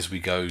look as we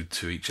go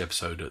to each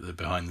episode at the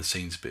behind the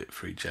scenes bit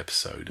for each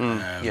episode.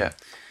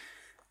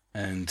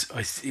 And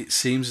it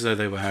seems as though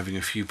they were having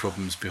a few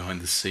problems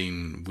behind the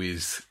scene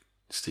with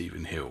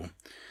Stephen Hill.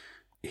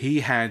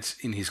 He had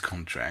in his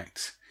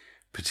contract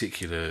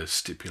particular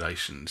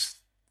stipulations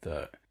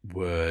that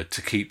were to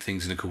keep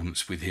things in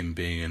accordance with him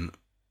being an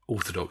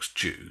Orthodox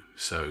Jew.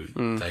 So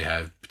they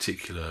have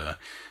particular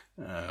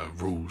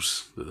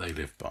rules that they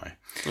live by.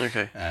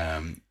 Okay.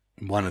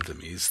 One of them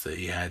is that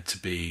he had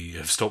to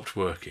have stopped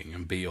working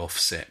and be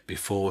offset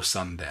before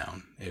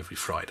sundown every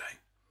Friday.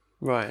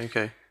 Right,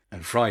 okay.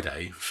 And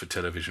Friday, for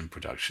television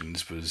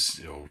productions,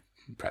 was, or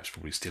perhaps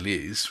probably still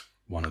is,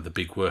 one of the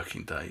big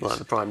working days. Like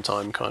the prime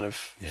time kind of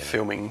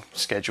filming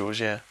schedules,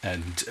 yeah.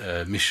 And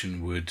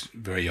Mission would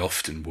very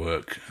often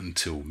work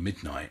until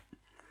midnight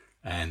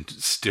and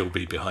still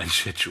be behind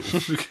schedule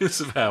because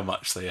of how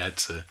much they had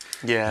to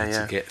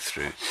get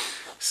through.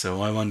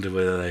 So I wonder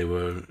whether they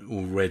were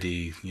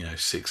already,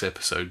 6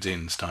 episodes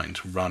in, starting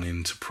to run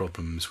into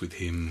problems with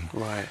him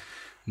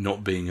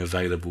not being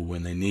available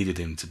when they needed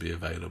him to be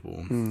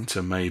available.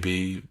 So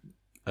maybe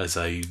as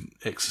a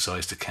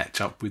exercise to catch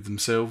up with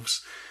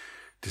themselves,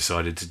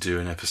 decided to do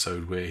an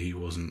episode where he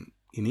wasn't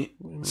in it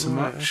so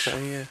much.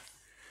 Okay, yeah.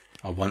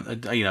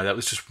 That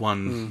was just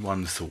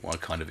one thought I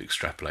kind of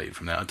extrapolated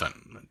from that. I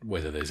don't know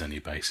whether there's any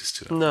basis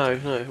to it. No,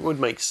 it would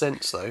make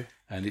sense though.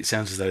 And it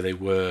sounds as though they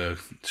were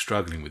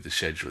struggling with the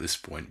schedule at this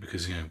point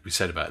because, we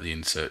said about the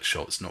insert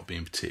shots not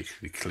being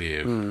particularly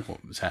clear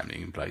what was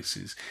happening in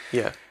places.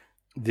 Yeah.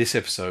 This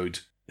episode,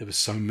 there were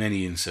so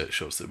many insert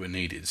shots that were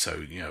needed.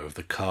 So, of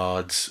the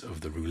cards,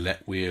 of the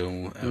roulette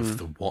wheel, of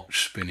the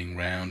watch spinning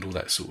round, all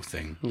that sort of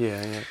thing.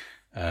 Yeah.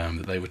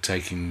 That they were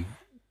taking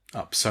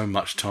up so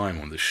much time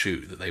on the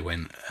shoot that they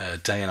went a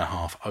day and a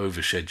half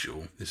over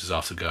schedule. This is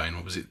after going,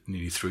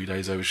 nearly 3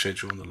 days over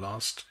schedule on the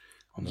last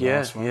one?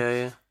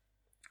 Yeah.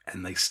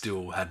 And they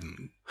still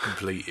hadn't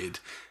completed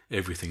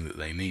everything that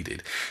they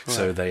needed. Right.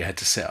 So they had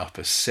to set up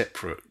a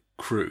separate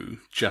crew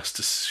just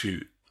to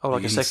shoot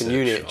like a second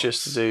unit shots.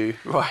 just to do...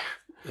 Right.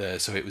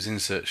 So it was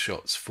insert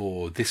shots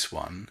for this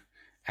one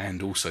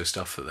and also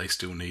stuff that they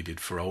still needed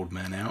for Old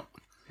Man Out.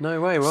 No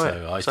way, right.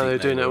 So I think they're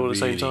doing it all at the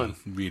same time.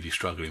 Really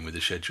struggling with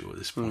the schedule at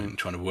this point,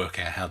 trying to work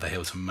out how the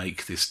hell to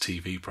make this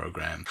TV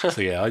program. So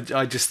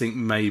I just think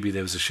maybe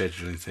there was a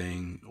scheduling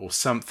thing or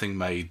something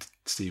made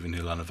Stephen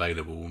Hill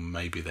unavailable.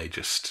 Maybe they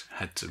just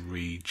had to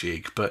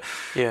rejig, but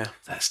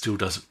that still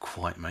doesn't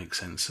quite make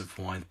sense of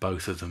why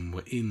both of them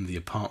were in the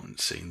apartment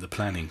scene, the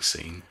planning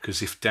scene.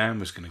 Because if Dan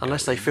was going to,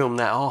 unless they filmed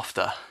that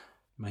after.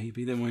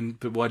 Maybe then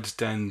but why does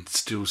Dan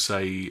still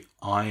say,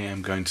 I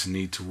am going to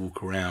need to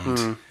walk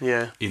around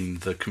in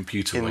the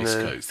computer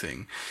waistcoat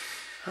thing?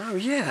 Oh,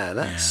 yeah,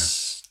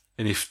 that's...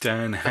 And if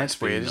Dan had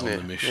been weird, on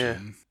the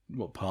mission,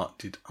 what part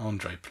did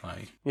Andre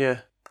play? Yeah.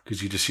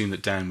 Because you'd assume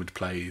that Dan would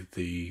play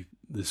the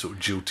sort of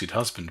jilted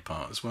husband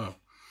part as well.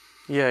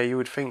 Yeah, you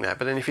would think that.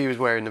 But then if he was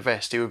wearing the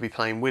vest, he would be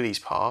playing Willie's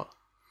part.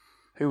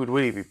 Who would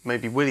Willie be?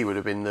 Maybe Willie would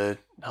have been the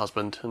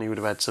husband and he would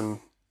have had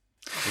some...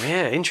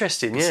 Yeah,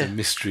 interesting, It's a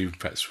mystery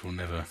perhaps we'll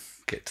never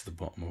get to the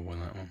bottom of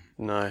that one.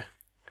 No.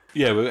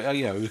 Yeah, we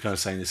were kind of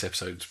saying this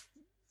episode's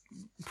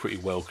pretty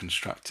well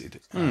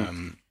constructed.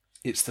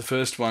 It's the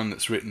first one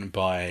that's written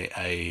by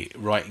a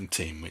writing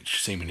team,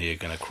 which seemingly are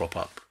going to crop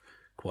up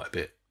quite a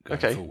bit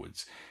going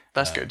forwards.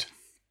 That's good.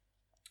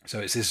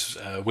 So it's this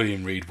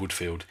William Reed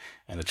Woodfield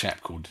and a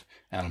chap called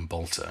Alan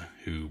Bolter,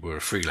 who were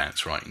a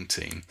freelance writing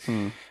team.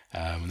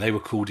 They were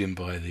called in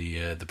by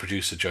the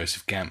producer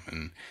Joseph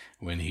Gantman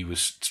when he was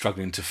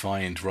struggling to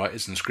find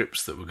writers and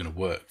scripts that were going to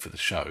work for the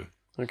show.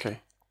 Okay.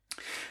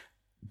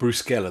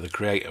 Bruce Geller, the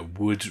creator,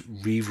 would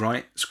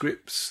rewrite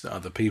scripts that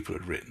other people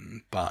had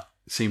written, but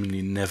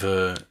seemingly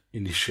never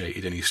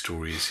initiated any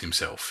stories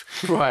himself.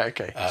 Right,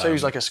 okay. So he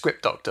was like a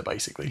script doctor,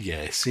 basically.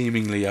 Yeah,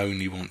 seemingly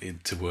only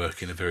wanted to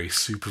work in a very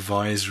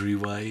supervisory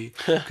way.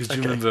 Because do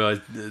you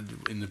remember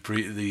in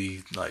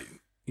the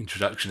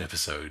introduction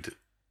episode,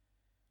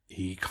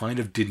 he kind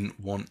of didn't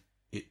want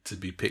it to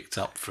be picked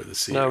up for the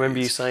series. No, I remember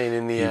you saying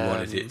in the... He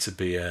wanted it to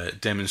be a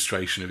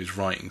demonstration of his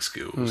writing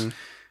skills.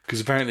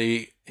 Because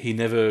apparently he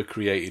never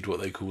created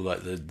what they call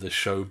like the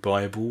show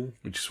Bible,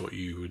 which is what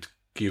you would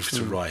give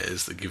to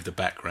writers that give the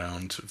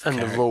background of the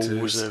characters. The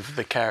rules of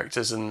the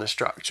characters and the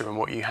structure and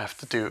what you have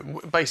to do.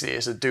 Basically,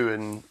 it's a do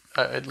and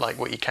like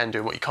what you can do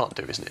and what you can't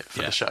do, isn't it,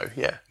 for the show?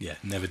 Yeah. Yeah,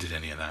 never did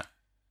any of that.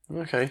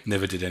 Okay.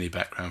 Never did any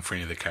background for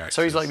any of the characters.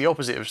 So he's like the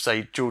opposite of,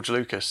 say, George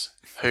Lucas,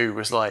 who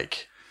was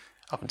like,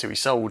 up until he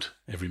sold...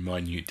 every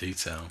minute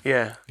detail.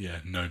 Yeah. Yeah,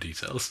 no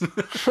details.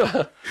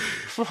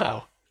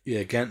 Wow.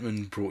 Yeah,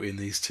 Gantman brought in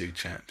these two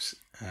chaps.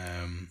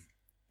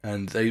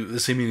 And they were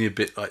seemingly a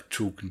bit like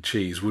chalk and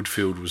cheese.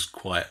 Woodfield was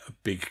quite a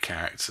big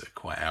character,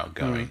 quite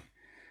outgoing.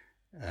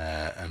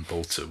 And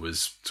Bolter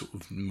was sort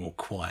of more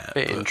quiet.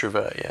 Bit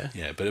introvert, yeah.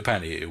 Yeah, but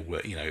apparently it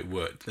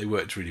worked. They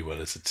worked really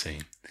well as a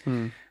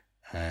team.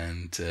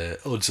 And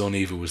Odds On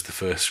Evil was the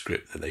first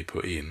script that they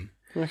put in.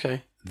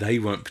 Okay. They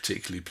weren't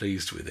particularly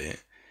pleased with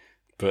it,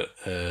 but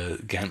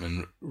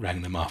Gantman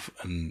rang them up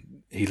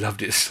and he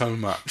loved it so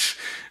much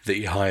that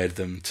he hired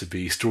them to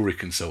be story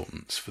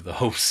consultants for the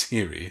whole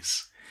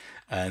series.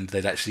 And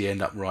they'd actually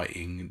end up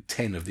writing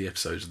 10 of the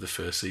episodes of the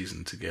first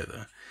season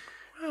together.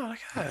 Oh, look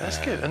at that. That's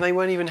good. And they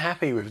weren't even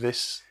happy with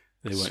this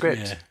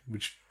script. Yeah,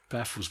 which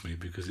baffles me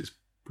because it's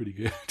pretty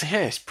good.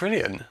 Yeah, it's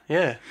brilliant.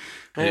 Yeah.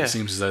 It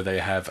seems as though they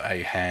have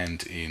a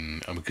hand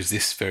in... because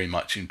this very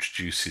much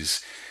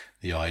introduces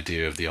the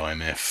idea of the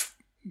IMF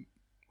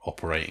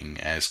operating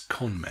as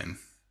con men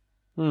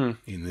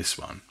in this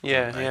one.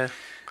 Yeah,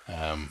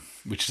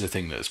 which is a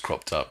thing that has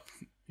cropped up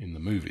in the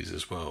movies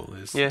as well.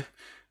 There's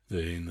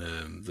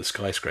the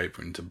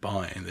skyscraper into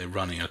buying. They're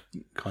running a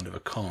kind of a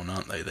con,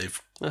 aren't they?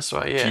 That's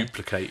right, yeah.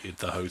 Duplicated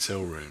the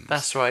hotel rooms.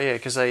 That's right, yeah,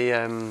 because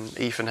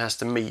Ethan has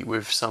to meet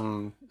with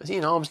some... Is he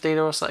an arms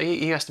dealer or something?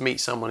 He has to meet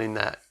someone in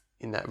that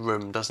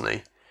room, doesn't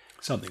he?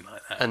 Something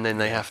like that. And then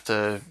they have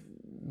to...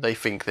 They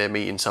think they're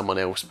meeting someone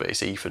else, but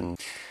it's Ethan.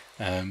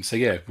 So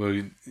yeah, well,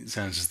 it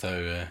sounds as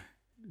though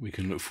we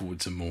can look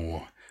forward to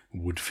more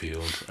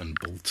Woodfield and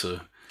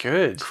Bolter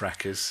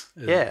crackers.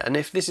 Yeah, and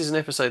if this is an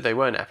episode they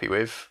weren't happy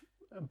with,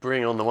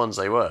 bring on the ones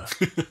they were.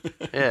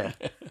 Yeah,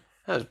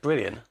 that was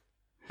brilliant.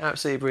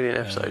 Absolutely brilliant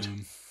episode.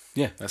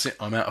 Yeah, that's it.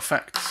 I'm out of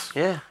facts.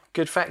 Yeah,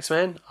 good facts,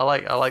 man. I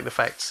like the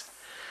facts.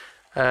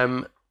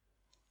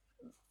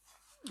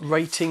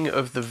 Rating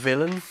of the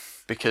villain,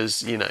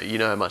 because you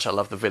know how much I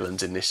love the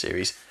villains in this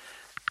series.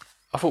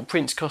 I thought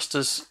Prince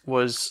Costas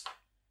was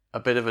a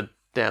bit of a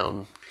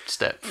down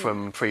step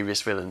from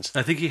previous villains.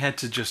 I think he had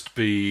to just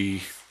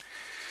be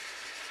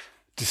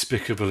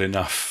despicable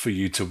enough for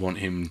you to want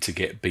him to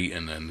get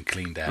beaten and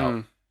cleaned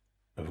out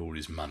of all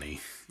his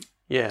money.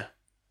 Yeah.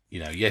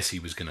 Yes, he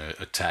was going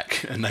to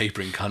attack a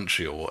neighbouring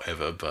country or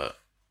whatever, but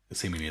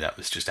seemingly that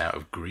was just out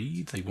of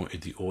greed. They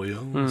wanted the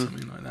oil or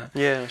something like that.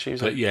 Yeah,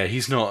 but yeah,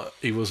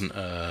 he wasn't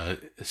a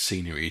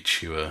scenery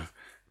chewer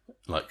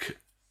like,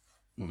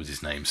 what was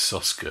his name?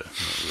 Soska.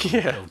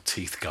 The old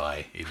teeth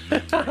guy in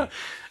memory.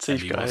 And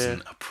he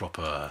wasn't a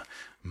proper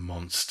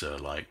monster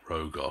like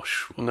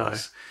Rogosh was. No.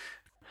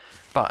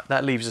 But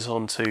that leaves us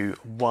on to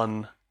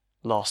one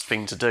last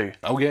thing to do.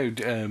 Oh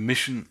yeah,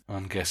 Mission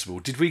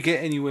Unguessable. Did we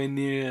get anywhere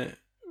near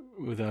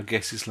with our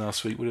guesses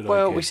last week? What did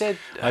I guess? We said...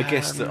 I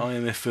guessed that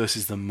IMF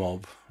versus the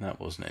mob. That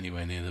wasn't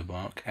anywhere near the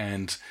mark.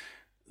 And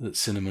that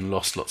Cinnamon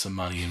lost lots of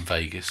money in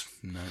Vegas.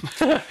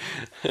 No.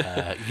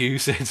 You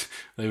said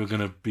they were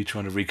going to be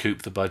trying to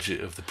recoup the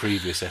budget of the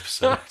previous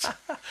episode.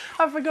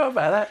 I forgot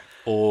about that.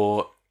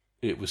 Or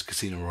it was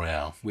Casino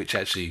Royale, which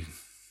actually...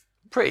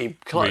 Pretty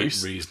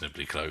close.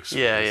 Reasonably close.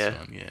 Yeah.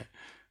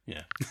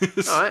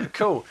 All right,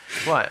 cool.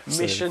 Right,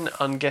 Mission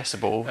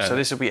Unguessable. So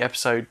this will be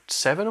episode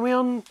 7. Are we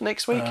on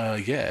next week?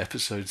 Yeah,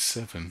 episode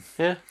 7.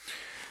 Yeah.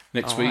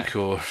 Next week,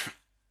 or...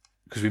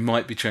 Because we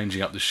might be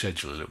changing up the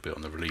schedule a little bit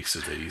on the release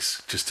of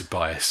these, just to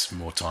buy us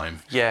more time.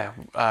 Yeah.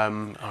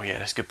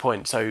 That's a good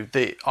point. So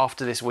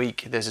after this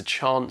week, there's a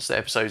chance that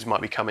episodes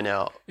might be coming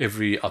out...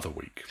 Every other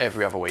week.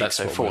 That's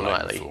so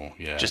fortnightly. For,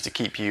 yeah. Just to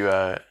keep you,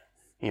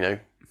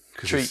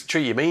 treat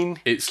you mean,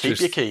 keep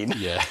you keen.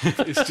 Yeah,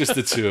 it's just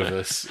the two of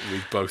us.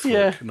 We both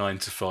work 9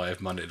 to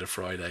 5, Monday to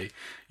Friday.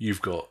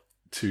 You've got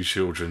 2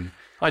 children.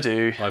 I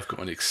do. I've got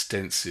an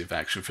extensive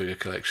action figure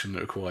collection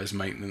that requires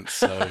maintenance,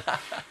 so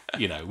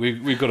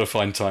we've got to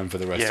find time for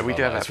the rest of our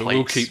lives. But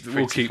we'll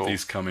keep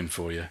these coming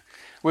for you.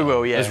 We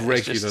will, yeah, as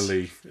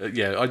regularly.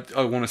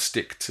 I want to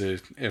stick to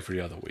every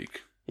other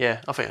week.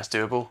 Yeah, I think that's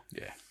doable.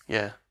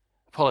 Yeah.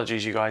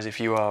 Apologies, you guys, if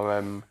you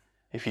are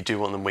if you do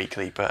want them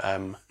weekly, but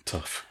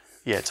tough.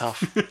 Yeah,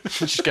 tough. We're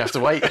just gonna have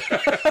to wait.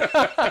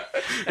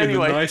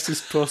 Anyway, in the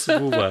nicest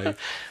possible way.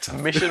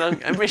 Mission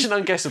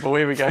Unguessable.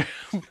 Here we go.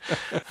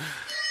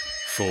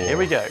 4. Here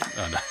we go.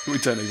 Oh no, we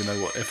don't even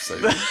know what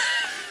episode it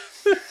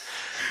is.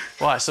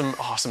 Right, some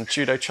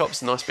judo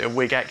chops, a nice bit of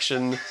wig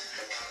action.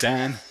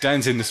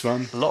 Dan's in this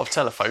one. A lot of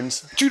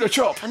telephones. Judo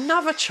chop.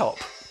 Another chop.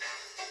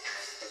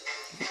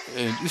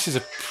 This is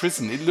a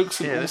prison. It looks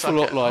an awful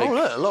lot like... Oh,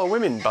 look, a lot of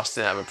women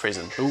busting out of a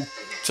prison. Oh,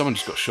 someone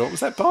just got shot. Was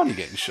that Barney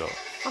getting shot?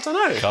 I don't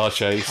know. Car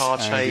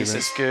chase,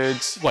 it's good.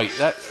 Wait,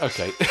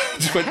 okay.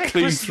 Just went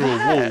clean through a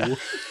wall.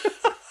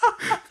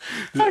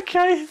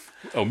 Okay.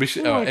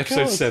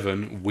 Episode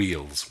 7,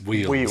 Wheels.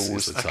 Wheels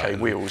is the title. Okay,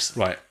 Wheels.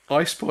 Right,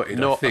 I spotted...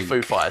 Not a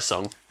Foo Fighters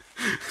song.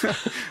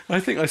 I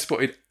think I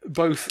spotted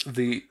both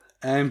the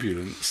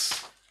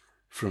ambulance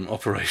from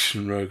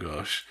Operation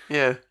Rogosh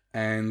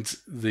and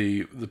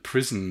the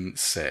prison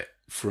set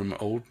from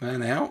Old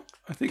Man Out.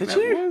 I think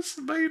was,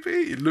 maybe.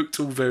 It looked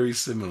all very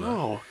similar.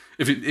 Oh.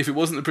 If it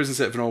wasn't the prison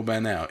set from Old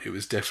Man Out, it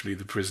was definitely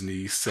the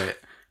prison-y set,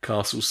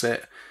 castle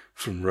set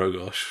from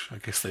Rogosh. I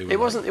guess they were... It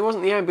wasn't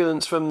the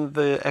ambulance from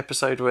the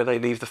episode where they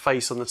leave the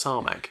face on the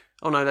tarmac.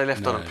 Oh no, they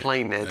left on a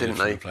plane there, didn't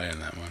they? Plane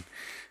that one.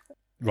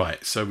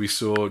 Right, so we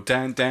saw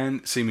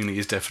Dan seemingly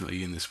is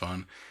definitely in this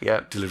one.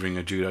 Yeah. Delivering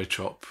a judo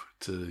chop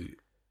to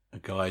a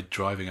guy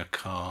driving a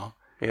car.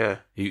 Yeah.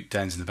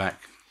 Dan's in the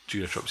back,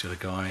 judo chops the other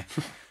guy.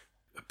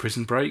 A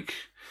prison break.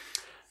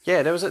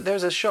 Yeah, there was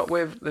a shot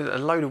with a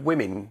load of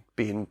women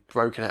being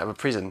broken out of a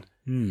prison.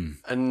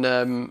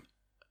 And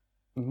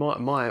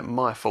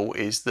my fault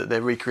is that they're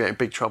recreating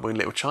Big Trouble in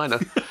Little China.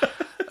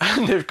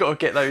 And they've got to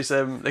get those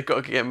they've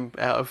got to get them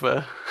out of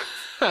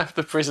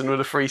the prison with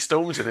the 3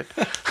 storms in it.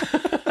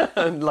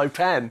 And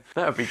Lopan.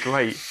 That would be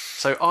great.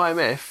 So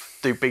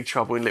IMF do Big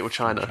Trouble in Little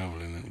China.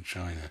 Trouble in Little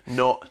China.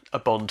 Not a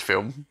Bond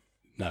film.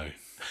 No.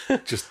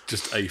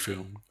 just a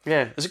film.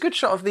 Yeah, there's a good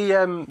shot of the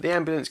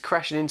ambulance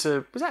crashing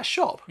into... Was that a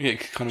shop? Yeah,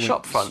 it kind of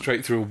shop went front.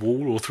 Straight through a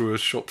wall or through a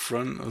shop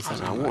front or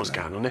something. I don't know what was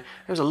going on there.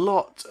 There was a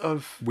lot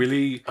of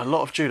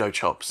judo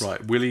chops.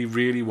 Right, Willie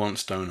really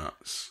wants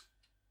donuts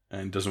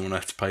and doesn't want to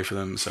have to pay for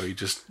them, so he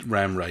just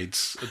ram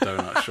raids a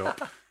donut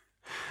shop.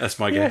 That's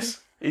my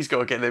guess. He's got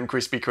to get them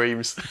Krispy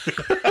Kremes.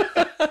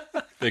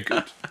 They're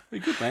good. They're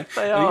good, man.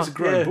 They And are. he's a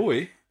grown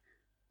boy.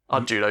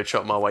 I'd judo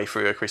chop my way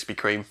through a Krispy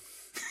Kreme.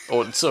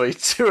 Or, sorry,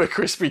 to a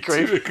Krispy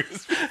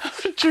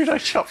Kreme. Judo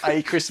chop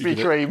a Krispy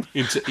Kreme.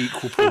 Into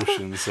equal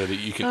portions so that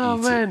you can Oh,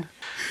 eat man. it.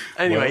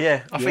 Anyway,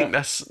 Well, I think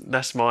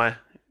that's my...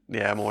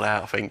 Yeah, I'm all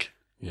out, I think.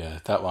 Yeah,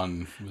 that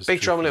one was...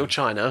 Big Trouble in Little tricky.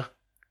 China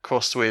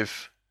crossed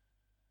with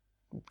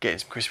getting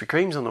some Krispy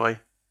Kremes on the way.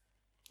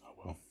 Oh,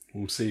 well,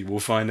 we'll see. We'll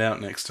find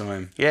out next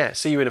time Yeah,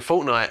 see you in a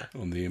fortnight.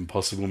 on the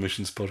Impossible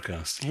Missions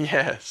podcast.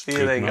 Yeah, see you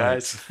Good then, night.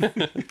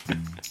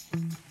 guys.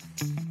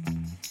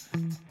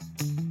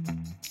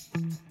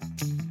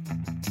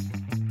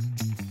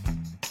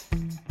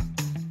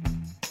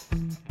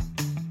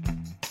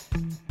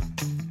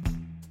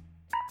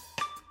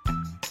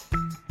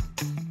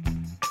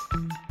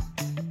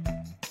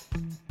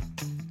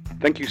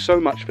 Thank you so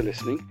much for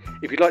listening.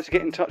 If you'd like to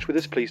get in touch with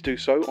us, please do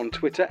so on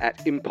Twitter at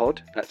Impod,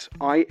 that's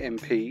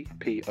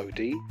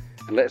IMPPOD,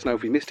 and let us know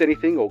if we missed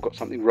anything or got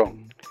something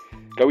wrong.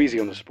 Go easy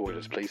on the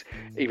spoilers, please.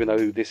 Even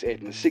though this aired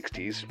in the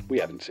 60s, we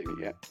haven't seen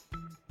it yet.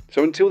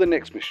 So until the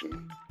next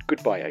mission,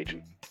 goodbye,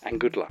 Agent, and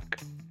good luck.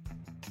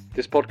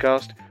 This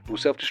podcast will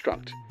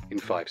self-destruct in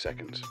 5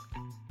 seconds.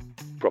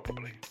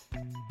 Probably.